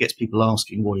least it gets people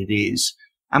asking what it is.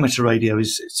 Amateur radio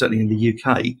is, certainly in the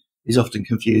UK, is often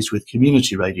confused with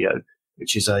community radio,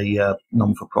 which is a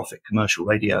non-for-profit commercial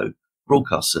radio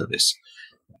broadcast service.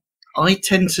 I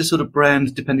tend to sort of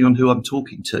brand depending on who I'm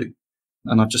talking to.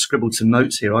 And I've just scribbled some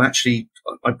notes here. I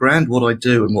brand what I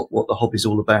do and what the hobby's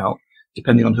all about,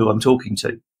 depending on who I'm talking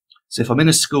to. So if I'm in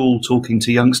a school talking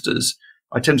to youngsters,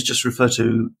 I tend to just refer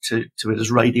to it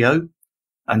as radio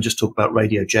and just talk about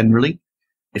radio generally.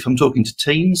 If I'm talking to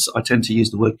teens, I tend to use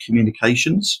the word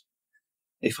communications.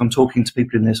 If I'm talking to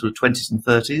people in their sort of 20s and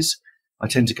 30s, I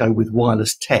tend to go with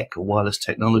wireless tech or wireless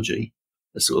technology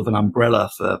as sort of an umbrella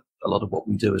for a lot of what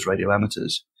we do as radio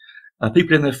amateurs.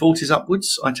 People in their 40s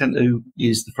upwards, I tend to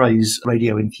use the phrase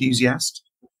radio enthusiast.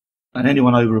 And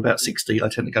anyone over about 60, I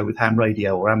tend to go with ham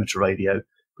radio or amateur radio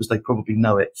because they probably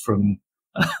know it from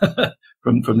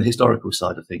the historical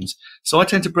side of things. So I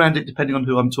tend to brand it depending on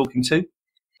who I'm talking to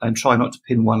and try not to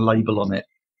pin one label on it,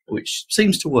 which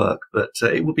seems to work. But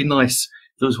it would be nice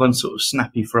if there was one sort of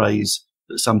snappy phrase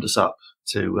that summed us up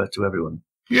to everyone.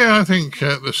 Yeah, I think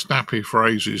the snappy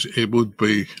phrases, it would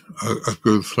be a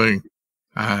good thing.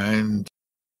 And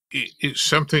it's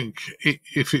something,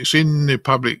 if it's in the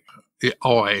public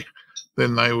eye,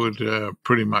 then they would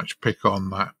pretty much pick on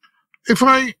that. If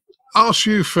I ask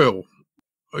you, Phil,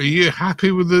 Are you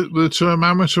happy with the term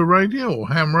amateur radio or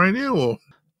ham radio? Or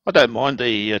I don't mind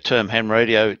the term ham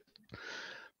radio,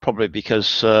 probably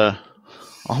because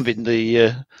I'm in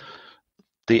the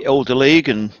elder league,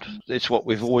 and it's what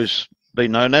we've always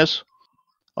been known as.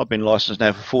 I've been licensed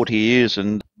now for 40 years,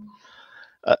 and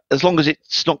as long as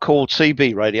it's not called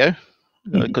CB radio,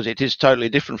 because it is totally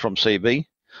different from CB,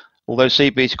 although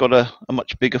CB's got a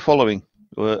much bigger following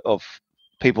of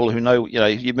people who know,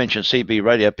 you mentioned CB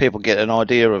radio, people get an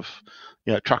idea of,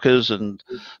 truckers and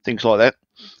things like that.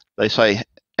 They say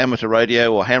amateur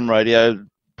radio or ham radio,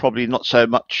 probably not so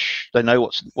much they know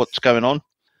what's going on.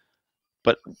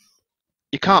 But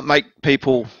you can't make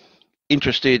people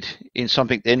interested in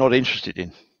something they're not interested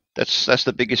in. That's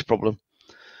the biggest problem.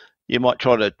 You might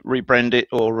try to rebrand it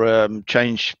or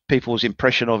change people's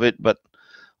impression of it, but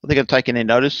I think I'm taking any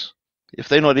notice. If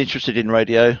they're not interested in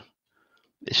radio,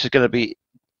 it's just going to be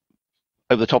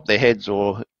over the top of their heads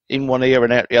or in one ear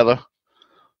and out the other.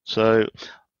 So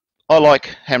I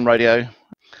like ham radio.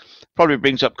 Probably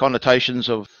brings up connotations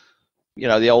of,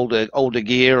 the older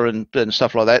gear and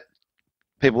stuff like that.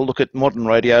 People look at modern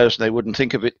radios and they wouldn't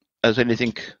think of it as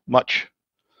anything much.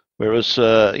 Whereas,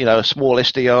 a small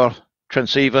SDR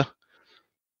transceiver,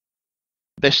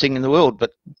 best thing in the world.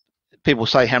 But people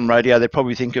say ham radio, they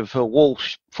probably think of a wall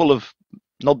full of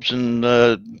knobs and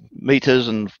meters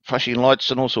and flashing lights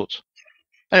and all sorts.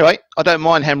 Anyway, I don't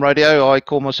mind ham radio. I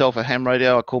call myself a ham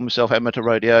radio. I call myself amateur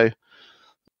radio.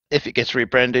 If it gets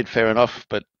rebranded, fair enough.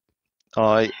 But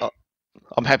I'm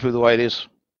happy with the way it is.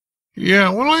 Yeah,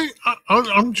 well,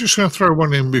 I'm just going to throw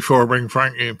one in before I bring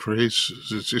Frank in for his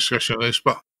discussion on this.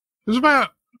 But it was about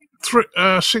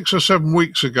 6 or 7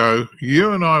 weeks ago,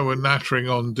 you and I were nattering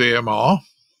on DMR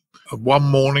one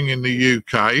morning in the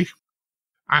UK,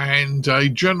 and a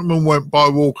gentleman went by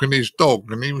walking his dog,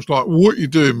 and he was like, "What you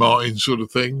doing, Martin?" sort of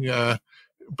thing, about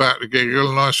to giggle.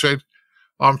 And I said,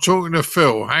 "I'm talking to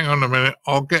Phil. Hang on a minute.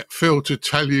 I'll get Phil to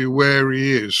tell you where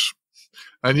he is."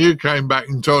 And you came back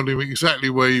and told him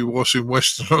exactly where he was in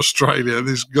Western Australia.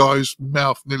 This guy's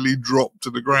mouth nearly dropped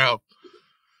to the ground.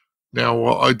 Now,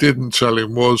 what I didn't tell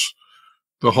him was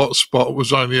the hotspot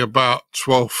was only about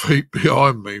 12 feet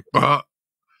behind me. But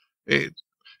it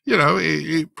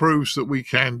proves that we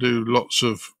can do lots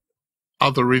of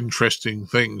other interesting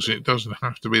things. It doesn't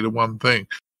have to be the one thing.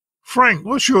 Frank,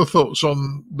 what's your thoughts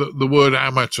on the word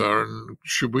amateur, and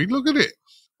should we look at it?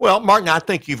 Well, Martin, I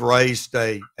think you've raised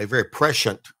a very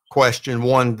prescient question,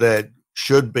 one that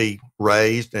should be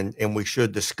raised, and we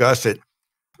should discuss it.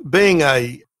 Being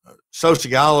a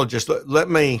sociologist,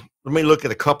 let me look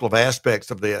at a couple of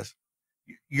aspects of this.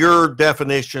 Your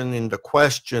definition in the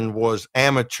question was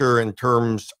amateur in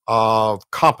terms of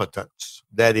competence.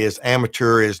 That is,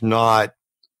 amateur is not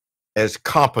as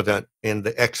competent in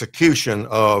the execution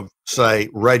of, say,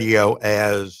 radio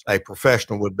as a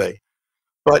professional would be.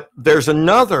 But there's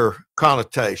another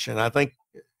connotation. I think,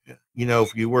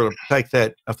 if you were to take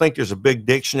that, I think there's a big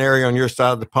dictionary on your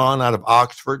side of the pond out of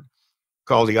Oxford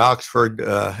called the Oxford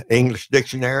English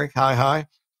Dictionary. Hi. If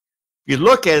you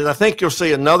look at it, I think you'll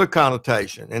see another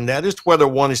connotation, and that is whether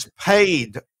one is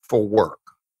paid for work.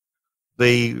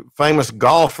 The famous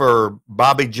golfer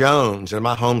Bobby Jones in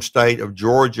my home state of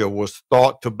Georgia was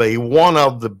thought to be one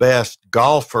of the best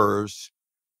golfers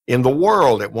in the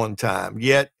world at one time,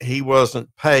 yet he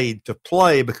wasn't paid to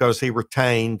play because he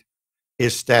retained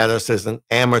his status as an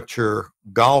amateur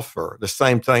golfer. The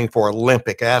same thing for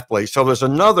Olympic athletes. So there's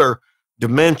another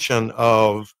dimension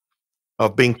of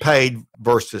being paid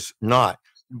versus not.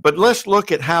 But let's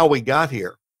look at how we got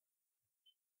here.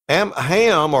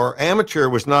 Ham or amateur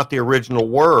was not the original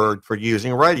word for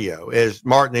using radio. As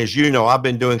Martin, as you know, I've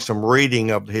been doing some reading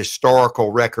of the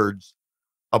historical records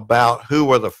about who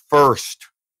were the first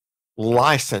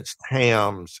licensed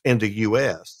hams in the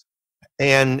U.S.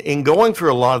 And in going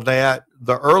through a lot of that,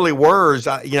 the early words,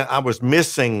 I was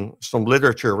missing some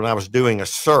literature when I was doing a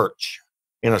search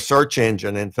in a search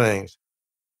engine and things.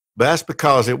 But that's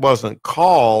because it wasn't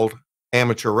called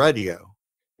amateur radio.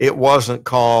 It wasn't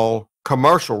called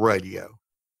commercial radio.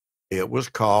 It was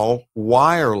called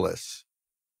wireless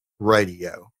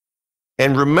radio.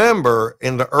 And remember,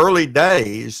 in the early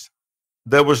days,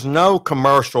 there was no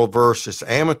commercial versus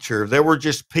amateur. There were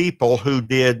just people who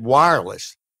did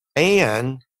wireless,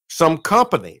 and some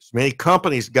companies. Many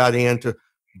companies got into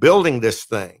building this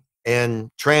thing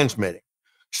and transmitting.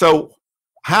 So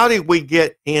how did we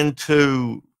get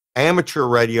into amateur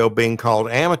radio being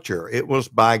called amateur? It was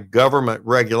by government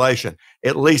regulation,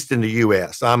 at least in the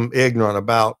U.S. I'm ignorant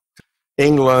about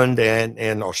England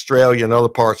and Australia and other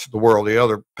parts of the world. The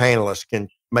other panelists can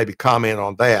maybe comment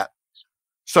on that.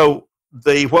 So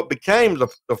what became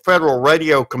the Federal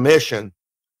Radio Commission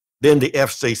Then the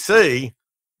FCC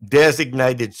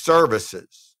designated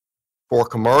services for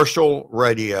commercial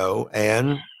radio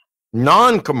and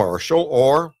non-commercial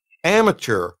or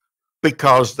amateur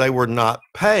because they were not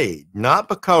paid, not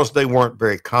because they weren't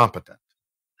very competent.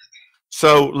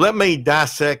 So let me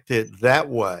dissect it that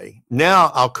way.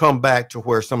 Now I'll come back to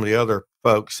where some of the other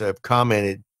folks have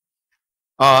commented.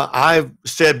 I've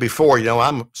said before,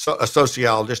 I'm a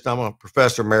sociologist. I'm a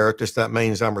professor emeritus. That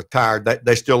means I'm retired.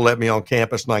 They still let me on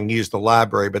campus and I can use the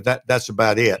library, but that's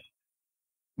about it.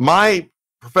 My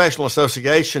professional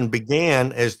association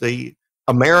began as the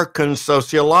American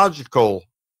Sociological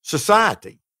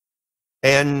Society.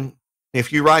 And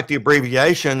if you write the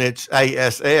abbreviation, it's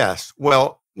ASS.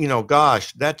 Well,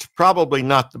 gosh, that's probably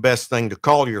not the best thing to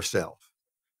call yourself.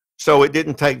 So it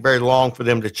didn't take very long for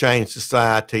them to change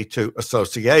society to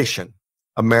association,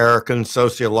 American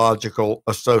Sociological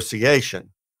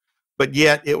Association. But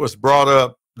yet it was brought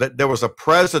up that there was a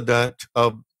president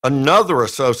of another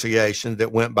association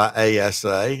that went by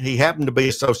ASA. He happened to be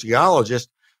a sociologist,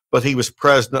 but he was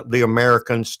president of the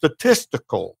American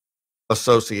Statistical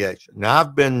Association. Now,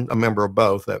 I've been a member of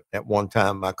both at one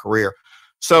time in my career.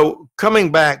 So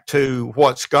coming back to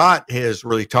what Scott has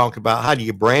really talked about, how do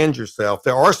you brand yourself?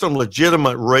 There are some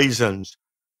legitimate reasons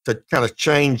to kind of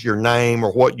change your name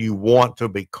or what you want to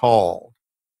be called.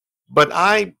 But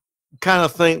I kind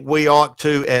of think we ought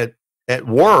to, at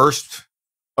worst,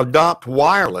 adopt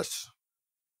wireless,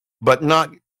 but not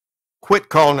quit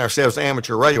calling ourselves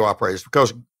amateur radio operators,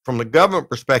 because from the government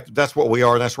perspective, that's what we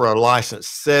are. And that's what our license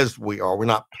says we are. We're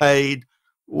not paid.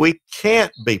 We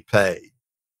can't be paid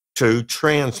to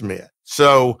transmit.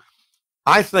 So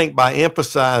I think by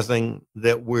emphasizing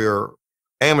that we're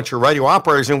amateur radio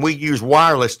operators and we use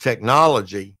wireless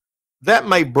technology, that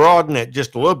may broaden it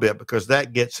just a little bit, because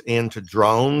that gets into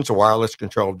drones, wireless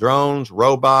controlled drones,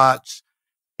 robots.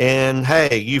 And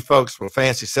hey, you folks with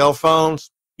fancy cell phones,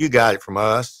 you got it from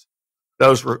us.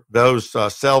 Those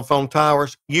cell phone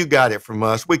towers, you got it from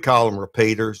us. We call them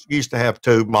repeaters. Used to have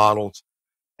tube models,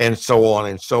 and so on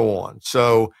and so on.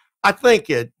 So I think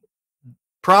it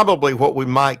probably what we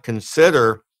might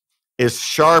consider is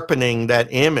sharpening that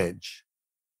image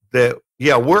that,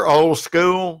 yeah, we're old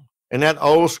school, and that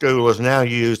old school is now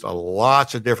used in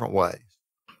lots of different ways.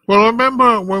 Well, I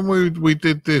remember when we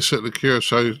did this at the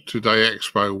QSO Today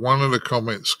Expo, one of the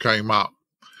comments came up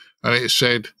and it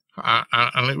said,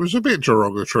 and it was a bit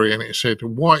derogatory, and it said,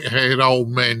 white-haired old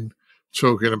men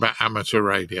talking about amateur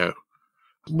radio.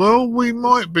 Well, we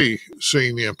might be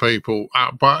senior people,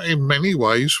 but in many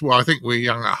ways, well, I think we're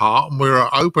young at heart and we're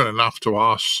open enough to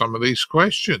ask some of these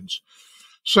questions.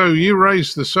 So you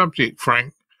raised the subject,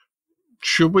 Frank.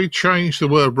 Should we change the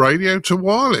word radio to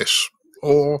wireless,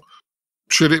 or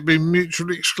should it be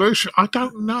mutually exclusive? I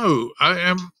don't know.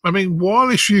 I mean,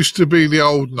 wireless used to be the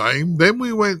old name. Then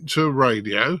we went to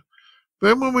radio.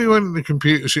 Then when we went into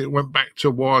computers, it went back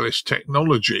to wireless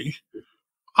technology.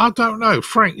 I don't know.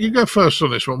 Frank, you go first on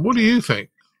this one. What do you think?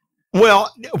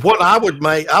 Well, what I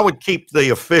would keep the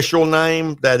official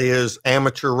name, that is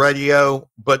amateur radio.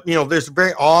 But, there's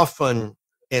very often,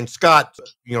 and Scott,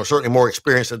 certainly more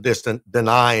experienced at this than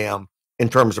I am in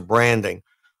terms of branding.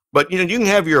 But, you can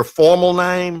have your formal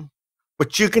name,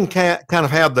 but you can kind of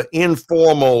have the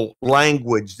informal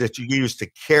language that you use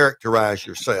to characterize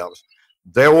yourselves.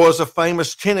 There was a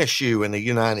famous tennis shoe in the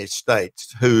United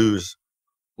States whose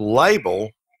label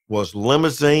was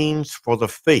limousines for the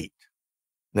feet.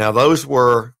 Now, those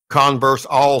were Converse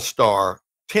All-Star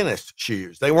tennis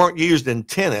shoes. They weren't used in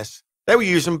tennis. They were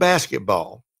used in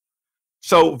basketball.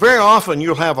 So very often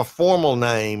you'll have a formal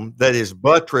name that is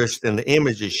buttressed and the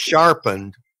image is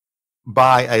sharpened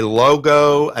by a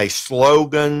logo, a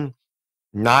slogan.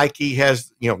 Nike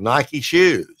has, Nike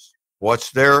shoes.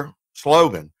 What's their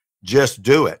slogan? Just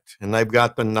do it. And they've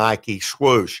got the Nike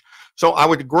swoosh. So I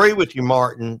would agree with you,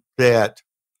 Martin, that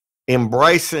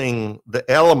embracing the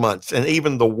elements and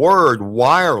even the word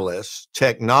wireless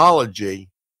technology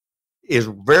is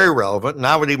very relevant. And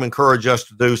I would even encourage us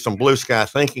to do some blue sky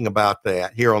thinking about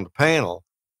that here on the panel.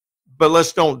 But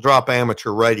let's don't drop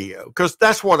amateur radio, because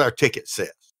that's what our ticket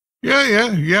says.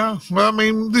 Yeah. Well, I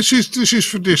mean, this is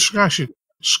for discussion.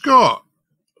 Scott,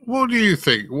 what do you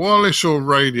think? Wireless or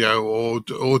radio, or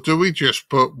do we just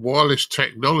put wireless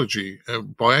technology?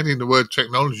 By adding the word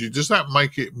technology, does that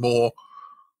make it more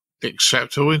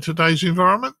acceptable in today's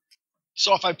environment?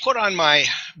 So if I put on my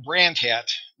brand hat,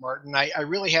 Martin, I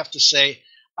really have to say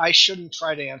I shouldn't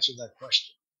try to answer that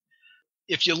question.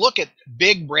 If you look at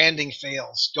big branding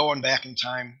fails going back in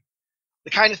time,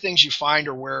 the kind of things you find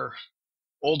are where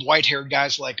old white-haired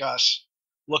guys like us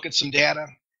look at some data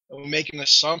and we make an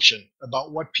assumption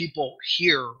about what people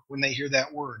hear when they hear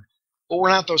that word. but we're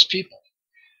not those people.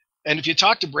 And if you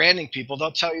talk to branding people,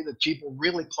 they'll tell you that people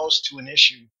really close to an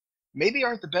issue maybe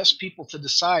aren't the best people to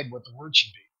decide what the word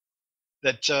should be.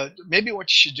 That maybe what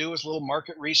you should do is a little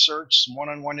market research, some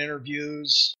one-on-one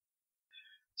interviews,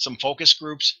 some focus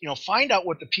groups. Find out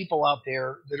what the people out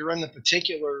there that are in the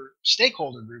particular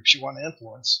stakeholder groups you want to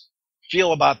influence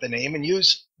feel about the name, and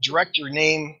direct your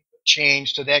name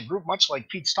change to that group, much like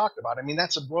Pete's talked about. I mean,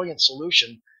 that's a brilliant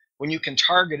solution when you can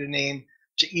target a name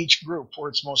to each group where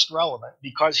it's most relevant,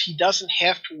 because he doesn't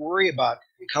have to worry about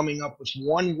coming up with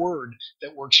one word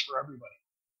that works for everybody.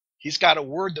 He's got a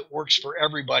word that works for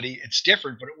everybody. It's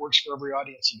different, but it works for every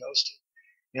audience he goes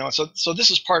to. So this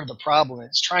is part of the problem.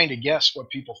 It's trying to guess what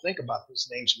people think about those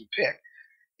names we pick.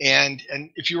 And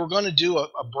if you were going to do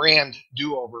a brand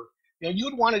do-over, you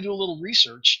would want to do a little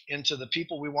research into the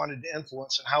people we wanted to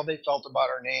influence and how they felt about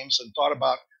our names and thought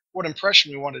about what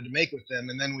impression we wanted to make with them,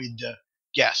 and then we'd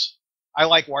guess. I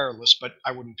like wireless, but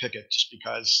I wouldn't pick it just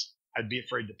because I'd be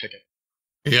afraid to pick it.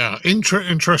 Yeah,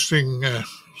 interesting.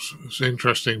 It's an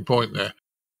interesting point there.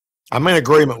 I'm in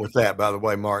agreement with that, by the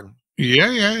way, Martin.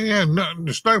 Yeah. No,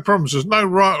 there's no problems. There's no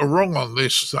right or wrong on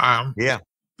this. Yeah.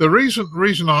 The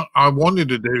reason I wanted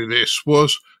to do this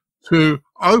was to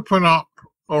open up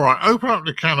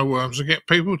the can of worms and get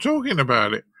people talking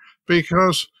about it,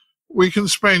 because we can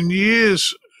spend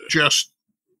years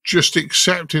just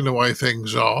accepting the way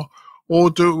things are, or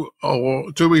do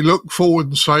we look forward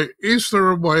and say, is there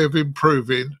a way of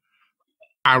improving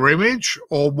our image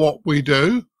or what we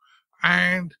do?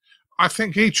 And I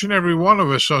think each and every one of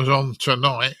us who's on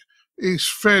tonight is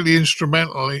fairly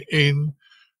instrumental in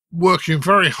working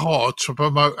very hard to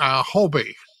promote our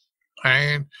hobby.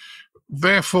 And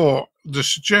therefore, the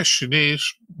suggestion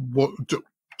is, what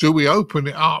do we open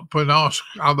it up and ask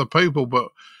other people? But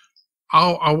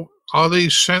are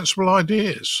these sensible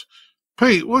ideas?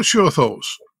 Pete, what's your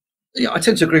thoughts? Yeah, I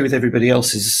tend to agree with everybody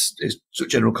else's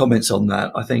general comments on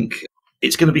that. I think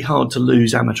it's going to be hard to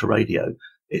lose amateur radio.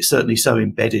 It's certainly so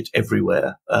embedded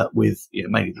everywhere with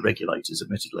mainly the regulators,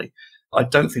 admittedly. I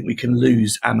don't think we can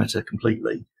lose amateur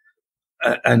completely.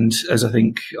 And as I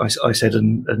think I said,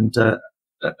 and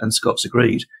Scott's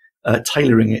agreed,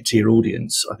 tailoring it to your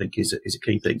audience, I think, is a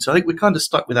key thing. So I think we're kind of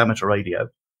stuck with amateur radio.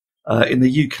 In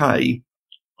the UK,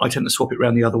 I tend to swap it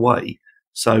around the other way.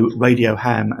 So radio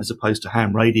ham as opposed to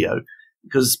ham radio,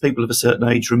 because people of a certain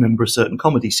age remember a certain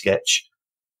comedy sketch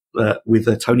with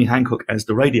Tony Hancock as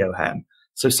the radio ham.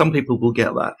 So some people will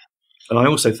get that. And I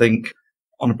also think,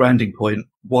 on a branding point,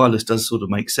 wireless does sort of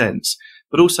make sense.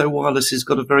 But also wireless has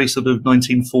got a very sort of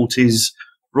 1940s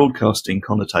broadcasting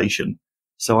connotation.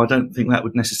 So I don't think that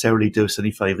would necessarily do us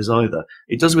any favours either.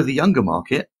 It does with the younger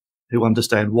market, who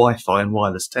understand Wi-Fi and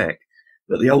wireless tech,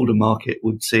 but the older market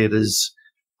would see it as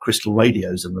crystal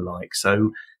radios and the like.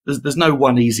 So there's no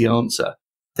one easy answer.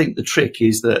 I think the trick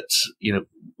is that,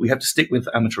 we have to stick with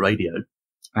amateur radio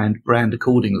and brand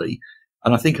accordingly.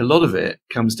 And I think a lot of it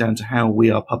comes down to how we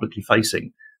are publicly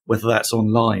facing, whether that's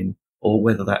online or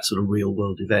whether that's sort of real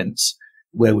world events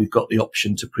where we've got the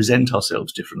option to present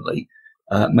ourselves differently.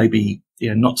 Maybe,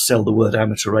 not sell the word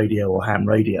amateur radio or ham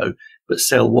radio, but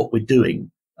sell what we're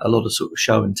doing. A lot of sort of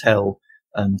show and tell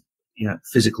and,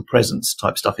 physical presence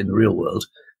type stuff in the real world,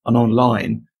 and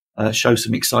online show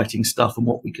some exciting stuff and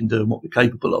what we can do and what we're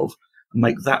capable of, and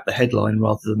make that the headline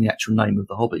rather than the actual name of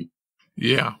the hobby.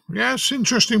 Yeah, it's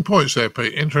interesting points there,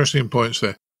 Pete. Interesting points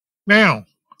there. Now,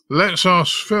 let's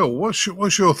ask Phil. What's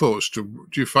your thoughts? Do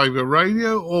you favour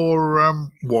radio or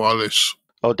wireless?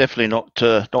 Oh, definitely not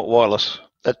wireless.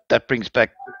 That brings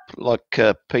back, like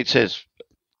Pete says,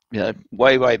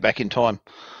 way back in time,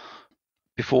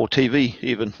 before TV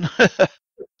even.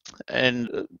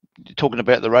 And talking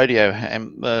about the radio,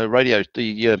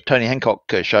 the Tony Hancock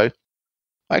show,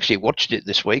 I actually watched it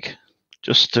this week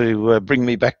just to bring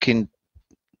me back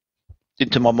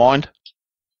into my mind,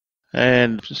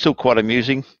 and it's still quite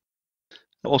amusing.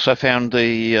 Also found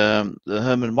the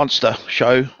Herman Munster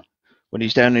show when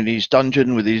he's down in his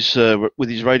dungeon with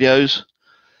his radios.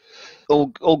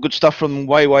 All good stuff from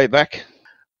way back.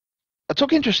 I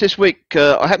took interest this week.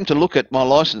 I happened to look at my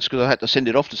license because I had to send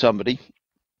it off to somebody,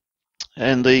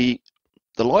 and the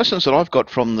license that I've got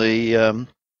from the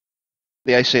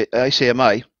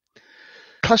ACMA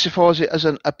classifies it as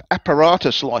an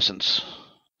apparatus license.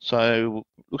 So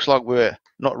looks like we're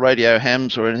not radio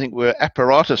hams or anything. We're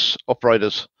apparatus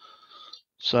operators.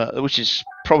 So, which is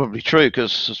probably true,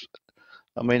 because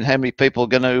how many people are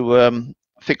going to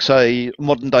fix a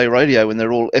modern day radio when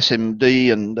they're all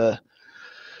SMD and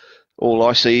all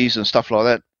ICs and stuff like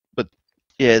that? But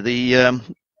yeah, the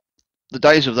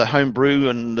days of the homebrew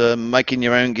and making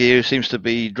your own gear seems to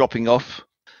be dropping off.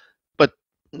 But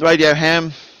Radio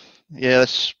ham. Yeah,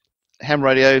 that's ham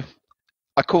radio.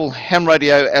 I call ham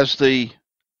radio as the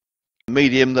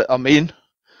medium that I'm in,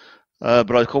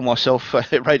 but I call myself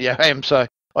radio ham, so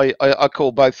I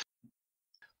call both.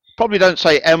 Probably don't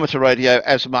say amateur radio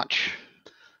as much,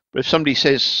 but if somebody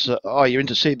says, "Oh, you're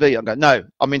into CB," I go, "No,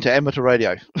 I'm into amateur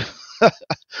radio."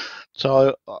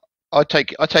 So I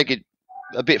take it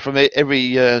a bit from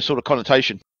every sort of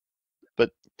connotation,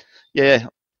 but yeah,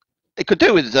 it could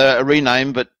do with a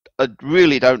rename, but I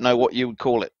really don't know what you would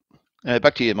call it.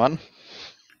 Back to you, Martin.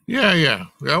 Yeah.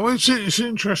 Well, it's an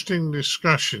interesting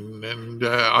discussion, and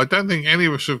I don't think any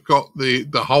of us have got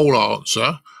the whole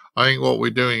answer. I think what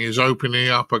we're doing is opening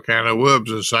up a can of worms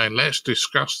and saying, let's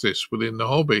discuss this within the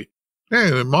hobby. Yeah,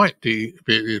 there might be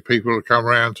people who come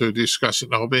around to discuss it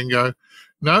in the hobby and go,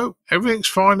 no, everything's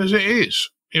fine as it is,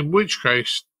 in which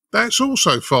case that's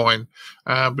also fine.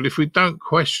 But if we don't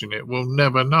question it, we'll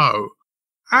never know.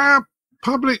 Our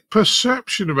public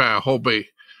perception of our hobby.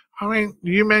 I mean,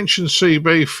 you mentioned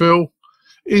CB, Phil.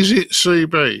 Is it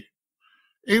CB?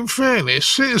 In fairness,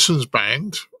 Citizens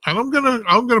Band, and I'm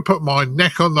gonna put my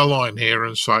neck on the line here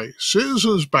and say,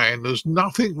 Citizens Band, there's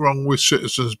nothing wrong with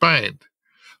Citizens Band.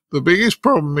 The biggest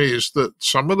problem is that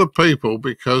some of the people,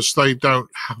 because they don't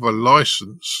have a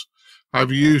license,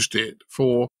 have used it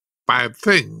for bad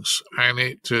things, and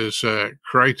it has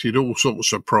created all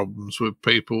sorts of problems with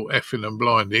people effing and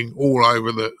blinding all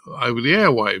over the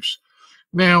airwaves.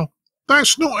 Now,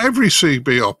 that's not every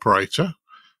CB operator,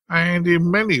 and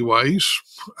in many ways,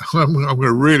 I'm going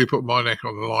to really put my neck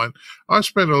on the line. I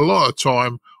spend a lot of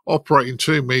time operating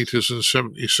 2 meters and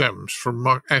 77s from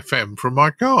my FM from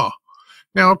my car.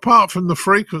 Now, apart from the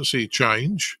frequency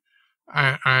change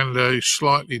and a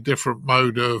slightly different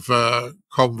mode of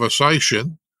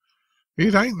conversation,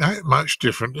 it ain't that much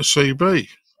different to CB,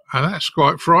 and that's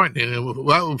quite frightening.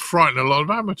 That would frighten a lot of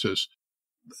amateurs.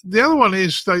 The other one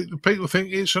is people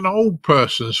think it's an old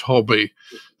person's hobby.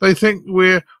 They think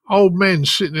we're old men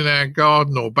sitting in our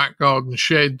garden or back garden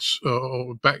sheds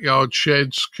or backyard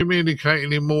sheds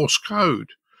communicating in Morse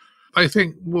code. They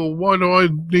think, well, why do I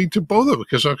need to bother?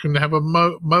 Because I can have a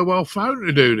mobile phone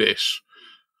to do this,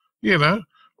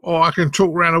 or I can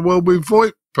talk around the world with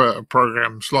VoIP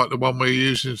programs like the one we're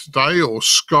using today, or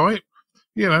Skype,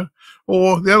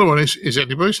 or the other one is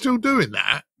anybody still doing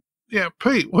that? Yeah,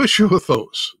 Pete, what's your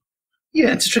thoughts?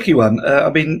 Yeah, it's a tricky one.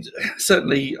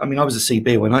 Certainly, I was a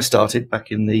CB when I started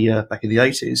back in the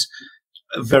 80s.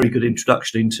 A very good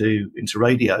introduction into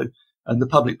radio, and the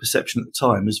public perception at the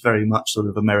time was very much sort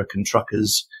of American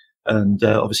truckers, and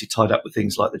obviously tied up with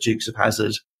things like the Dukes of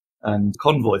Hazzard and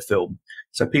Convoy film.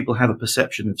 So people have a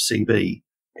perception of CB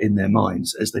in their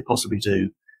minds, as they possibly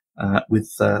do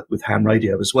with ham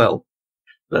radio as well.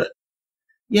 But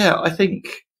yeah, I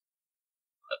think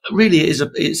really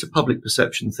it's a public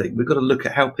perception thing. We've got to look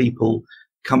at how people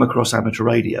come across amateur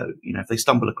radio. If they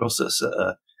stumble across us at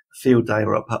a field day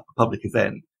or a public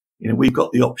event, we've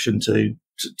got the option to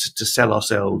sell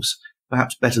ourselves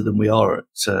perhaps better than we are at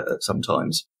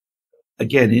sometimes.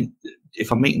 Again,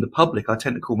 if I'm meeting the public, I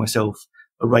tend to call myself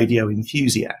a radio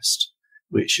enthusiast,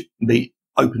 which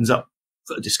opens up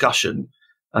for a discussion.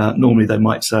 Normally they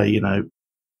might say,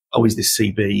 oh, is this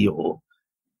CB, or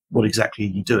what exactly are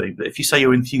you doing? But if you say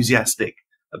you're enthusiastic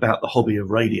about the hobby of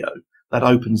radio, that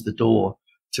opens the door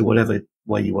to whatever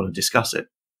way you want to discuss it.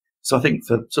 So I think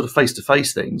for sort of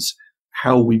face-to-face things,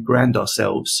 how we brand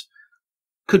ourselves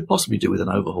could possibly do with an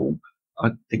overhaul.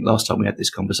 I think last time we had this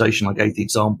conversation, I gave the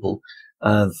example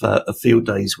of field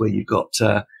days where you've got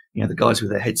the guys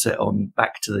with their headset on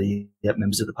back to the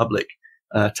members of the public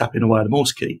tapping away at a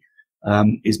Morse key.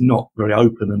 Is not very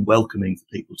open and welcoming for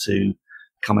people to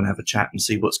come and have a chat and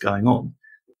see what's going on.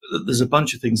 There's a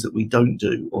bunch of things that we don't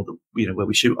do, or where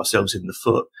we shoot ourselves in the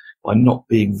foot by not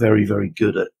being very, very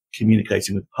good at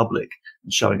communicating with the public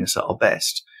and showing us at our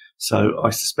best. So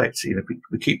I suspect,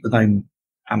 we keep the name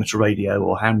amateur radio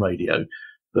or ham radio,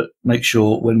 but make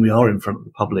sure when we are in front of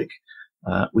the public,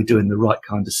 we're doing the right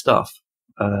kind of stuff,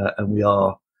 and we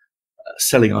are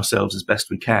selling ourselves as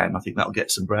best we can. I think that'll get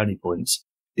some brownie points.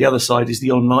 The other side is the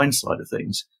online side of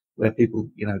things, where people,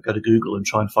 go to Google and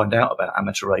try and find out about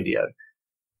amateur radio.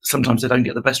 Sometimes they don't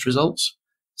get the best results.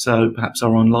 So perhaps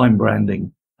our online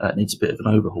branding needs a bit of an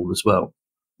overhaul as well.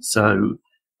 So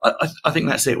I think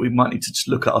that's it. We might need to just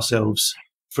look at ourselves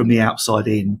from the outside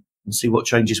in and see what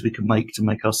changes we can make to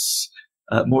make us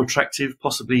more attractive,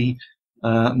 possibly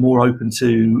more open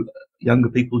to younger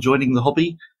people joining the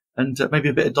hobby, and maybe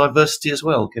a bit of diversity as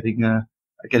well, getting a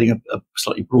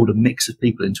slightly broader mix of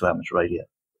people into amateur radio.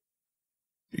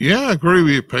 Yeah, I agree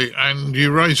with you, Pete. And you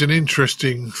raise an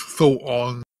interesting thought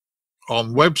on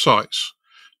websites.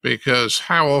 because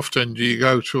how often do you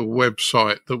go to a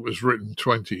website that was written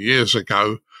 20 years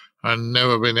ago and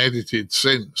never been edited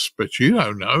since? But you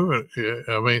don't know.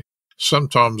 I mean,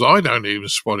 sometimes I don't even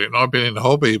spot it, and I've been in the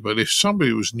hobby, but if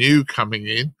somebody was new coming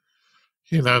in,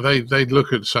 you know, they'd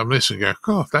look at some of this and go,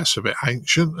 God, that's a bit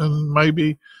ancient, and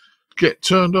maybe get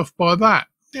turned off by that.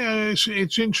 Yeah, it's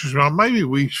interesting. Maybe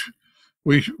we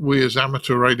as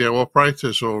amateur radio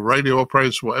operators or radio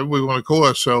operators, whatever we want to call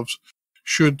ourselves,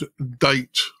 should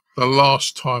date the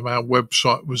last time our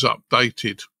website was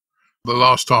updated, the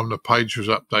last time the page was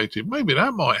updated. Maybe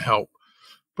that might help.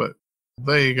 But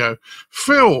there you go.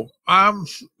 Phil,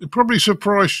 it probably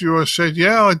surprised you. I said,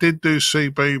 yeah, I did do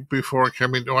CB before I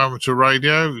came into amateur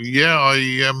radio. Yeah,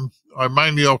 I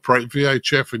mainly operate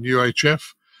VHF and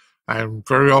UHF, and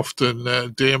very often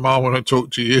DMR when I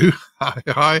talk to you.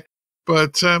 Hi.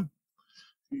 But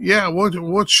yeah,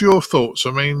 what's your thoughts?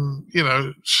 I mean, you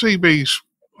know, CBs,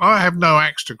 I have no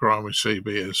axe to grind with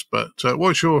CBs, but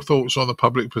what's your thoughts on the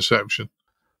public perception?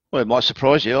 Well, it might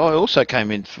surprise you. I also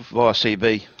came in via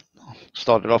CB.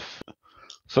 Started off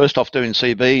first off doing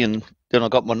CB, and then I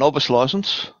got my novice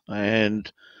license,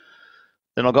 and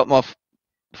then I got my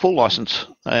full license,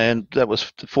 and that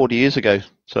was 40 years ago.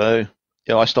 So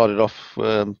yeah, I started off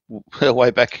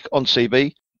way back on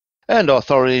CB, and I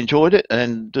thoroughly enjoyed it.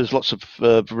 And there's lots of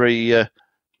very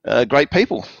great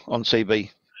people on CB.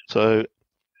 So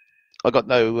I got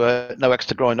no axe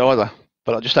to grind either.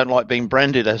 But I just don't like being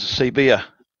branded as a CBer,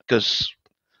 because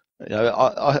you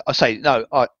know, I say no.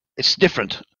 It's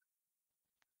different.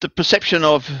 The perception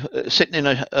of sitting in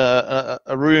a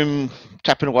room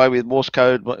tapping away with Morse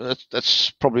code,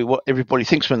 that's probably what everybody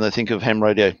thinks when they think of ham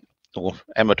radio or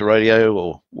amateur radio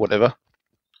or whatever.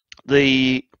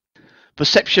 The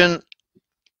perception,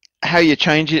 how you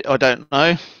change it, I don't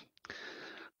know.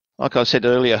 Like I said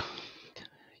earlier,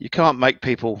 you can't make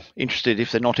people interested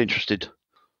if they're not interested.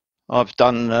 I've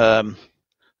done the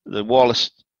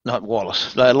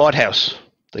lighthouse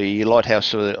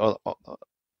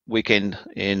weekend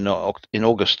in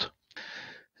August,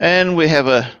 and we have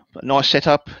a nice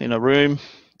setup in a room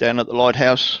down at the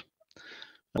lighthouse.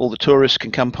 All the tourists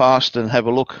can come past and have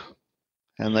a look,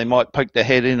 and they might poke their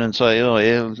head in and say, "Oh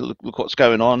yeah, look what's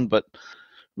going on," but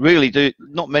really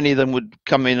not many of them would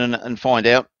come in and find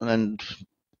out. And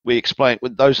we explain,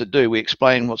 with those that do, we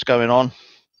explain what's going on,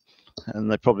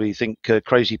 and they probably think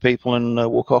crazy people and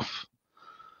walk off.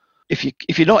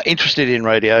 If you're not interested in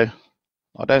radio,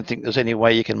 I don't think there's any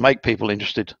way you can make people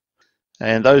interested.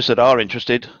 And those that are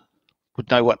interested would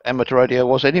know what amateur radio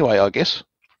was anyway, I guess.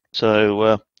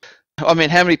 So, I mean,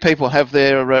 how many people have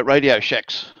their radio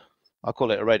shacks? I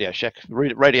call it a radio shack,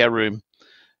 radio room,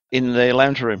 in their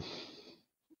lounge room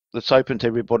that's open to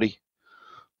everybody?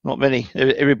 Not many.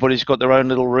 Everybody's got their own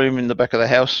little room in the back of the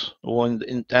house, or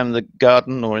down in the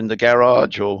garden, or in the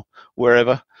garage, or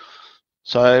wherever.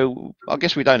 So I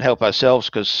guess we don't help ourselves,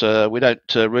 because we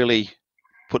don't really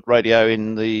put radio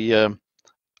in the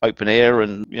open air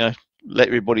and, you know, let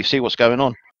everybody see what's going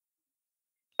on.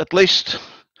 At least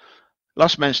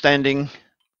last man standing,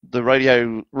 the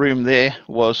radio room there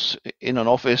was in an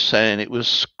office, and it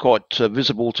was quite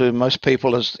visible to most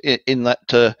people as in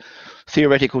that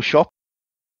theoretical shop.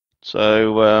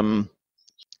 So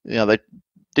you know, they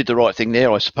did the right thing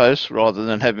there, I suppose, rather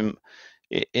than have him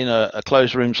in a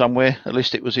closed room somewhere. At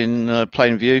least it was in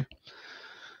plain view.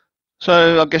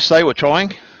 So I guess they were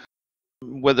trying.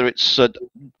 Whether it's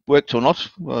worked or not,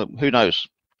 well, who knows?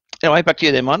 Anyway, back to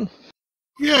you there, Martin.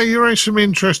 Yeah, you raised some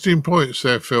interesting points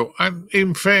there, Phil. And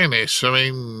in fairness, I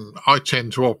mean, I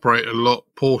tend to operate a lot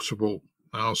portable.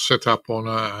 I'll set up on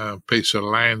a piece of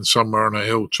land somewhere on a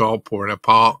hilltop or in a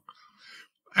park,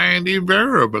 and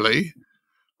invariably,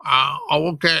 I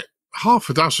will get half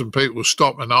a dozen people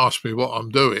stop and ask me what I'm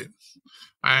doing.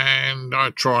 And I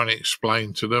try and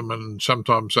explain to them, and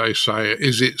sometimes they say,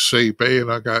 "Is it CB?"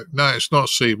 And I go, "No, it's not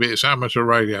CB, it's amateur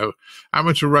radio.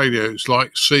 Amateur radio is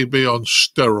like CB on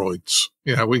steroids.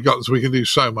 You know, we can do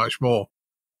so much more."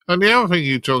 And the other thing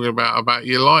you're talking about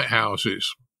your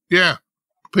lighthouses, yeah,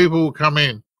 people will come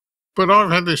in. But I've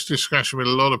had this discussion with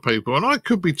a lot of people, and I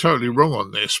could be totally wrong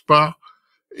on this, but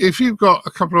if you've got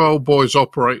a couple of old boys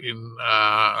operating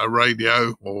a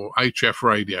radio or HF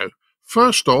radio,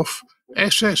 first off,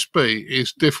 SSB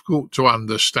is difficult to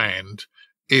understand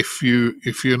if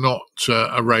you're not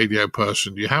a radio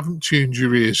person. You haven't tuned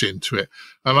your ears into it,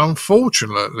 and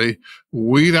unfortunately,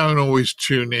 we don't always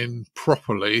tune in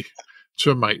properly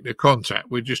to make the contact.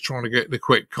 We're just trying to get the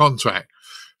quick contact.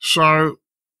 So,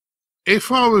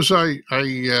 if I was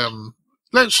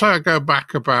let's say I go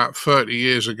back about 30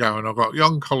 years ago, and I've got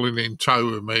young Colin in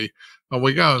tow with me, and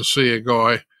we go and see a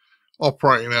guy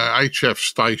operating a HF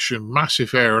station,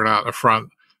 massive area out the front,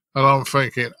 and I'm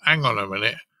thinking, hang on a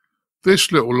minute,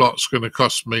 this little lot's going to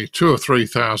cost me £2,000 or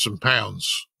 £3,000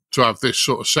 to have this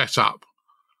sort of setup.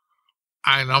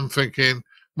 And I'm thinking,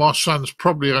 my son's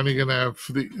probably only going to have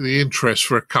the interest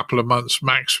for a couple of months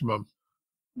maximum.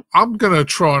 I'm going to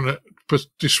try and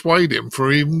dissuade him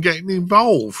from even getting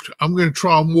involved. I'm going to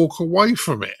try and walk away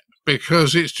from it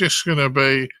because it's just going to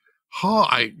be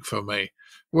heartache for me.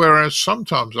 Whereas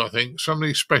sometimes I think some of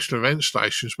these special event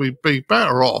stations, we'd be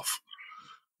better off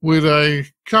with a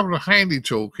couple of handy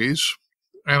talkies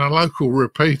and a local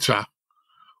repeater,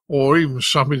 or even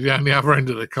somebody down the other end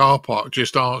of the car park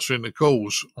just answering the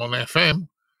calls on FM,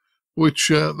 which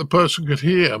the person could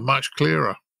hear much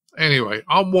clearer. Anyway,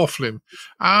 I'm waffling.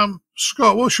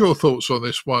 Scott, what's your thoughts on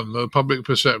this one, the public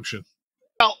perception?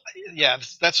 Well, yeah,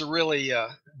 that's a really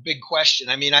big question.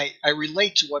 I mean, I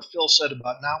relate to what Phil said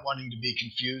about not wanting to be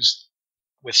confused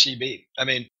with CB. I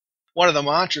mean, one of the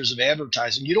mantras of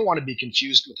advertising, you don't want to be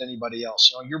confused with anybody else.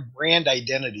 You know, your brand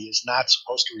identity is not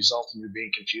supposed to result in you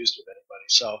being confused with anybody.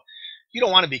 So you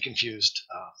don't want to be confused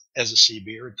as a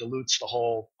CB, or it dilutes the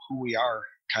whole who we are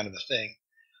kind of a thing.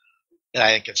 And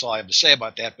I think that's all I have to say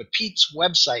about that. But Pete's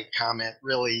website comment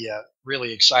really,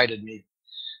 really excited me,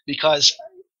 because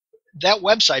that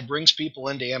website brings people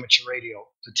into amateur radio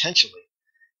potentially.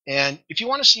 And if you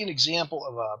want to see an example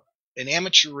of an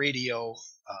amateur radio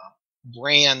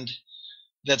brand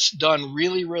that's done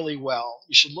really, really well,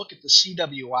 you should look at the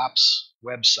CW Ops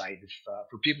website. If,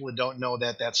 for people that don't know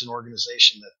that, that's an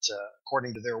organization that,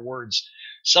 according to their words,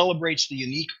 celebrates the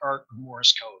unique art of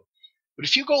Morse code. But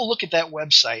if you go look at that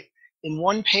website, in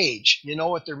one page, you know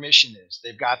what their mission is.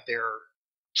 They've got their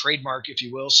trademark, if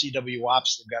you will, CW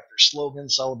Ops. They've got their slogan,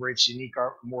 celebrates unique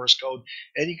art of Morse code.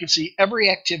 And you can see every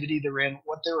activity they're in,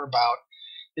 what they're about.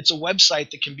 It's a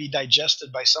website that can be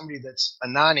digested by somebody that's a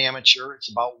non-amateur. It's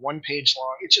about one page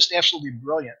long. It's just absolutely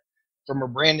brilliant from a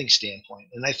branding standpoint.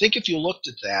 And I think if you looked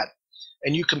at that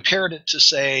and you compared it to,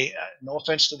 say, no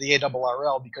offense to the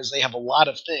ARRL, because they have a lot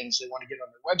of things they want to get on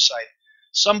their website,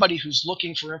 somebody who's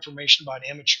looking for information about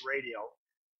amateur radio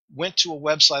went to a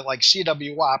website like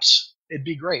CW Ops, it'd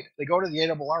be great. If they go to the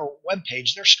ARRL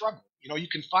webpage, they're struggling. You know, you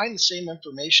can find the same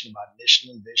information about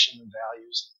mission and vision and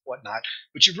values and whatnot,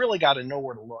 but you've really got to know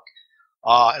where to look.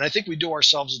 And I think we do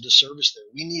ourselves a disservice there.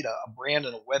 We need a brand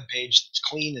and a web page that's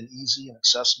clean and easy and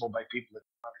accessible by people that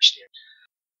understand.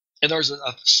 And there's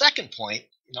a second point.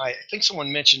 You know, I think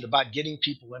someone mentioned about getting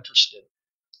people interested.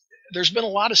 There's been a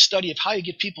lot of study of how you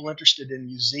get people interested in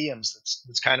museums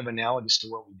that's kind of analogous to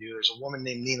what we do. There's a woman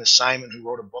named Nina Simon who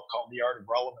wrote a book called The Art of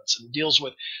Relevance, and it deals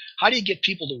with how do you get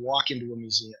people to walk into a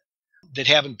museum that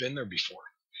haven't been there before.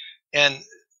 And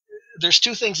there's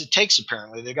two things it takes,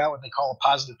 apparently. They've got what they call a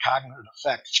positive cognitive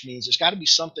effect, which means there's got to be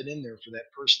something in there for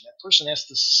that person. That person has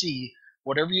to see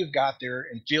whatever you've got there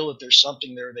and feel that there's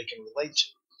something there they can relate to.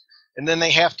 And then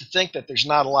they have to think that there's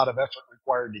not a lot of effort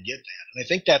required to get that. And I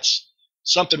think that's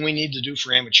something we need to do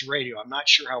for amateur radio. I'm not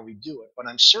sure how we do it, but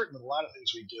I'm certain that a lot of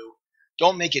things we do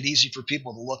don't make it easy for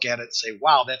people to look at it and say,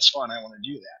 wow, that's fun, I want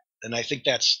to do that. And I think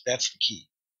that's the key.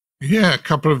 Yeah, a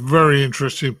couple of very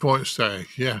interesting points there.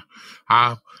 Yeah.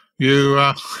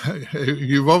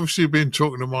 You've obviously been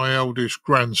talking to my eldest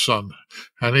grandson,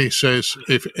 and he says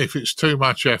if it's too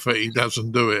much effort, he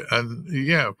doesn't do it. And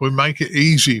yeah, if we make it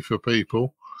easy for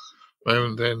people,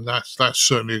 then that's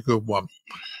certainly a good one.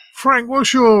 Frank,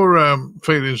 what's your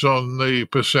feelings on the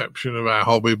perception of our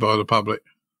hobby by the public?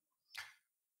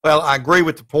 Well, I agree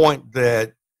with the point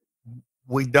that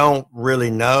we don't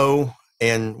really know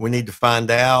and we need to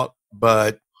find out,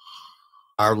 but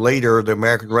our leader, the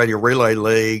American Radio Relay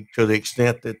League, to the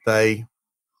extent that they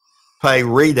pay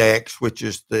Redex, which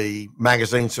is the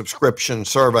magazine subscription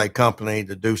survey company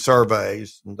to do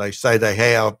surveys, and they say they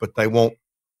have, but they won't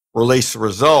release the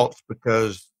results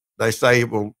because they say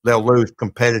they'll lose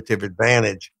competitive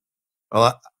advantage.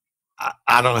 Well,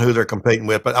 I don't know who they're competing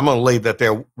with, but I'm going to leave that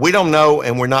there. We don't know,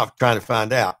 and we're not trying to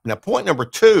find out. Now, point number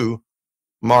two,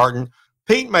 Martin,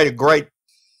 Pete made a great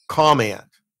comment,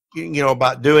 you know,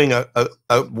 about doing a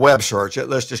web search.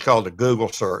 Let's just call it a Google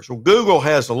search. Well, Google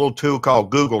has a little tool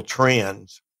called Google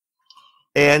Trends,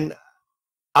 and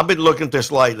I've been looking at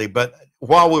this lately, but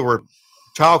while we were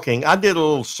talking, I did a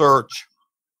little search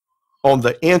on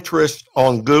the interest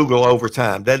on Google over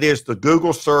time. That is, the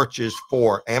Google searches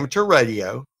for amateur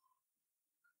radio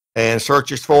and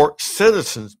searches for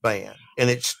Citizens Band. And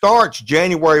it starts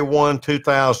January 1,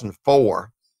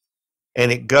 2004,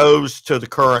 and it goes to the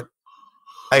current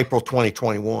April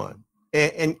 2021.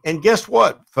 And guess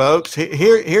what, folks?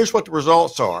 Here's what the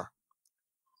results are.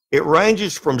 It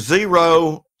ranges from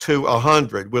 0 to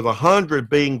 100, with 100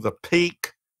 being the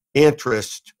peak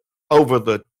interest over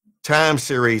the time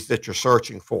series that you're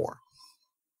searching for.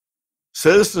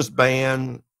 Citizens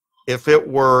ban, if it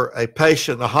were a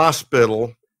patient in a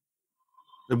hospital,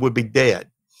 it would be dead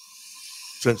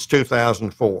since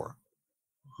 2004.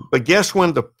 But guess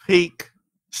when the peak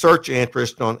search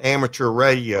interest on amateur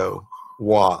radio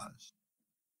was?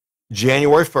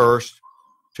 January 1st,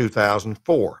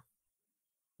 2004.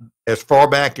 As far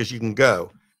back as you can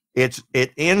go. It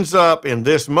ends up in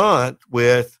this month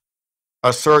with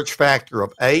a search factor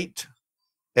of 8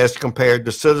 as compared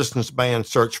to Citizens Band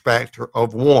search factor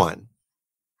of 1.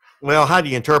 Well, how do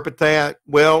you interpret that?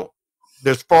 Well,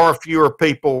 there's far fewer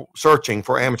people searching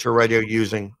for amateur radio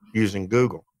using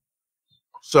Google.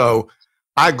 So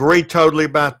I agree totally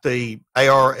about the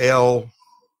ARL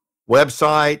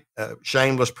website,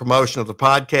 shameless promotion of the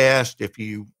podcast. If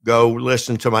you go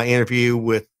listen to my interview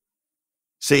with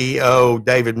CEO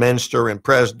David Minster and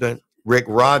President Rick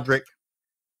Roderick,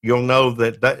 you'll know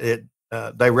that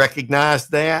they recognize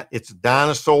that. It's a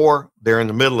dinosaur. They're in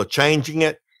the middle of changing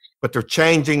it, but they're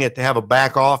changing it to have a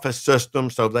back office system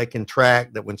so they can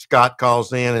track that when Scott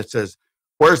calls in and says,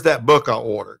 "Where's that book I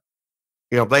ordered?"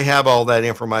 They have all that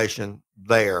information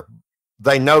there.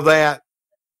 They know that.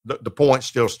 The point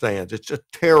still stands. It's a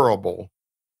terrible,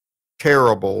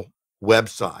 terrible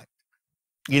website.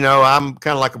 I'm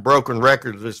kind of like a broken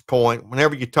record at this point.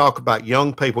 Whenever you talk about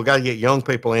young people, got to get young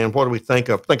people in. What do we think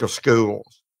of? Think of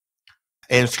schools.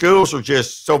 And schools are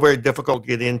just so very difficult to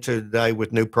get into today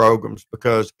with new programs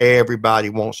because everybody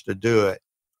wants to do it.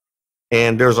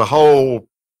 And there's a whole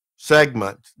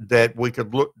segment that we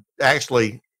could look,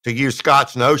 actually, to use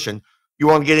Scott's notion, you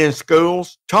want to get in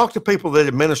schools? Talk to people that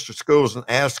administer schools and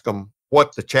ask them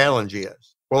what the challenge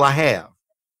is. Well, I have.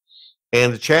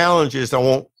 And the challenge is, I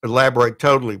won't elaborate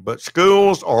totally, but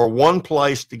schools are one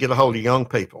place to get a hold of young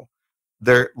people.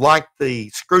 They're like the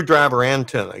screwdriver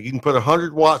antenna. You can put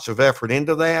 100 watts of effort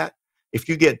into that. If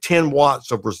you get 10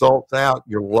 watts of results out,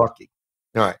 you're lucky.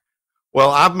 All right. Well,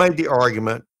 I've made the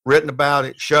argument, written about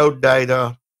it, showed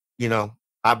data.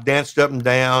 I've danced up and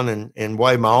down and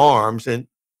waved my arms. And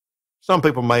some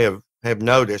people may have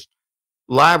noticed,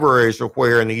 libraries are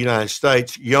where in the United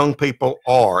States young people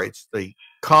are. It's the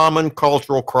common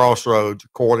cultural crossroads,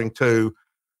 according to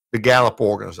the Gallup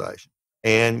organization.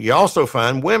 And you also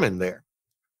find women there.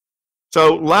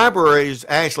 So libraries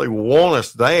actually want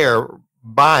us there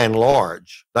by and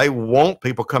large. They want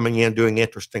people coming in doing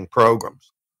interesting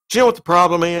programs. Do you know what the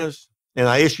problem is? And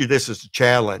I issue this as a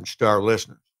challenge to our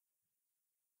listeners.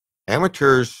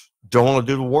 Amateurs don't want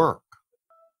to do the work.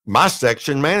 My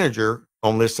section manager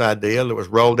on this idea that was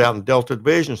rolled out in Delta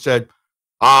Division said,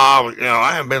 I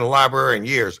haven't been to a library in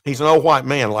years. He's an old white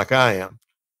man like I am.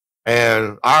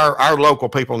 And our local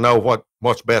people know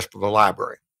what's best for the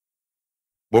library.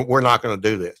 We're not going to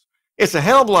do this. It's a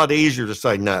hell of a lot easier to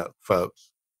say no, folks.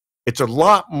 It's a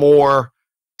lot more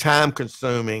time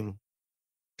consuming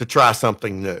to try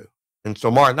something new. And so,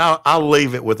 Martin, I'll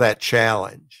leave it with that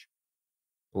challenge.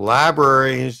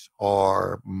 Libraries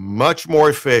are much more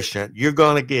efficient. You're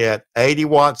going to get 80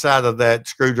 watts out of that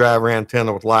screwdriver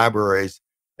antenna with libraries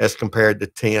as compared to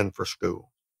 10 for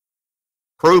school.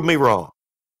 Prove me wrong.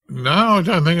 No, I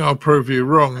don't think I'll prove you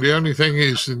wrong. The only thing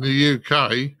is, in the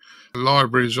UK,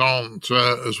 libraries aren't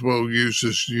as well used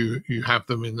as you have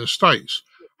them in the States.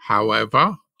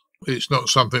 However, it's not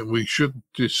something we should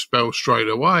dispel straight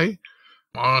away.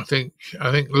 I think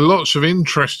lots of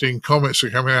interesting comments are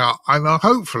coming out, and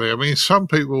hopefully, some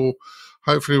people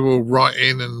hopefully will write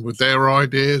in and with their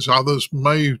ideas. Others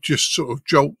may just sort of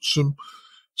jolt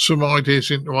some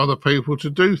ideas into other people to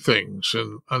do things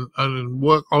and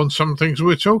work on some things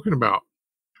we're talking about.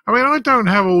 I don't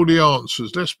have all the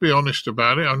answers. Let's be honest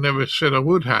about it. I never said I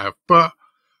would have, but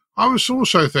I was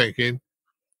also thinking,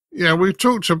 we've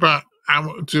talked about,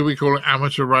 do we call it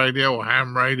amateur radio or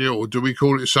ham radio, or do we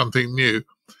call it something new?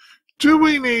 Do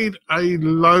we need a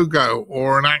logo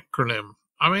or an acronym?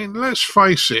 Let's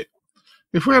face it.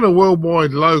 If we had a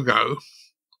worldwide logo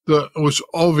that was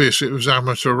obvious it was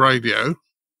amateur radio,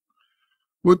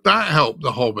 would that help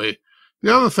the hobby?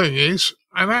 The other thing is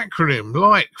an acronym,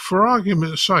 like, for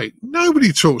argument's sake,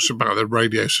 nobody talks about the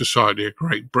Radio Society of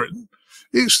Great Britain.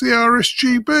 It's the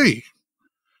RSGB.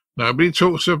 Nobody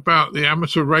talks about the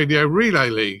Amateur Radio Relay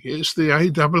League. It's the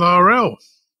ARRL.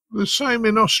 The same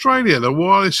in Australia, the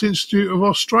Wireless Institute of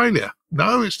Australia.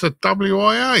 No, it's the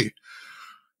WIA.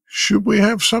 Should we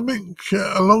have something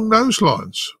along those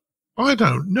lines? I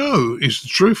don't know, is the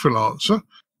truthful answer.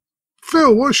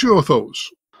 Phil, what's your thoughts?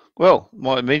 Well,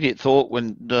 my immediate thought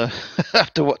when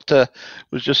after what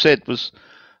was just said was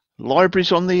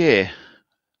libraries on the air.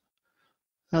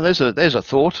 Now, there's a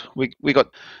thought. We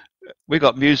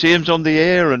got museums on the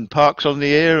air and parks on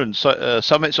the air and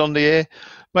summits on the air.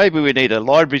 Maybe we need a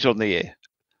libraries on the air.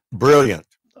 Brilliant.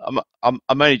 I'm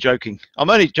only joking. I'm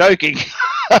only joking.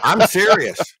 I'm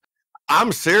serious.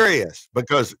 I'm serious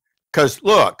because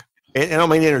look, and I don't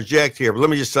mean to interject here, but let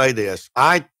me just say this.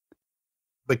 I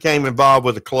became involved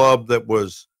with a club that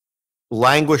was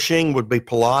languishing, would be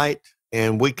polite,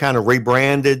 and we kind of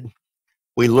rebranded.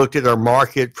 We looked at our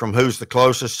market from who's the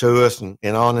closest to us and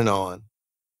on and on.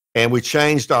 And we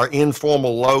changed our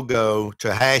informal logo to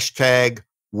hashtag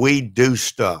we do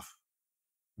stuff.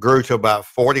 Grew to about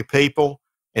 40 people,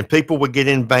 and people would get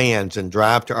in vans and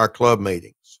drive to our club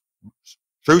meetings.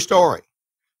 True story.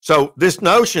 So this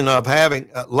notion of having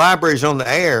libraries on the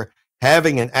air,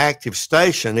 having an active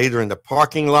station, either in the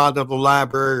parking lot of the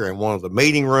library or in one of the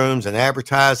meeting rooms and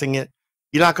advertising it,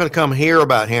 you're not going to come hear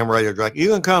about ham radio direct. You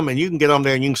can come and you can get on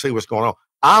there and you can see what's going on.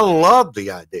 I love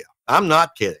the idea. I'm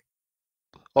not kidding.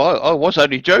 I was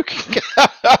only joking.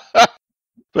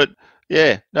 But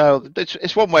yeah, no,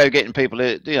 it's one way of getting people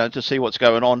to see what's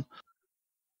going on.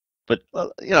 But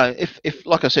if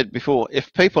like I said before,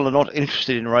 if people are not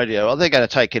interested in radio, are they going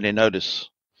to take any notice?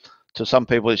 To some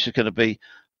people, it's just going to be,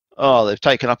 they've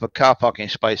taken up a car parking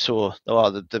space, or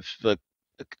they've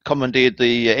commandeered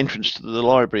the entrance to the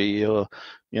library, or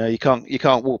you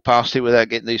can't walk past it without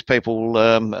getting these people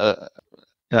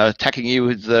attacking you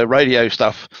with radio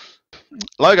stuff.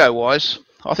 Logo wise,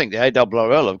 I think the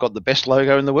AWRL have got the best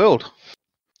logo in the world.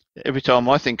 Every time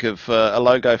I think of a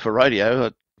logo for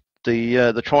radio,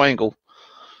 the triangle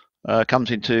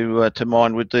comes into to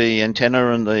mind with the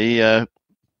antenna and the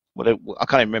whatever. I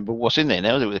can't even remember what's in there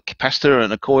now. There was a capacitor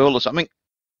and a coil or something.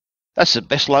 That's the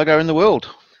best logo in the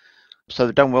world. So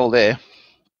they've done well there,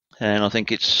 and I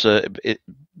think it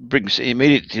brings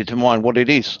immediately to mind what it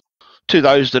is to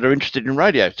those that are interested in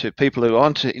radio. To people who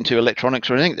aren't into electronics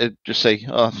or anything, they just say,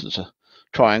 there's a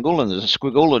triangle and there's a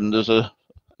squiggle and there's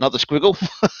another squiggle.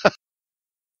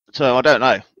 So I don't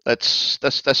know.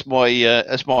 That's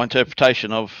my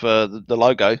interpretation of the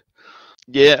logo.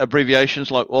 Yeah,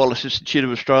 abbreviations like Wireless Institute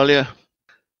of Australia.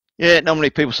 Yeah, normally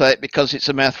people say it because it's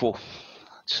a mouthful.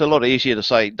 It's a lot easier to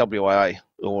say WIA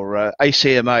or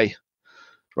ACMA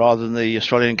rather than the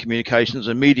Australian Communications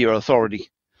and Media Authority,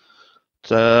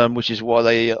 which is why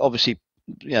they obviously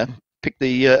picked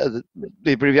the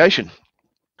abbreviation.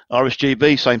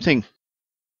 RSGB, same thing.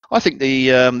 I think the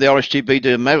RSGB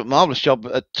do a marvellous job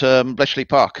at Bletchley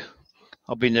Park.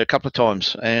 I've been there a couple of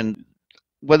times, and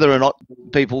whether or not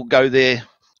people go there,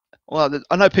 well,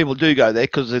 I know people do go there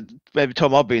because every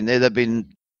time I've been there, they've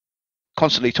been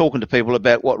constantly talking to people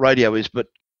about what radio is, but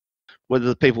whether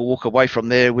the people walk away from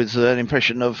there with an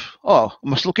impression of, I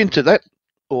must look into that,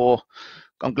 or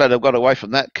I'm glad I've got away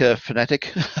from that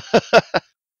fanatic.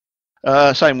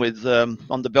 Same with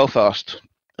on the Belfast.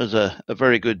 There's a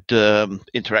very good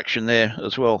interaction there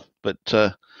as well, but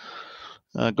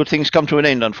good things come to an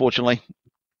end, unfortunately.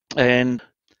 And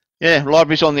yeah,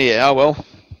 libraries on the air. Oh well,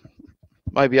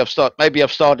 maybe I've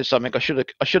started something. I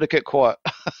should have kept quiet.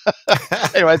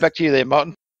 Anyway, back to you there,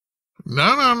 Martin.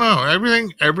 No.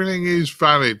 Everything is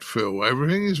valid, Phil.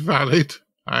 Everything is valid.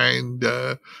 And,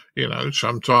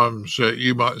 sometimes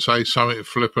you might say something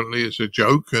flippantly as a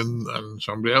joke and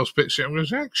somebody else picks it up and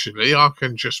goes, actually, I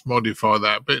can just modify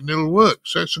that bit and it'll work.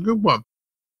 So it's a good one.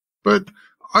 But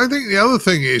I think the other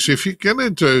thing is, if you're going to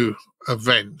do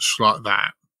events like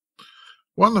that,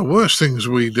 one of the worst things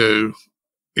we do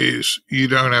is you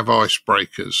don't have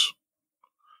icebreakers.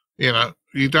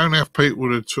 You don't have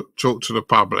people to talk to the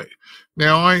public.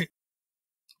 Now,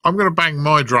 I'm going to bang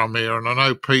my drum here, and I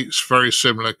know Pete's very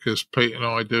similar because Pete and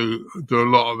I do a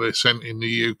lot of this in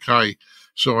the UK,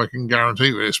 so I can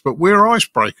guarantee this. But we're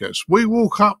icebreakers. We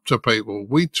walk up to people.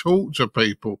 We talk to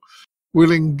people.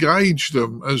 We'll engage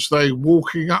them as they're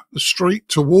walking up the street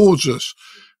towards us.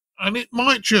 And it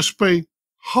might just be,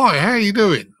 hi, how you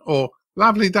doing? Or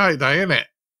lovely day today, isn't it?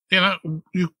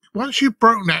 Once you've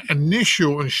broken that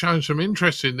initial and shown some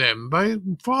interest in them, they're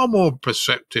far more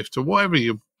perceptive to whatever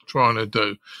you're trying to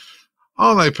do.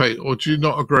 Are they, Pete, or do you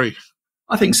not agree?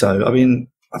 I think so. I mean,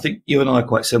 I think you and I are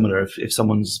quite similar. If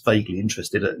someone's vaguely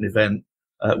interested at an event,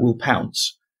 we'll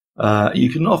pounce. You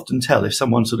can often tell if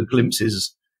someone sort of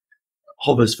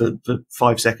hovers for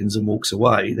 5 seconds and walks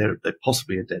away, they're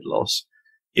possibly a dead loss.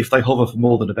 If they hover for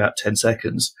more than about 10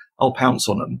 seconds, I'll pounce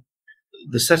on them.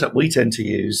 The setup we tend to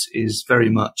use is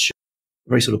very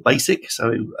sort of basic.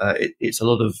 So it's a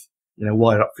lot of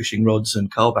wire up fishing rods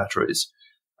and car batteries.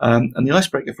 And the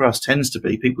icebreaker for us tends to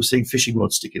be people seeing fishing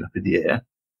rods sticking up in the air.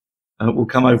 We'll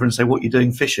come over and say, what are you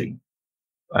doing fishing?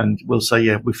 And we'll say,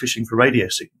 yeah, we're fishing for radio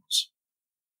signals.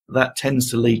 that tends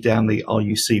to lead down the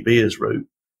RUCBers route,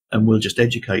 and we'll just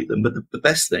educate them. But the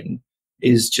best thing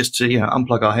is just to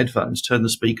unplug our headphones, turn the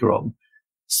speaker on,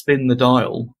 spin the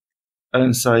dial,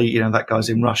 and say, that guy's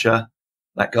in Russia,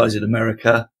 that guy's in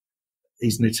America,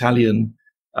 he's an Italian,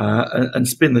 and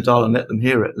spin the dial and let them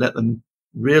hear it. Let them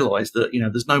realize that,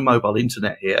 there's no mobile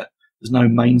internet here. There's no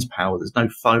mains power. There's no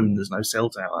phone. There's no cell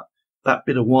tower. That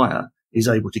bit of wire is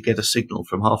able to get a signal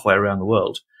from halfway around the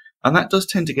world. And that does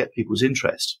tend to get people's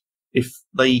interest. If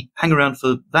they hang around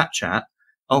for that chat,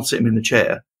 I'll sit them in the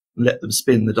chair and let them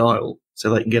spin the dial so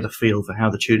they can get a feel for how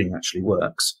the tuning actually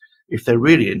works. If they're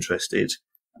really interested,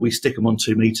 we stick them on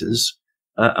 2 meters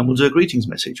and we'll do a greetings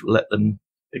message. We'll let them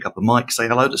pick up a mic, say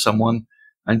hello to someone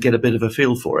and get a bit of a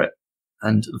feel for it.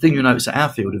 And the thing you'll notice at our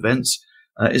field events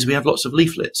is we have lots of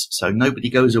leaflets. So nobody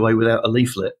goes away without a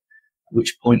leaflet,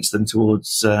 which points them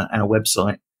towards our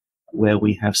website, where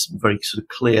we have some very sort of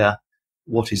clear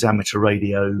what is amateur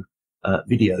radio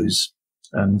videos.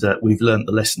 And we've learned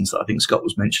the lessons that I think Scott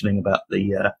was mentioning about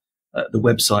the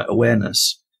website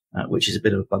awareness, which is a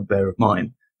bit of a bugbear of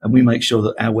mine. And we make sure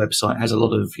that our website has a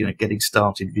lot of, getting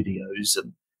started videos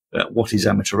and what is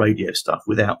amateur radio stuff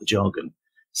without the jargon.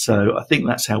 So I think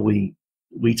that's how we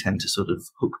tend to sort of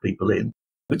hook people in.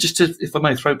 But just to, if I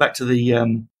may throw back to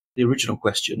the original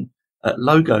question,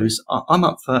 logos, I'm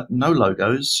up for no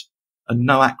logos and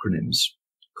no acronyms.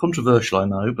 Controversial, I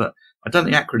know, but I don't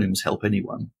think acronyms help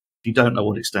anyone. If you don't know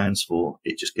what it stands for,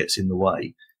 it just gets in the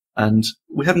way. And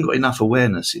we haven't got enough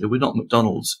awareness. We're not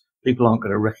McDonald's. People aren't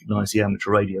going to recognize the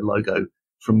amateur radio logo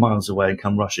from miles away and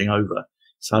come rushing over.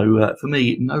 So for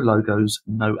me, no logos,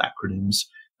 no acronyms.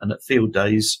 And at field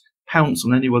days, pounce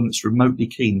on anyone that's remotely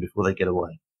keen before they get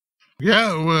away.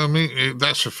 Yeah, well, I mean,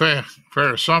 that's a fair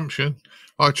assumption.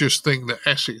 I just think that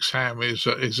Essex ham is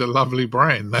a lovely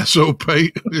brand. That's all,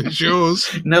 Pete. It's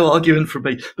yours. No argument from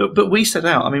me. But we set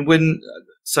out. I mean,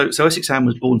 so Essex ham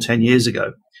was born 10 years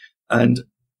ago, and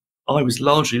I was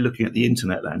largely looking at the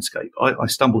internet landscape. I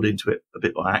stumbled into it a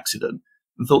bit by accident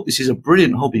and thought this is a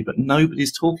brilliant hobby, but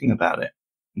nobody's talking about it.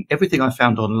 And everything I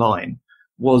found online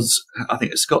was, I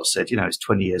think as Scott said, it's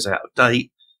 20 years out of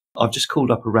date. I've just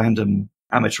called up a random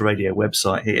amateur radio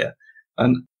website here,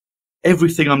 and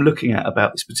everything I'm looking at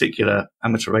about this particular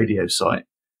amateur radio site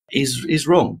is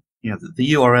wrong.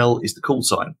 The URL is the call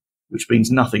sign, which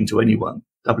means nothing to anyone.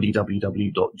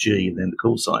 www.g and then the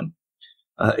call sign.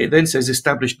 It then says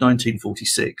established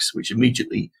 1946, which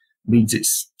immediately means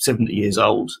it's 70 years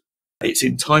old. It's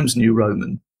in Times New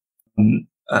Roman. And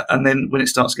then when it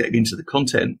starts getting into the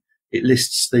content, it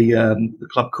lists the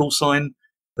club call sign.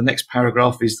 The next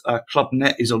paragraph is club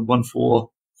net is on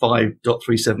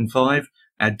 145.375.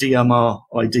 Our DMR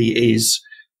ID is,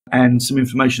 and some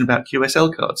information about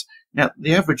QSL cards. Now,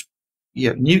 the average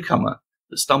newcomer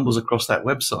that stumbles across that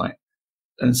website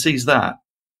and sees that,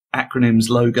 acronyms,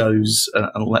 logos,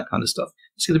 and all that kind of stuff,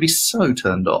 it's going to be so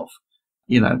turned off,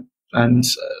 and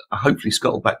hopefully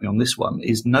Scott will back me on this one,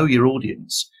 is know your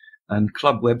audience. And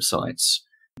club websites,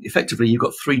 effectively, you've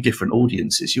got 3 different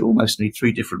audiences. You almost need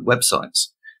 3 different websites.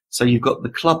 So you've got the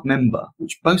club member,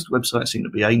 which most websites seem to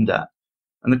be aimed at.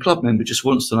 And the club member just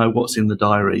wants to know what's in the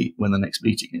diary when the next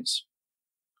meeting is.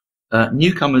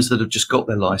 Newcomers that have just got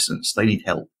their license, they need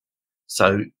help.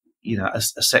 So, a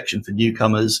section for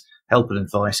newcomers, help and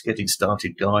advice, getting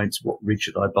started guides, what rig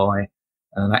should I buy,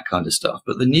 and that kind of stuff.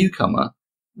 But the newcomer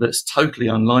that's totally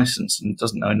unlicensed and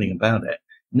doesn't know anything about it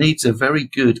needs a very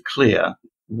good, clear,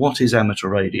 what is amateur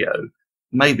radio?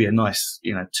 Maybe a nice,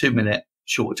 2-minute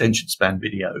short attention span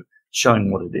video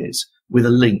showing what it is, with a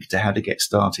link to how to get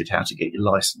started, how to get your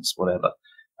license, whatever.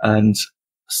 And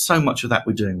so much of that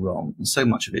we're doing wrong, and so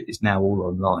much of it is now all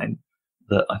online,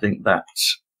 that I think that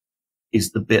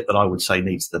is the bit that I would say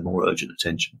needs the more urgent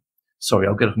attention. Sorry,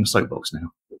 I'll get off my soapbox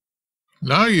now.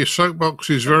 No, your soapbox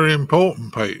is very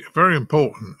important, Pete. Very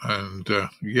important. And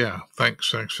thanks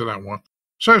for that one.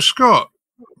 So, Scott,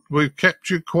 we've kept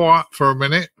you quiet for a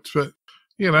minute, but,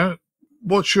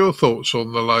 what's your thoughts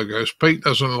on the logos? Pete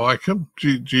doesn't like them.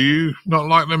 Do you not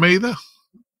like them either?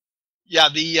 Yeah,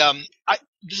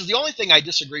 this is the only thing I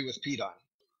disagree with Pete on,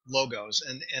 logos.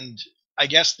 And I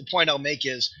guess the point I'll make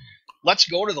is, let's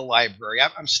go to the library.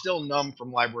 I'm still numb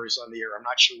from libraries on the air. I'm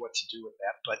not sure what to do with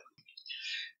that, but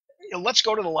let's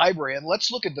go to the library and let's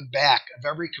look at the back of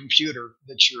every computer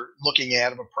that you're looking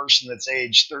at of a person that's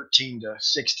aged 13 to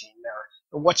 16 there.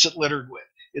 And what's it littered with?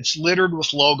 It's littered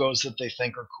with logos that they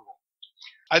think are cool.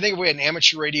 I think if we had an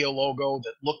amateur radio logo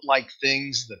that looked like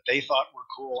things that they thought were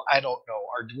cool, I don't know,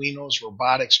 Arduinos,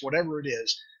 robotics, whatever it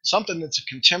is, something that's a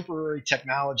contemporary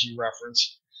technology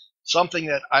reference, something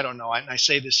that, I don't know, and I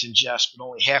say this in jest, but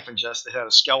only half in jest, that had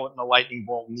a skeleton, a lightning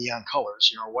bolt, and neon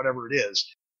colors, whatever it is.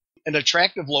 An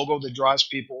attractive logo that draws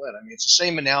people in. I mean, it's the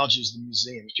same analogy as the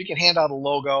museum. If you can hand out a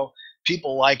logo,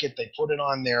 people like it, they put it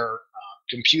on their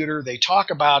computer, they talk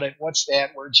about it. What's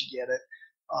that? Where'd you get it?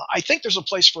 I think there's a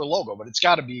place for a logo, but it's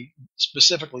got to be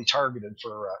specifically targeted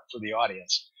for the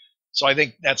audience. So I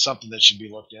think that's something that should be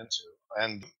looked into.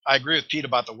 And I agree with Pete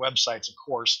about the websites, of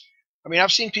course. I mean,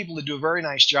 I've seen people that do a very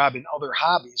nice job in other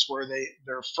hobbies where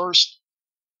their first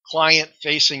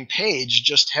client-facing page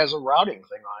just has a routing thing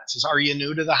on it. It says, are you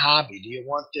new to the hobby? Do you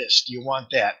want this? Do you want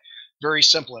that? Very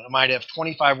simple. And it might have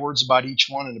 25 words about each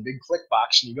one in a big click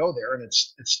box, and you go there, and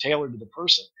it's tailored to the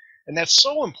person. And that's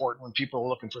so important when people are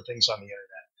looking for things on the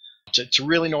internet, to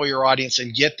really know your audience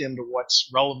and get them to what's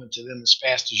relevant to them as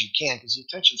fast as you can, because the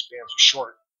attention spans are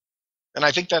short. And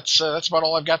I think that's about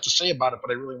all I've got to say about it,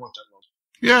 but I really want that logo.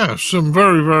 Yeah, some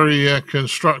very, very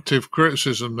constructive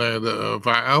criticism there of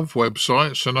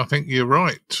websites, and I think you're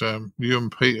right. You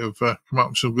and Pete have come up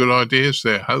with some good ideas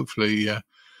there. Hopefully,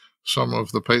 some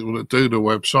of the people that do the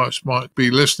websites might be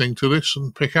listening to this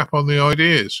and pick up on the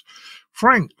ideas.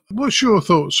 Frank, what's your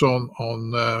thoughts on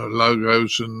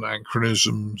logos and acronyms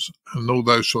and all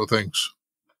those sort of things?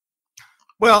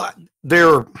 Well,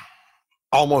 they're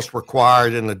almost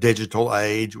required in the digital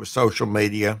age with social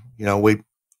media. You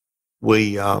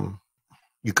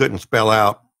couldn't spell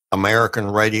out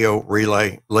American Radio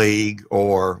Relay League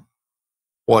or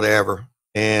whatever.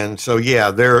 And so,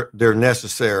 yeah, they're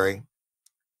necessary.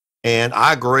 And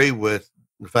I agree with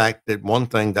the fact that one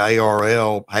thing the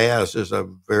ARL has is a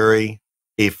very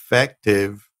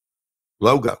effective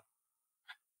logo.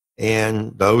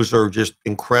 And those are just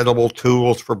incredible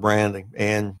tools for branding.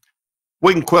 And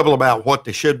we can quibble about what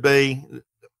they should be.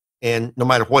 And no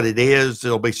matter what it is,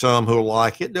 there'll be some who'll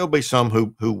like it. There'll be some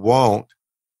who won't.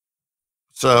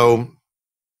 So,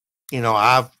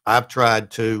 I've tried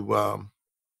to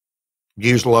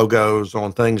use logos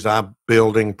on things I'm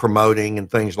building, promoting,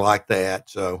 and things like that.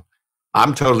 So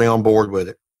I'm totally on board with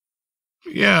it.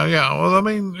 Yeah. Well, I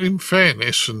mean, in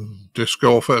fairness, and just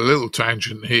go off a little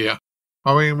tangent here,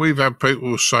 I mean, we've had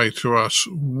people say to us,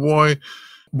 why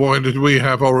did we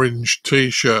have orange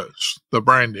T-shirts, the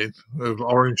branding of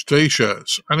orange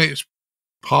T-shirts? And it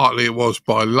was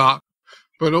by luck,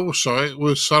 but also it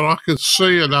was so I could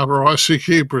see another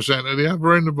ICQ presenter at the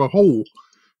other end of the hall.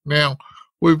 Now,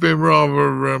 we've been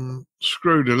rather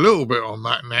screwed a little bit on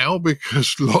that now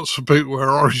because lots of people wear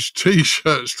orange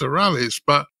T-shirts to rallies,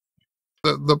 but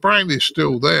the brand is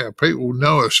still there. People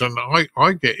know us, and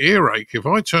I get earache if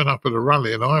I turn up at a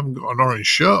rally and I haven't got an orange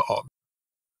shirt on.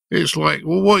 It's like,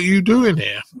 well, what are you doing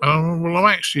here? Well, I'm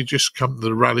actually just come to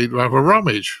the rally to have a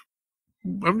rummage.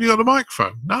 Haven't you got a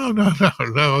microphone? No,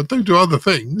 I do other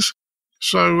things.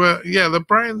 So, yeah, the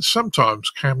brand sometimes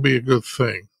can be a good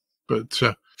thing. But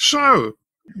so,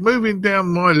 moving down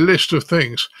my list of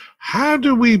things, how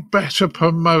do we better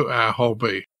promote our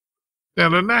hobby? Now,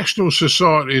 the national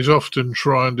societies often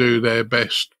try and do their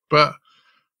best, but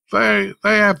they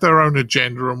have their own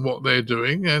agenda on what they're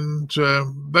doing, and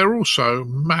they're also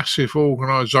massive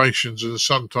organisations and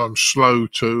sometimes slow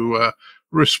to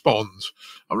respond.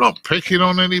 I'm not picking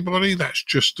on anybody, that's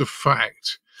just a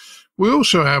fact. We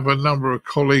also have a number of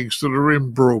colleagues that are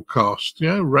in broadcast,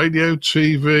 radio,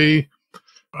 TV,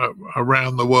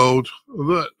 around the world,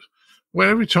 that when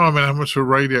every time an amateur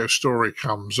radio story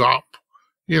comes up,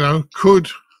 could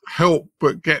help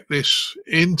but get this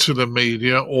into the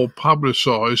media or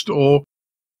publicised or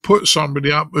put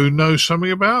somebody up who knows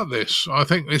something about this. I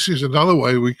think this is another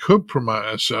way we could promote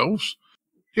ourselves,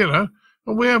 and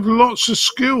we have lots of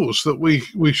skills that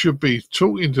we should be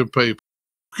talking to people.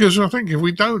 Because I think if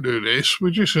we don't do this,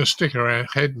 we're just going to stick our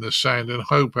head in the sand and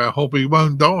hope our hobby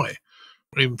won't die,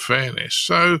 in fairness.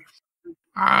 So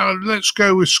let's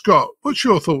go with Scott. What's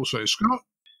your thoughts there, Scott?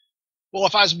 Well,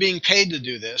 if I was being paid to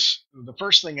do this, the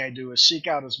first thing I do is seek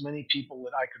out as many people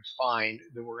that I could find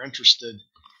that were interested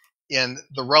in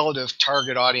the relative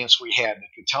target audience we had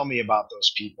that could tell me about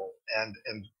those people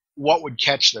and what would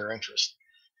catch their interest.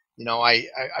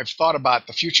 I've thought about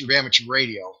the future of amateur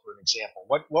radio, for an example.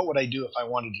 What would I do if I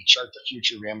wanted to chart the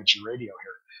future of amateur radio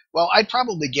here? Well, I'd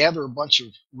probably gather a bunch of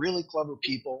really clever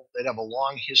people that have a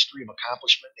long history of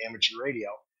accomplishment in amateur radio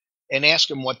and ask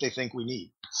them what they think we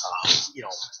need.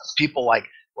 People like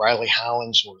Riley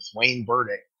Hollingsworth, Wayne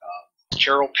Burdick,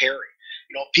 Carol Perry,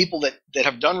 people that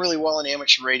have done really well in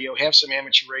amateur radio, have some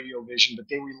amateur radio vision, but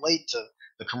they relate to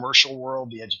the commercial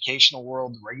world, the educational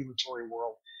world, the regulatory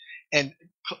world, and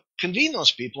convene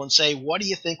those people and say, what do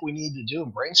you think we need to do,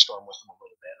 and brainstorm with them a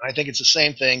little bit. And I think it's the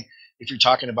same thing if you're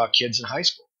talking about kids in high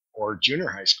school or junior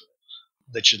high school.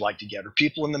 that you'd like to get, or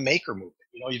people in the maker movement.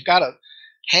 You know, you've got to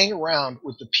hang around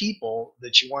with the people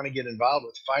that you want to get involved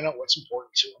with, find out what's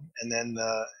important to them, and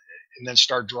then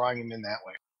start drawing them in that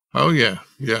way. Oh, yeah,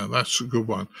 that's a good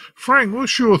one. Frank,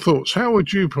 what's your thoughts? How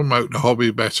would you promote the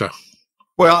hobby better?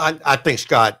 Well, I think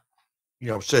Scott,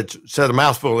 said a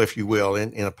mouthful, if you will,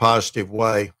 in a positive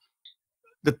way.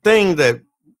 The thing that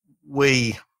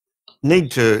we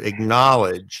need to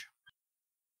acknowledge,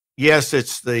 yes,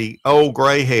 it's the old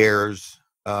gray hairs,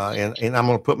 and I'm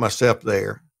going to put myself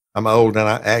there. I'm old and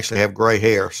I actually have gray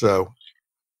hair. So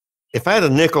if I had a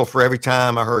nickel for every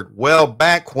time I heard, well,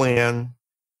 back when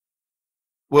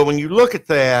you look at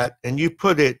that and you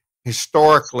put it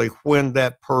historically when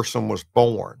that person was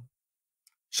born,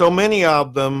 so many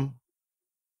of them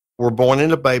were born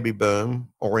in the baby boom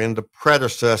or in the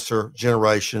predecessor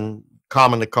generation,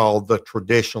 commonly called the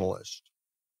traditionalist.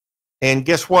 And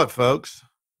guess what, folks?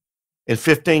 In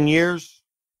 15 years,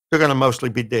 they're going to mostly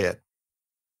be dead.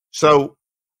 So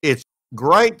it's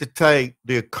great to take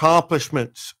the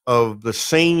accomplishments of the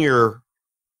senior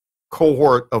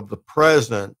cohort of the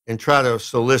present and try to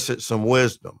solicit some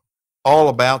wisdom all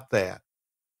about that.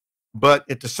 But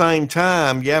at the same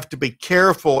time, you have to be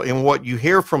careful in what you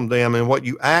hear from them and what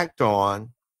you act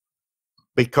on,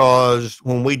 because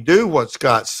when we do what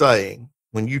Scott's saying,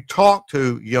 when you talk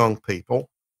to young people,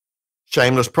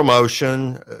 shameless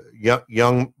promotion,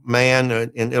 young man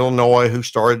in Illinois who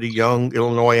started a young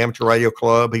Illinois amateur radio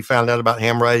club. He found out about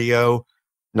ham radio,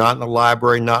 not in the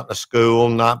library, not in a school,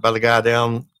 not by the guy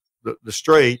down the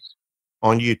street,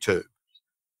 on YouTube.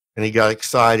 And he got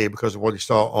excited because of what he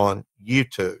saw on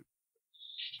YouTube.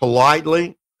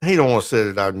 Politely, he don't want to sit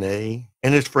at our knee,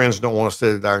 and his friends don't want to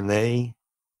sit at our knee.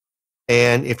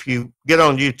 And if you get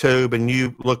on YouTube and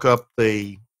you look up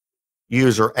the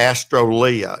user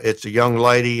Astroleah, it's a young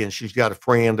lady and she's got a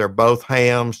friend. They're both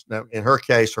hams. Now, in her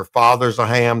case, her father's a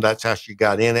ham. That's how she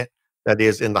got in it. That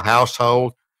is, in the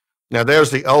household. Now, there's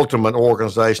the ultimate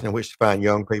organization in which to find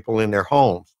young people in their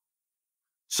homes.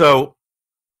 So,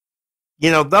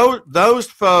 those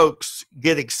folks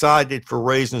get excited for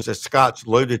reasons that Scott's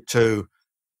alluded to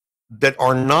that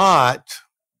are not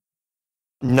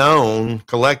known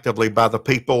collectively by the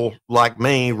people like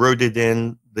me, rooted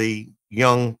in the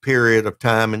young period of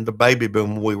time in the baby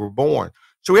boom when we were born.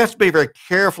 So we have to be very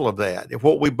careful of that. If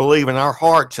what we believe in our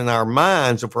hearts and our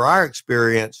minds, and for our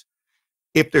experience,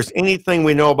 if there's anything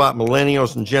we know about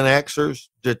millennials and Gen Xers,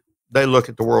 that they look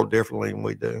at the world differently than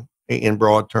we do in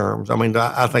broad terms. I mean,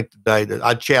 I think today that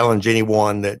I challenge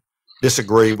anyone that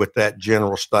disagree with that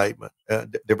general statement. They're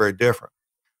very different.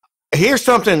 Here's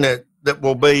something that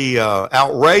will be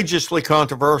outrageously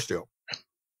controversial.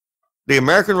 The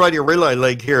American Radio Relay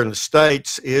League here in the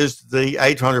States is the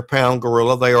 800-pound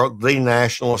gorilla. They are the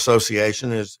national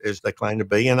association, as they claim to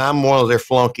be, and I'm one of their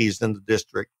flunkies in the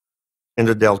district, in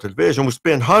the Delta Division. We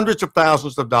spend hundreds of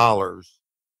thousands of dollars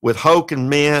with Hoke and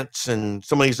Mintz and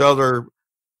some of these other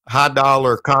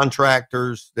high-dollar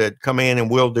contractors that come in and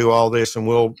we'll do all this and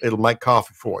it'll make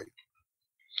coffee for you.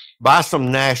 Buy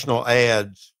some national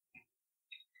ads,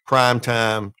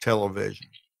 primetime television.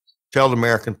 Tell the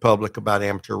American public about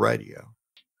amateur radio.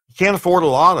 You can't afford a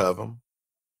lot of them.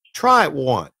 Try it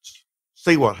once.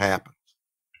 See what happens.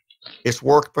 It's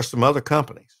worked for some other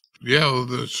companies. Yeah, well,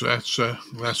 that's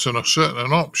a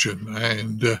certain option.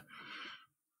 And,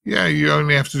 you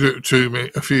only have to do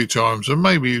it a few times, and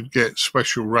maybe you'd get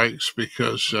special rates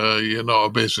because you're not a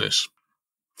business.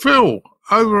 Phil,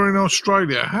 over in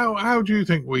Australia, how do you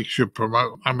think we should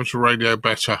promote amateur radio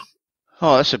better?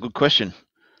 Oh, that's a good question.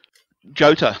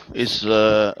 Jota is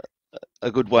a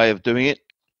good way of doing it.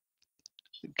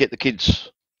 Get the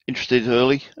kids interested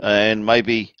early, and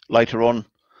maybe later on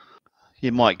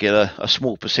you might get a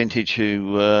small percentage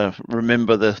who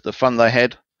remember the fun they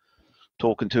had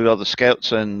talking to other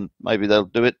scouts, and maybe they'll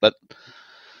do it. But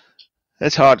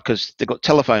that's hard because they've got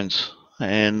telephones,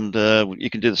 and you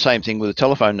can do the same thing with a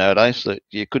telephone nowadays that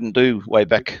you couldn't do way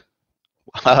back.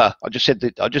 I just said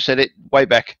it way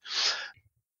back.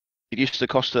 It used to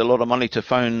cost a lot of money to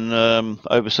phone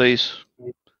overseas.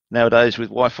 Nowadays, with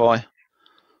Wi-Fi,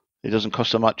 it doesn't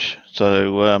cost so much.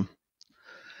 So,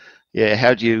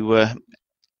 how do you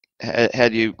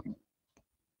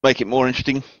make it more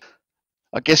interesting?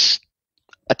 I guess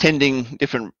attending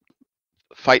different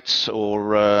fates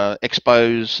or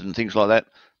expos and things like that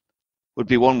would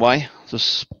be one way.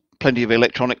 There's plenty of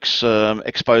electronics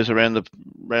expos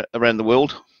around the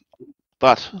world,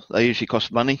 but they usually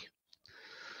cost money.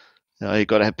 You've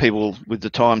got to have people with the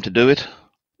time to do it.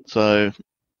 So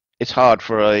it's hard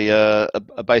for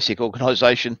a basic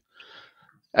organisation.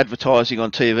 Advertising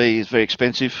on TV is very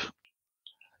expensive.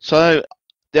 So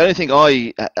the only thing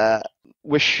I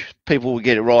wish people would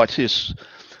get it right is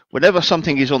whenever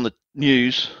something is on the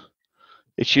news,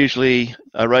 it's usually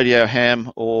a radio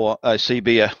ham or a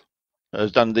CBer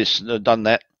has done this, done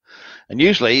that. And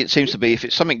usually it seems to be, if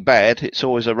it's something bad, it's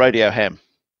always a radio ham.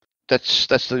 That's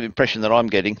the impression that I'm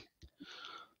getting.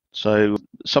 So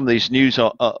some of these news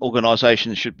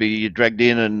organisations should be dragged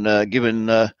in and given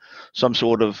some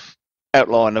sort of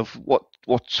outline of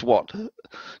what's what.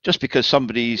 Just because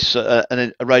somebody's a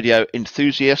radio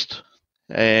enthusiast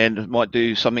and might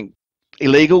do something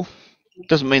illegal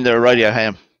doesn't mean they're a radio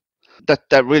ham.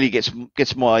 That really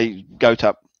gets my goat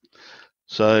up.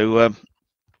 So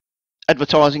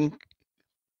advertising,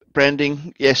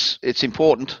 branding, yes, it's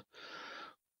important,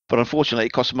 but unfortunately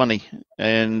it costs money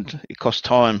and it costs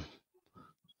time.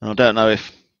 And I don't know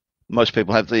if most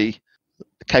people have the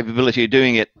capability of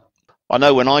doing it. I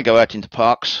know when I go out into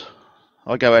parks,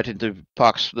 I go out into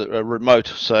parks that are remote,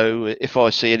 so if I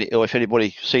see any, or if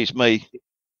anybody sees me,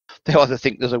 they either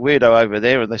think there's a weirdo over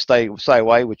there and they stay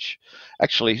away, which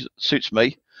actually suits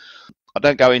me. I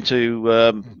don't go into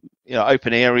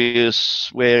open areas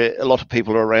where a lot of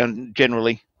people are around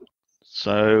generally,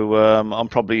 so I'm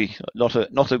probably not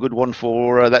a good one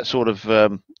for that sort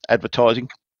of advertising.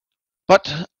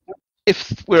 But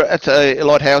if we're at a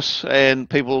lighthouse and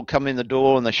people come in the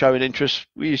door and they show an interest,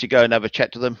 we usually go and have a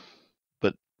chat to them.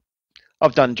 But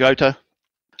I've done JOTA.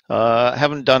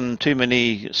 Haven't done too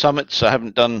many summits. I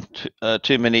haven't done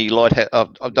too many lighthouse.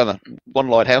 I've done one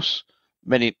lighthouse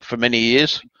for many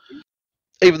years.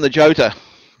 Even the JOTA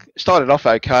started off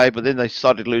okay, but then they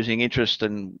started losing interest,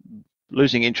 and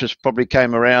losing interest probably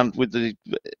came around with the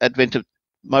advent of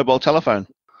mobile telephone.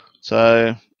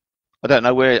 So I don't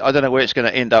know where it's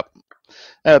going to end up.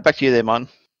 Back to you there, Martin.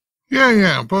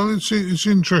 Yeah. Well, it's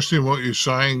interesting what you're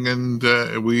saying, and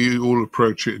we all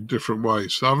approach it in different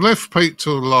ways. So I've left Pete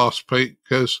till the last, Pete,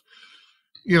 because,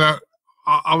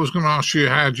 I was going to ask you,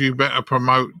 how do you better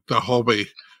promote the hobby?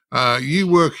 You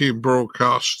work in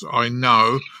broadcast, I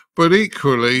know, but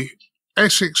equally,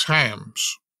 Essex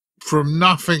Hams, from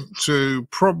nothing to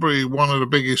probably one of the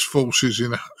biggest forces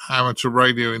in amateur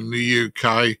radio in the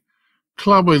UK,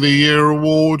 Club of the Year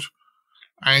award,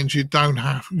 and you don't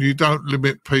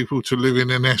limit people to living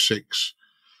in Essex.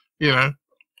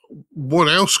 What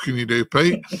else can you do,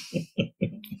 Pete?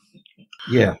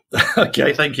 Yeah.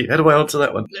 Okay, thank you. How do I answer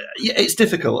that one? Yeah, it's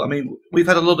difficult. I mean, we've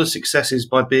had a lot of successes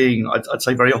by being, I'd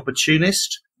say, very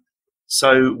opportunist.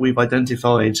 So we've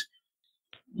identified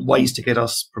ways to get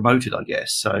us promoted, I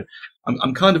guess. So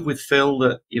I'm kind of with Phil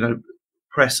that,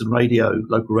 press and radio,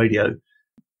 local radio,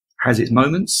 has its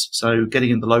moments. So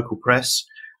getting in the local press,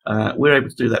 we're able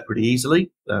to do that pretty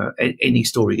easily. Any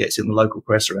story gets in the local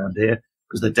press around here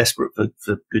because they're desperate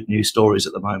for good news stories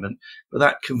at the moment. But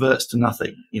that converts to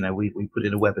nothing. We put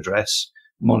in a web address,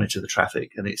 monitor the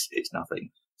traffic, and it's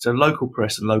nothing. So local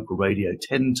press and local radio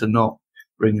tend to not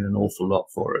bring in an awful lot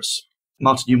for us.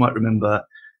 Martin, you might remember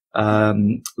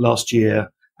last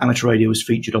year, amateur radio was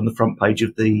featured on the front page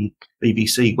of the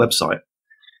BBC website.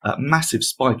 Massive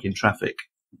spike in traffic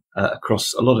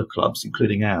across a lot of clubs,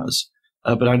 including ours,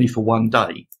 but only for one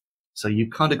day. So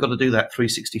you've kind of got to do that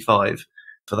 365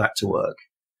 for that to work.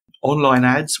 Online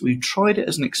ads, we've tried it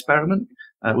as an experiment.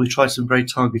 We've tried some very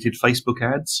targeted Facebook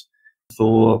ads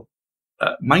for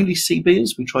mainly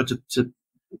CBers. We tried to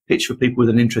pitch for people with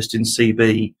an interest in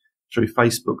CB through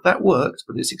Facebook. That worked,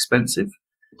 but it's expensive.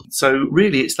 So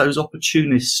really, it's those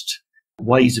opportunist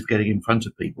ways of getting in front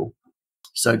of people.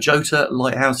 So JOTA,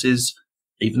 lighthouses,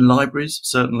 even libraries,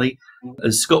 certainly.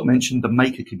 As Scott mentioned, the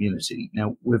maker community.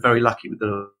 Now, we're very lucky. We've got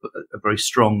a very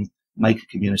strong maker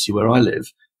community where I live,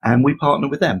 and we partner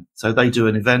with them. So they do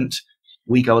an event.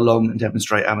 We go along and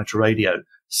demonstrate amateur radio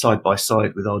side by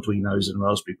side with Arduinos and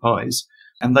Raspberry Pis,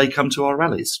 and they come to our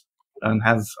rallies and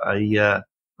have a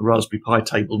Raspberry Pi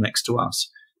table next to us.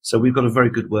 So we've got a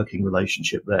very good working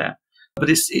relationship there.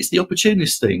 But it's the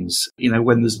opportunist things.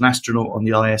 When there's an astronaut on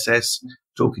the ISS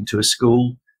talking to a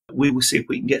school, we will see if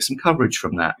we can get some coverage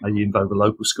from that, maybe involve a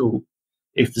local school.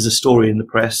 If there's a story in the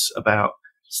press about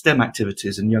STEM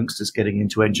activities and youngsters getting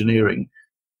into engineering,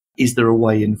 is there a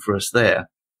way in for us there?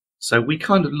 So we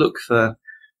kind of look for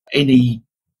anything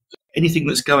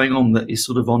that's going on that is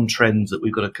sort of on trend that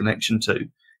we've got a connection to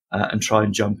and try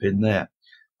and jump in there.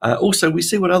 Also, we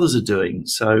see what others are doing.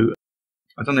 So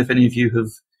I don't know if any of you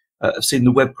have seen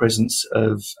the web presence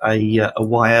of a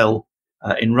YL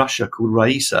in Russia called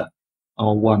Raisa,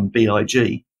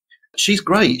 R1BIG. She's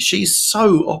great. She's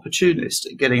so opportunist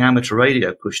at getting amateur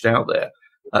radio pushed out there,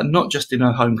 not just in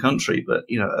her home country, but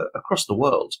across the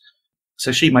world.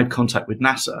 So she made contact with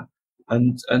NASA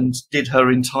and did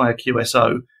her entire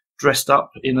QSO dressed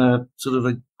up in a sort of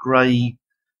a grey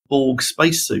Borg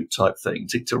spacesuit type thing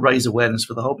to raise awareness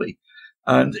for the hobby.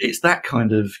 And it's that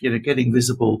kind of, getting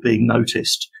visible, being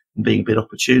noticed, and being a bit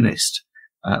opportunist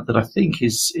that I think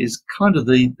is kind of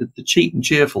the cheap and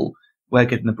cheerful way of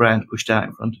getting the brand pushed out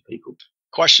in front of people.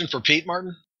 Question for Pete,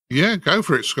 Martin? Yeah, go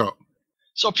for it, Scott.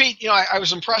 So, Pete, I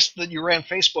was impressed that you ran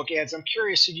Facebook ads. I'm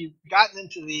curious, have you gotten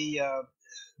into the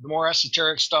more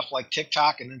esoteric stuff like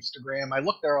TikTok and Instagram? I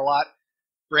look there a lot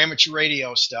for amateur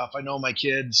radio stuff. I know my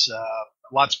kids,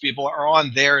 lots of people are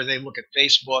on there. They look at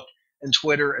Facebook and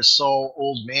Twitter as so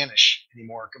old manish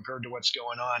anymore compared to what's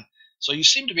going on. So you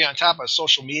seem to be on top of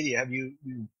social media. Have you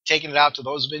taken it out to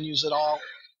those venues at all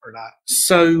or not?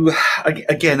 So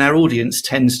again, our audience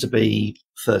tends to be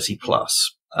 30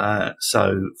 plus.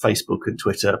 So Facebook and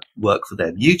Twitter work for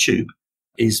them. YouTube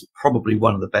is probably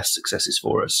one of the best successes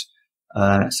for us.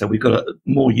 So we've got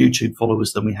more YouTube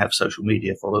followers than we have social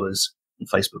media followers on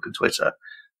Facebook and Twitter.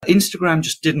 Instagram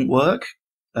just didn't work.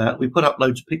 We put up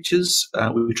loads of pictures.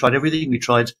 We tried everything. We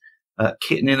tried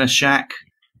kitten in a shack.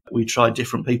 We tried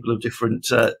different people of different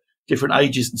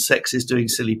ages and sexes doing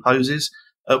silly poses.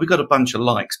 We got a bunch of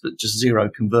likes, but just zero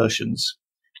conversions.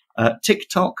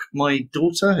 TikTok, my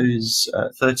daughter, who's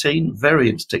 13, very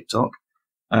into TikTok,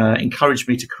 encouraged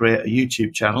me to create a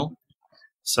YouTube channel.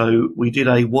 So we did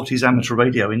a What is Amateur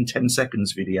Radio in 10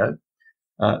 seconds video,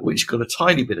 which got a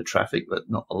tiny bit of traffic, but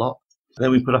not a lot.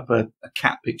 Then we put up a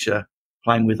cat picture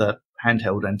playing with a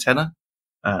handheld antenna.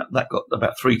 That got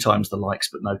about 3 times the likes,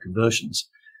 but no conversions.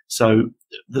 So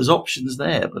there's options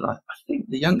there, but I think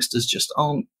the youngsters just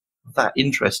aren't that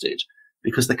interested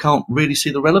because they can't really see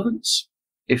the relevance.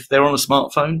 If they're on a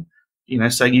smartphone,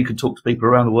 saying you can talk to people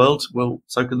around the world, well,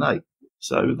 so can they.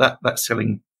 So that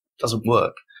selling doesn't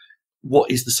work.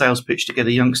 What is the sales pitch to get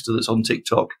a youngster that's on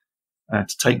TikTok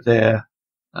to take their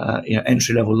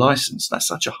entry-level license? That's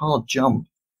such a hard jump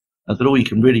that all you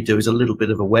can really do is a little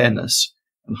bit of awareness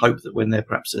and hope that when they're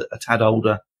perhaps a tad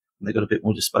older and they've got a bit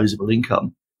more disposable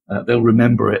income, they'll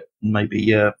remember it and maybe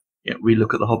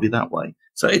relook at the hobby that way.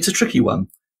 So it's a tricky one.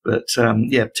 But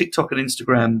TikTok and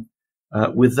Instagram,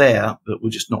 we're there, but we're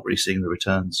just not really seeing the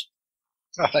returns.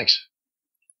 Oh, thanks.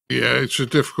 Yeah, it's a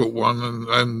difficult one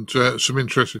and some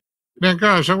interesting. Now,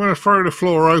 guys, I'm going to throw the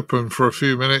floor open for a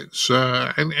few minutes.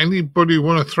 And anybody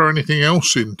want to throw anything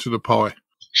else into the pie?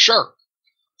 Sure.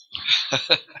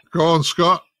 Go on,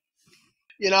 Scott.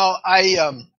 I'll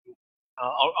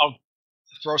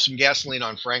throw some gasoline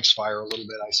on Frank's fire a little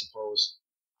bit, I suppose,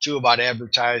 too, about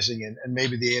advertising and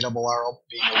maybe the ARRL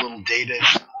being a little dated.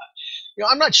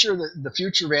 I'm not sure that the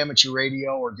future of amateur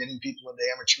radio or getting people into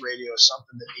amateur radio is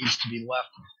something that needs to be left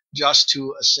just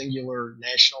to a singular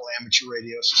national amateur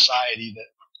radio society that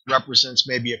represents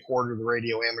maybe a quarter of the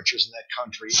radio amateurs in that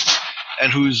country,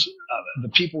 and who's the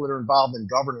people that are involved in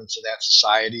governance of that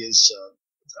society is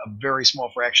a very small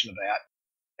fraction of that,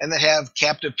 and that have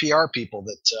captive PR people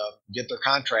that get their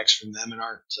contracts from them and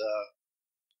aren't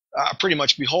pretty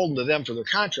much beholden to them for their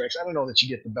contracts. I don't know that you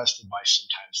get the best advice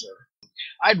sometimes there.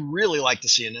 I'd really like to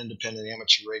see an independent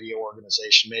amateur radio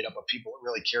organization made up of people that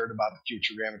really cared about the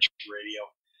future of amateur radio,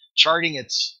 charting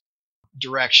its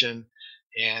direction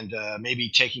and maybe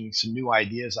taking some new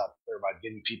ideas out there about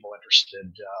getting people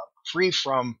interested, free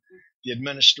from the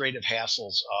administrative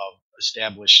hassles of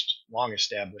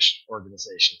long-established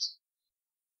organizations.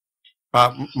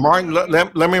 Martin,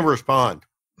 let me respond.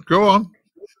 Go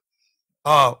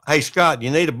on. Hey, Scott, you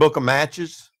need a book of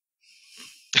matches?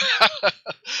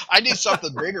 I need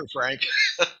something bigger, Frank.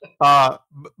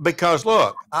 Because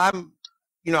look, I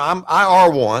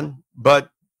R1, but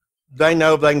they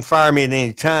know they can fire me at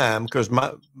any time because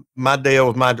my deal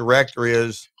with my director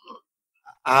is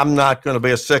I'm not going to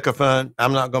be a sycophant.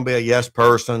 I'm not going to be a yes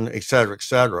person, et cetera, et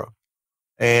cetera.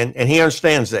 And he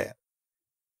understands that.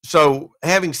 So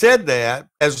having said that,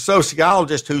 as a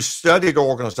sociologist who studied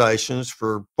organizations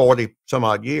for 40 some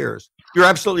odd years, you're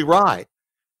absolutely right.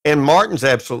 And Martin's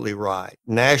absolutely right.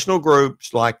 National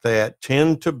groups like that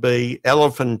tend to be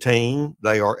elephantine.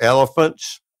 They are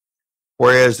elephants,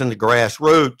 whereas in the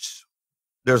grassroots,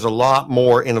 there's a lot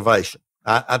more innovation.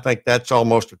 I think that's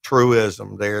almost a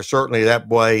truism. They're certainly that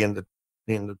way in the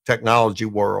technology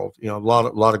world. A lot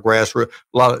of grassroots,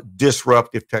 a lot of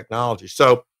disruptive technology.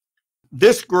 So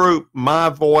this group, My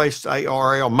Voice,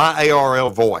 ARRL, My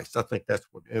ARRL Voice, I think that's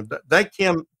what they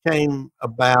came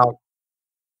about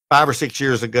 5 or 6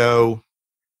 years ago,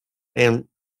 and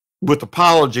with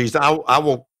apologies, I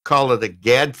will call it a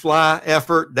gadfly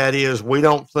effort. That is, we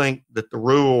don't think that the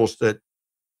rules that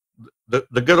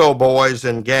the good old boys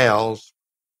and gals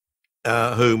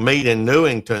who meet in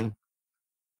Newington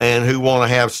and who want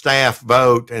to have staff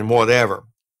vote and whatever,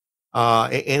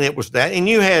 and it was that. And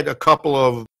you had a couple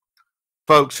of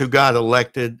folks who got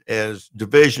elected as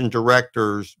division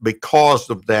directors because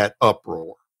of that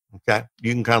uproar. Okay.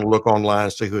 You can kind of look online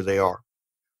and see who they are.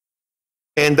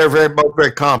 And they're both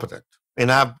very competent.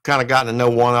 And I've kind of gotten to know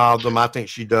one of them. I think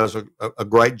she does a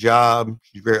great job.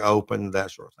 She's very open,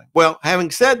 that sort of thing. Well,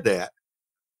 having said that,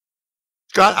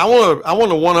 Scott, I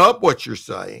want to one up what you're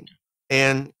saying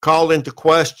and call into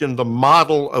question the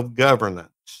model of governance.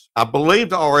 I believe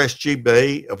the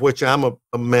RSGB, of which I'm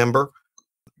a member,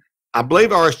 I believe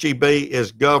RSGB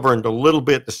is governed a little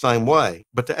bit the same way,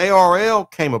 but the ARL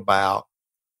came about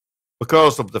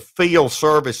because of the field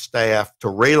service staff to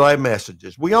relay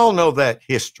messages. We all know that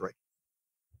history.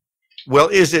 Well,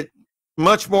 is it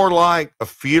much more like a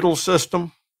feudal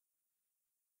system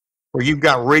where you've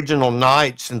got regional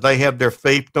knights and they have their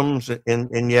fiefdoms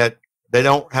and yet they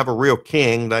don't have a real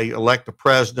king? They elect a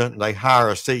president and they hire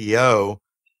a CEO.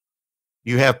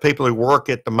 You have people who work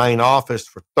at the main office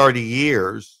for 30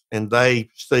 years and they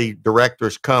see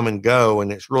directors come and go,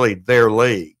 and it's really their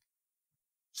league.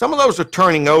 Some of those are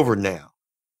turning over now.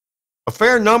 A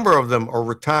fair number of them are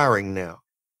retiring now.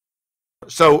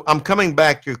 So I'm coming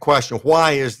back to your question,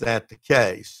 why is that the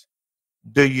case?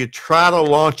 Do you try to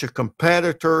launch a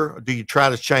competitor, or do you try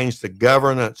to change the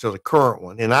governance of the current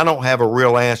one? And I don't have a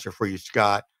real answer for you,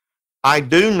 Scott. I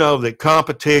do know that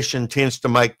competition tends to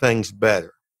make things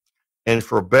better. And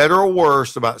for better or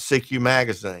worse about CQ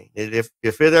Magazine, if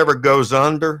it ever goes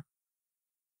under,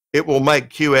 it will make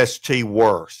QST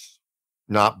worse,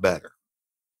 not better.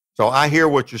 So I hear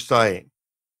what you're saying.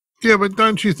 Yeah, but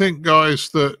don't you think, guys,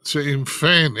 that in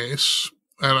fairness,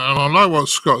 and I know what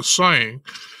Scott's saying,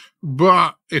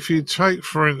 but if you take,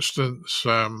 for instance,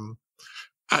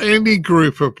 any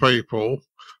group of people,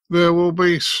 there will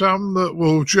be some that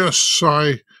will just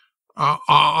say,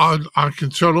 I can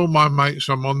tell all my mates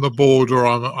I'm on the board, or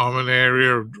I'm an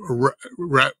area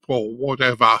rep or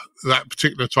whatever that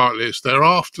particular title is. They're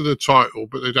after the title,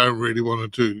 but they don't really want to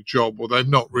do the job, or they're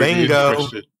not really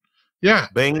interested. Yeah.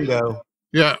 Bingo.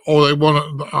 Yeah, or they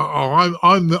want to.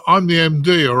 I'm the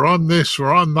MD, or I'm this,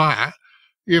 or I'm that.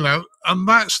 And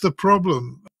that's the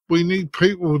problem. We need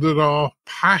people that are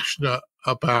passionate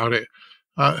about it,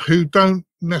 who don't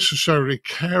necessarily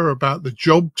care about the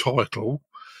job title.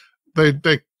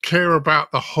 They care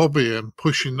about the hobby and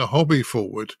pushing the hobby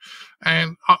forward.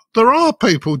 And there are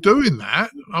people doing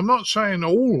that. I'm not saying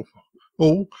all,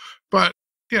 but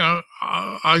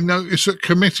I noticed at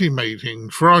committee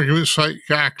meetings, for argument's sake,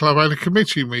 our club had a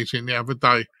committee meeting the other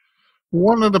day.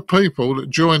 One of the people that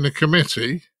joined the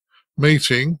committee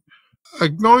meeting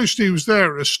acknowledged he was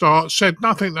there at the start, said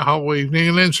nothing the whole evening,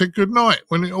 and then said good night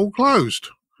when it all closed.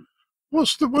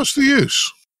 What's the use?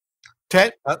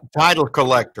 Title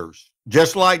collectors,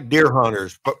 just like deer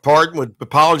hunters. Pardon, with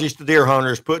apologies to deer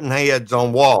hunters, putting heads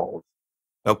on walls.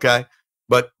 Okay,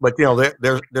 but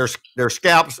their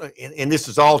scalps, and this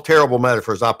is all terrible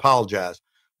metaphors. I apologize,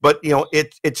 but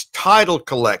it's title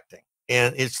collecting,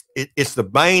 and it's the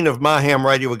bane of my ham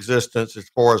radio existence as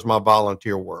far as my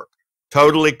volunteer work.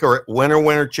 Totally correct.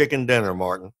 Winner, chicken dinner,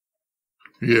 Martin.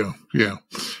 Yeah.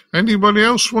 Anybody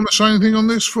else want to say anything on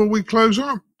this before we close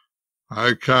up?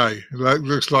 Okay, that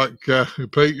looks like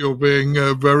Pete, you're being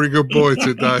a very good boy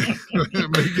today. Me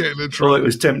getting in trouble. Well, it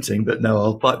was tempting, but no,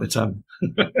 I'll bite my tongue.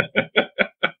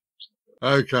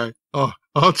 Okay,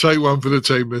 I'll take one for the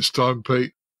team this time,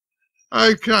 Pete.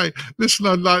 Okay, listen,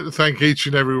 I'd like to thank each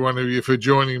and every one of you for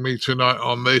joining me tonight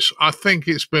on this. I think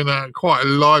it's been quite a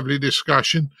lively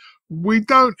discussion. We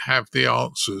don't have the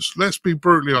answers. Let's be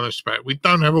brutally honest about it. We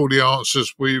don't have all the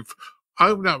answers. We've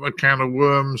opened up a can of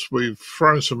worms. We've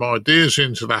thrown some ideas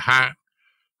into the hat.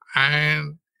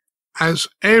 And as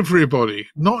everybody,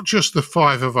 not just the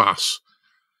five of us,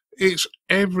 it's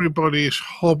everybody's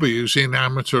hobby who's in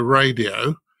amateur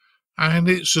radio. And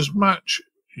it's as much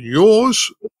yours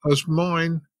as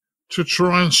mine to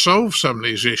try and solve some of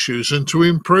these issues and to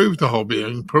improve the hobby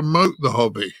and promote the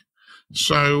hobby.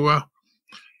 So,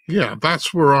 yeah,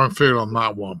 that's where I feel on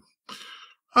that one.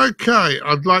 Okay,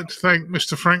 I'd like to thank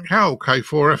Mr. Frank Howell,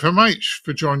 K4FMH,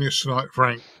 for joining us tonight,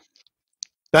 Frank.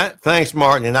 Thanks,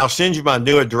 Martin, and I'll send you my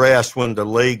new address when the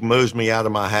league moves me out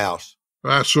of my house.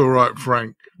 That's all right,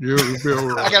 Frank. You'll be all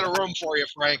right. I got a room for you,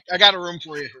 Frank. I got a room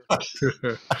for you.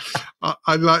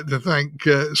 I'd like to thank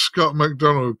Scott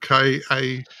McDonald,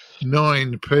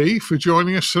 KA9P, for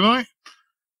joining us tonight.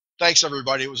 Thanks,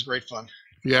 everybody. It was great fun.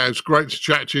 Yeah, it's great to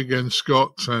chat to you again,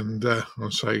 Scott, and I'll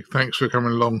say thanks for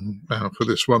coming along for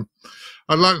this one.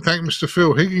 I'd like to thank Mr.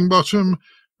 Phil Higginbottom,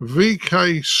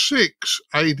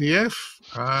 VK6ADF,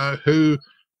 who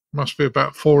must be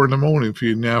about 4 in the morning for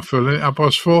you now, Phil. Up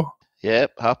us 4?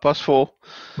 Yep, 4:30.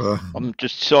 Uh, I'm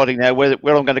just deciding now whether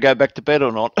I'm going to go back to bed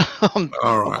or not. I'm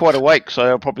right. quite awake, so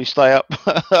I'll probably stay up.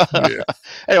 Yeah.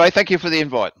 Anyway, thank you for the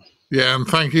invite. Yeah, and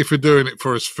thank you for doing it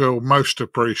for us, Phil. Most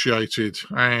appreciated.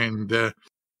 And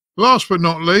last but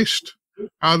not least,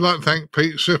 I'd like to thank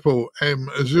Pete Sipple,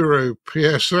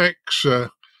 M0PSX,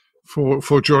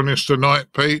 for joining us tonight,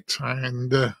 Pete.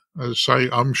 And as I say,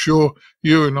 I'm sure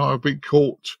you and I will be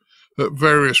caught at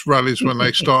various rallies when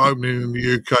they start opening in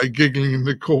the UK, giggling in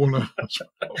the corner.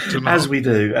 As we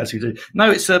do.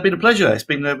 No, it's been a pleasure. It's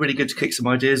been really good to kick some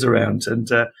ideas around. And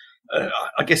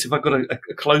I guess if I've got a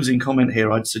closing comment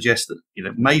here, I'd suggest that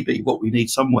maybe what we need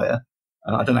somewhere,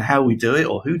 I don't know how we do it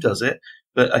or who does it,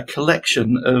 but a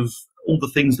collection of all the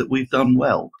things that we've done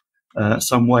well,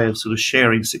 some way of sort of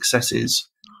sharing successes,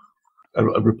 a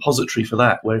repository for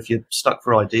that, where if you're stuck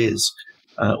for ideas,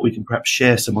 we can perhaps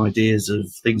share some ideas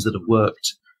of things that have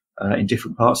worked in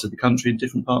different parts of the country and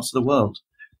different parts of the world.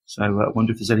 So I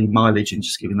wonder if there's any mileage in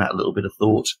just giving that a little bit of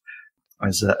thought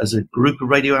as a group of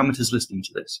radio amateurs listening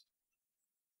to this.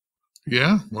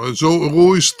 Yeah, well, it's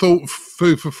always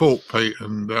food for thought, Pete,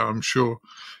 and I'm sure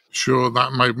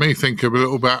that made me think a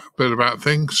bit about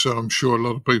things, so I'm sure a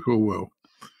lot of people will.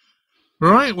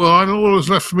 Right, well, all that's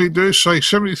left for me to do is say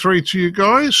 73 to you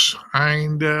guys,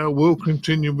 and we'll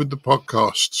continue with the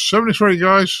podcast. 73,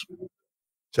 guys.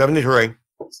 73.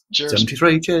 Cheers.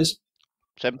 73, cheers.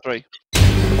 73.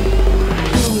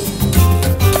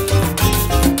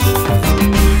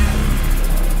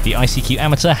 The ICQ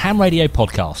Amateur Ham Radio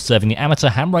Podcast, serving the amateur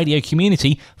ham radio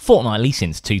community fortnightly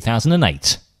since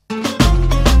 2008.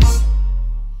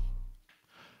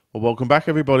 Well, welcome back,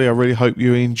 everybody. I really hope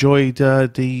you enjoyed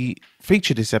the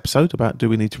feature this episode about do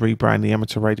we need to rebrand the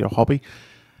amateur radio hobby.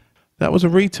 That was a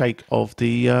retake of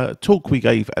the talk we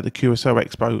gave at the QSO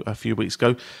Expo a few weeks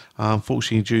ago.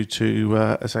 Unfortunately, due to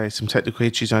as I say, some technical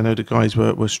issues, I know the guys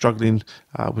were struggling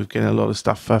with getting a lot of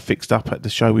stuff fixed up at the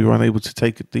show. We were unable to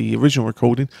take the original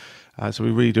recording. So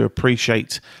we really do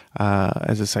appreciate,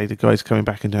 as I say, the guys coming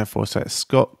back and doing it for us. So it's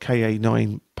Scott,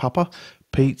 KA9 Papa,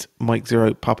 Pete, Mike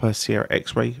 0, Papa, Sierra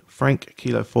X-Ray, Frank,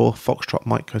 Kilo 4, Foxtrot,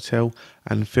 Mike Hotel,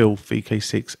 and Phil,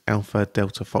 VK6, Alpha,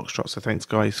 Delta, Foxtrot. So thanks,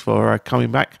 guys, for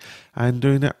coming back and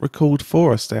doing that record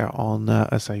for us there on, as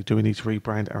I say, do we need to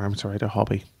rebrand our amateur radio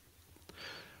hobby?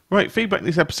 Right, feedback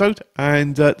this episode,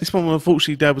 and this one,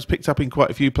 unfortunately, Dad was picked up in quite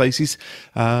a few places,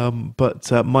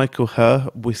 but Michael Herr,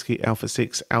 Whiskey Alpha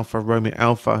 6, Alpha Romeo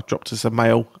Alpha, dropped us a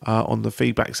mail on the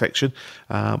feedback section,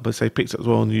 but they picked up as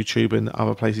well on YouTube and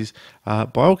other places. By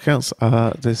all accounts,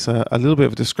 there's a little bit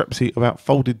of a discrepancy about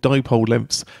folded dipole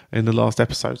lengths in the last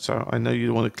episode, so I know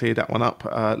you want to clear that one up,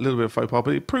 a little bit of faux pas,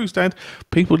 but it proves, Dad,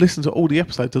 people listen to all the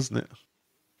episodes, doesn't it?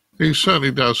 He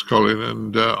certainly does, Colin,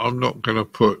 and I'm not going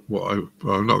to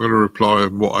I'm not going to reply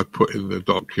on what I put in the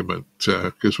document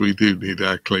because we do need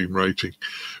our clean rating.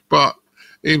 But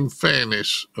in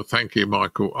fairness, thank you,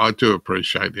 Michael. I do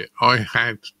appreciate it. I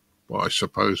had what I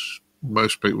suppose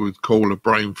most people would call a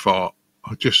brain fart.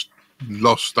 I just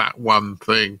lost that one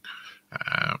thing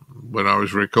when I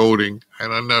was recording,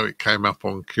 and I know it came up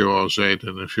on QRZ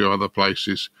and a few other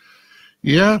places.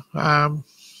 Yeah.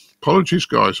 Apologies,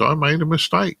 guys. I made a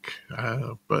mistake,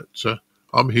 but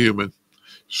I'm human.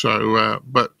 So,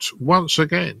 but once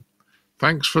again,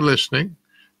 thanks for listening.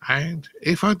 And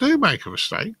if I do make a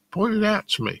mistake, point it out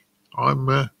to me.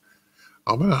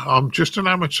 I'm just an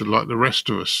amateur like the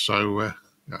rest of us. So,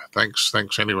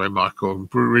 thanks anyway, Michael.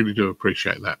 I really do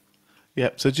appreciate that.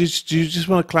 Yep. So, do you just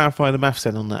want to clarify the maths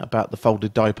then on that about the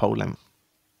folded dipole length?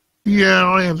 Yeah,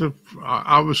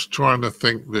 I was trying to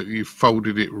think that you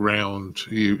folded it round.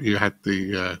 You had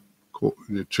the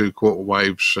 2/4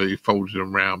 waves, so you folded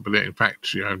them round, but in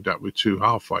fact you ended up with 2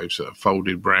 half waves that are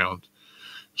folded round,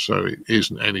 so it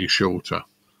isn't any shorter.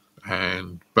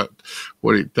 But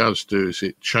what it does do is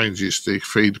it changes the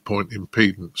feed point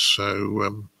impedance,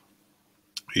 so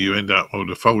you end up with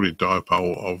a folded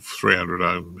dipole of 300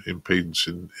 ohm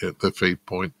impedance at the feed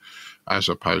point, as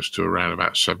opposed to around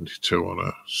about 72 on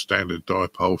a standard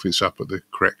dipole if it's up at the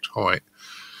correct height.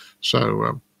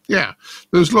 So, yeah,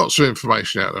 there's lots of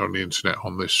information out there on the internet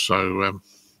on this. So,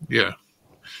 yeah,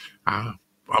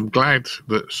 I'm glad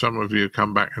that some of you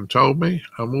come back and told me.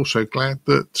 I'm also glad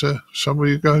that some of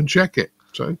you go and check it.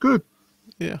 So, good.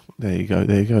 Yeah, there you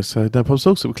go. So, no problems.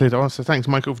 Also, we cleared it on. So, thanks,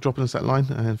 Michael, for dropping us that line,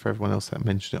 and for everyone else that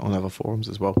mentioned it on other forums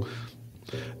as well.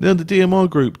 Now, the DMR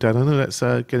group, Dad, I know that's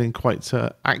getting quite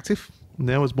active.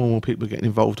 Now, as more and more people are getting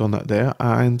involved on that there,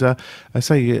 and I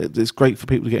say it's great for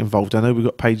people to get involved. I know we've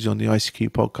got pages on the ICQ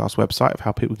podcast website of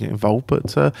how people get involved,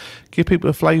 but give people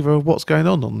a flavour of what's going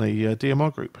on the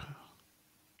DMR group.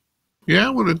 Yeah,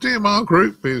 well, the DMR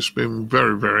group has been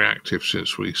very, very active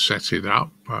since we set it up.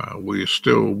 We are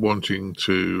still wanting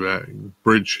to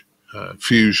bridge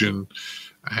Fusion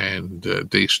and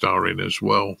D-Star in as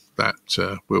well.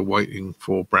 That we're waiting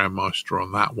for Brandmeister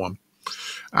on that one.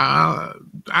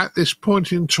 At this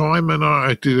point in time, and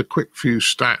I did a quick few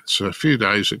stats a few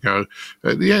days ago,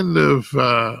 at the end of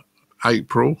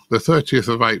April, the 30th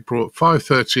of April, at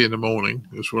 5:30 in the morning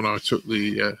is when I took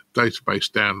the database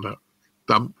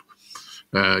dump,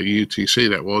 UTC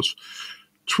that was,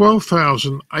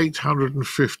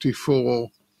 12,854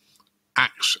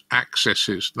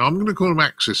 accesses. Now, I'm going to call them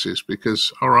accesses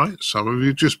because, all right, some of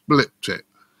you just blipped it.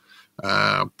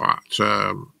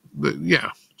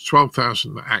 Yeah,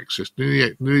 12,000 access,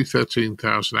 nearly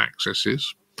 13,000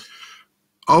 accesses.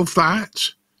 Of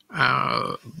that,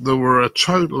 there were a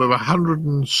total of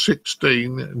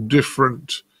 116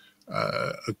 different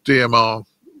DMR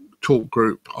talk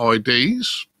group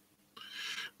IDs,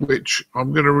 which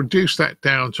I'm going to reduce that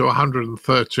down to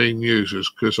 113 users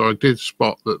because I did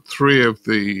spot that three of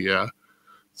the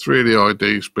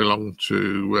IDs belong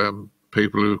to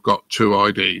people who've got two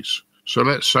IDs. So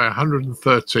let's say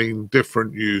 113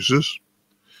 different users.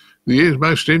 The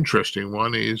most interesting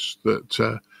one is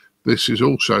that this is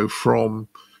also from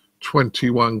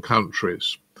 21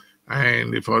 countries.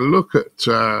 And if I look at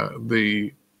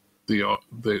the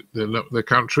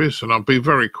countries, and I'll be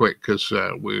very quick because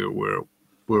we're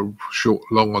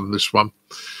long on this one.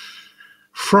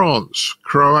 France,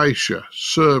 Croatia,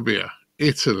 Serbia,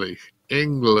 Italy,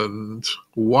 England,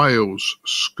 Wales,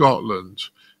 Scotland,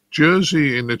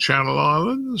 Jersey in the Channel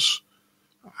Islands.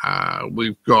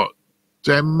 We've got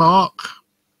Denmark.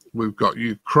 We've got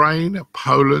Ukraine,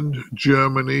 Poland,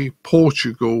 Germany,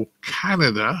 Portugal,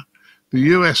 Canada, the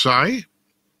USA,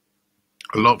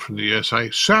 a lot from the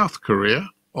USA, South Korea,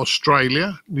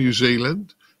 Australia, New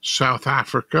Zealand, South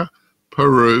Africa,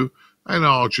 Peru, and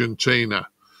Argentina.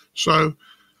 So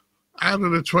out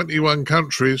of the 21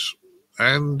 countries,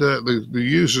 and the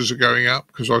users are going up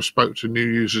because I spoke to new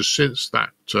users since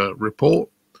that report.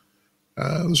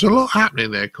 There's a lot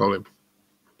happening there, Colin.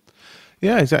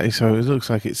 Yeah, exactly. So it looks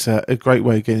like it's a great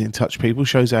way of getting in touch with people,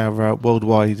 shows our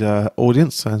worldwide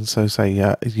audience. And so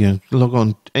log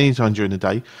on anytime during the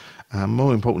day.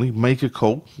 More importantly, make a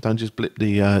call. Don't just blip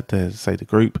the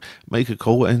group. Make a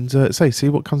call and see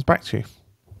what comes back to you.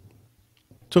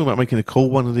 Talking about making a call,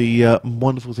 one of the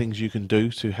wonderful things you can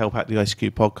do to help out the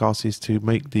ICQ podcast is to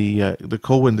make the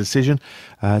call and decision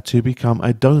to become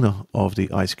a donor of the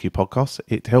ICQ podcast.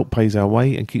 It helps pays our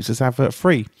way and keeps us advert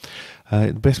free.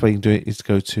 The best way you can do it is to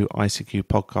go to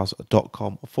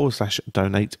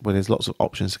icqpodcast.com/donate, where there's lots of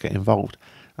options to get involved.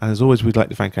 And as always, we'd like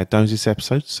to thank our donors this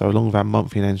episode. So along with our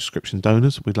monthly and annual subscription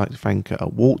donors, we'd like to thank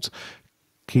Walt,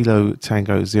 Kilo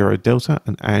Tango 0 Delta,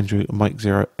 and Andrew Mike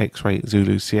 0 X-Ray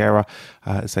Zulu Sierra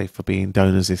for being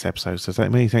donors this episode. So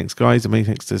many thanks, guys, and many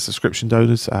thanks to the subscription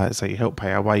donors. You help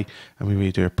pay our way, and we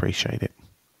really do appreciate it.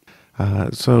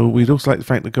 So we'd also like to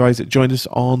thank the guys that joined us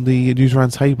on the News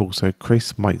Roundtable. So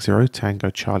Chris, Mike 0 Tango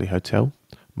Charlie Hotel,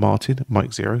 Martin,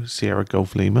 Mike 0 Sierra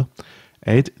Golf Lima,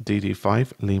 Ed,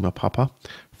 DD5 Lima Papa,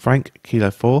 Frank,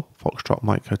 Kilo 4 Foxtrot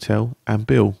Mike Hotel, and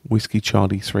Bill, Whiskey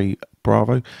Charlie 3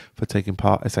 Bravo, for taking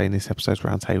part in this episode's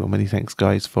roundtable. Many thanks,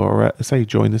 guys, for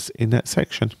join us in that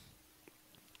section.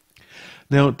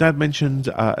 Now, Dad mentioned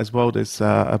as well there's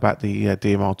about the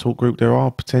DMR talk group. There are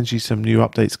potentially some new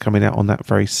updates coming out on that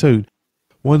very soon.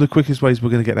 One of the quickest ways we're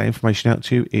going to get that information out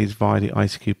to you is via the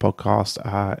ICQ podcast,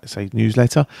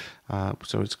 newsletter.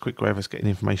 So it's a quick way of us getting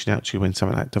information out to you when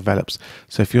something like that develops.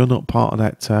 So if you're not part of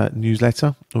that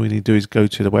newsletter, all you need to do is go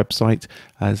to the website,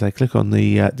 click on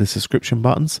the subscription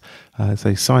buttons,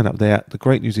 sign up there. The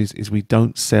great news is we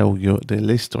don't sell the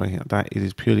list or anything like that. It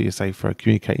is purely for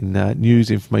communicating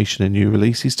news, information, and new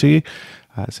releases to you.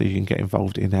 So you can get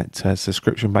involved in that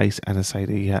subscription base, and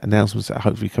the announcements that are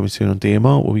hopefully coming soon on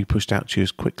DMR will be pushed out to you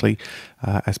as quickly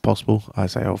as possible.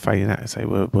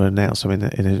 We'll announce them in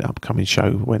an upcoming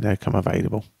show when they come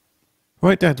available.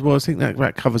 Right, Dad. Well, I think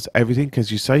that covers everything,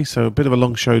 as you say. So a bit of a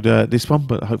long show this one,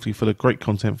 but hopefully full of great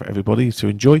content for everybody to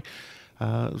enjoy.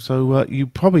 So you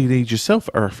probably need yourself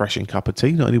a refreshing cup of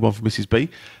tea, not only one for Mrs. B.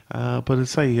 But I'd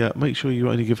say make sure you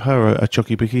only give her a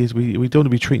chocky bicky, as we don't want to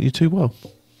be treating you too well.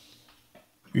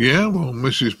 Yeah, well,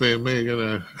 Mrs. B and me are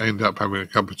going to end up having a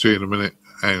cup of tea in a minute,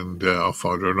 and I'll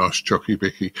find her a nice chocky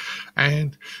bicky.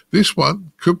 And this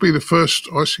one could be the first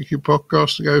ICQ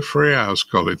podcast to go 3 hours,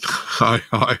 Colin.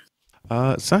 Hi.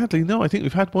 Sadly, no. I think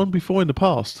we've had one before in the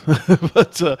past,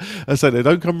 but as I say, they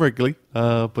don't come regularly.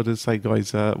 But as I say,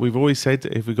 guys, we've always said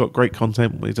if we've got great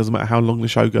content, it doesn't matter how long the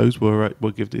show goes, we'll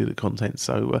give you the content.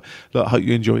 So, look, I hope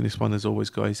you're enjoying this one as always,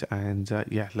 guys, and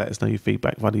yeah, let us know your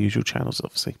feedback via the usual channels,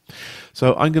 obviously.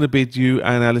 So, I'm going to bid you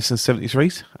and our listeners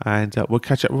 73s, and we'll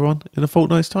catch up with everyone in a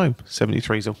fortnight's time.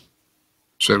 73s all.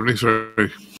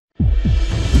 73.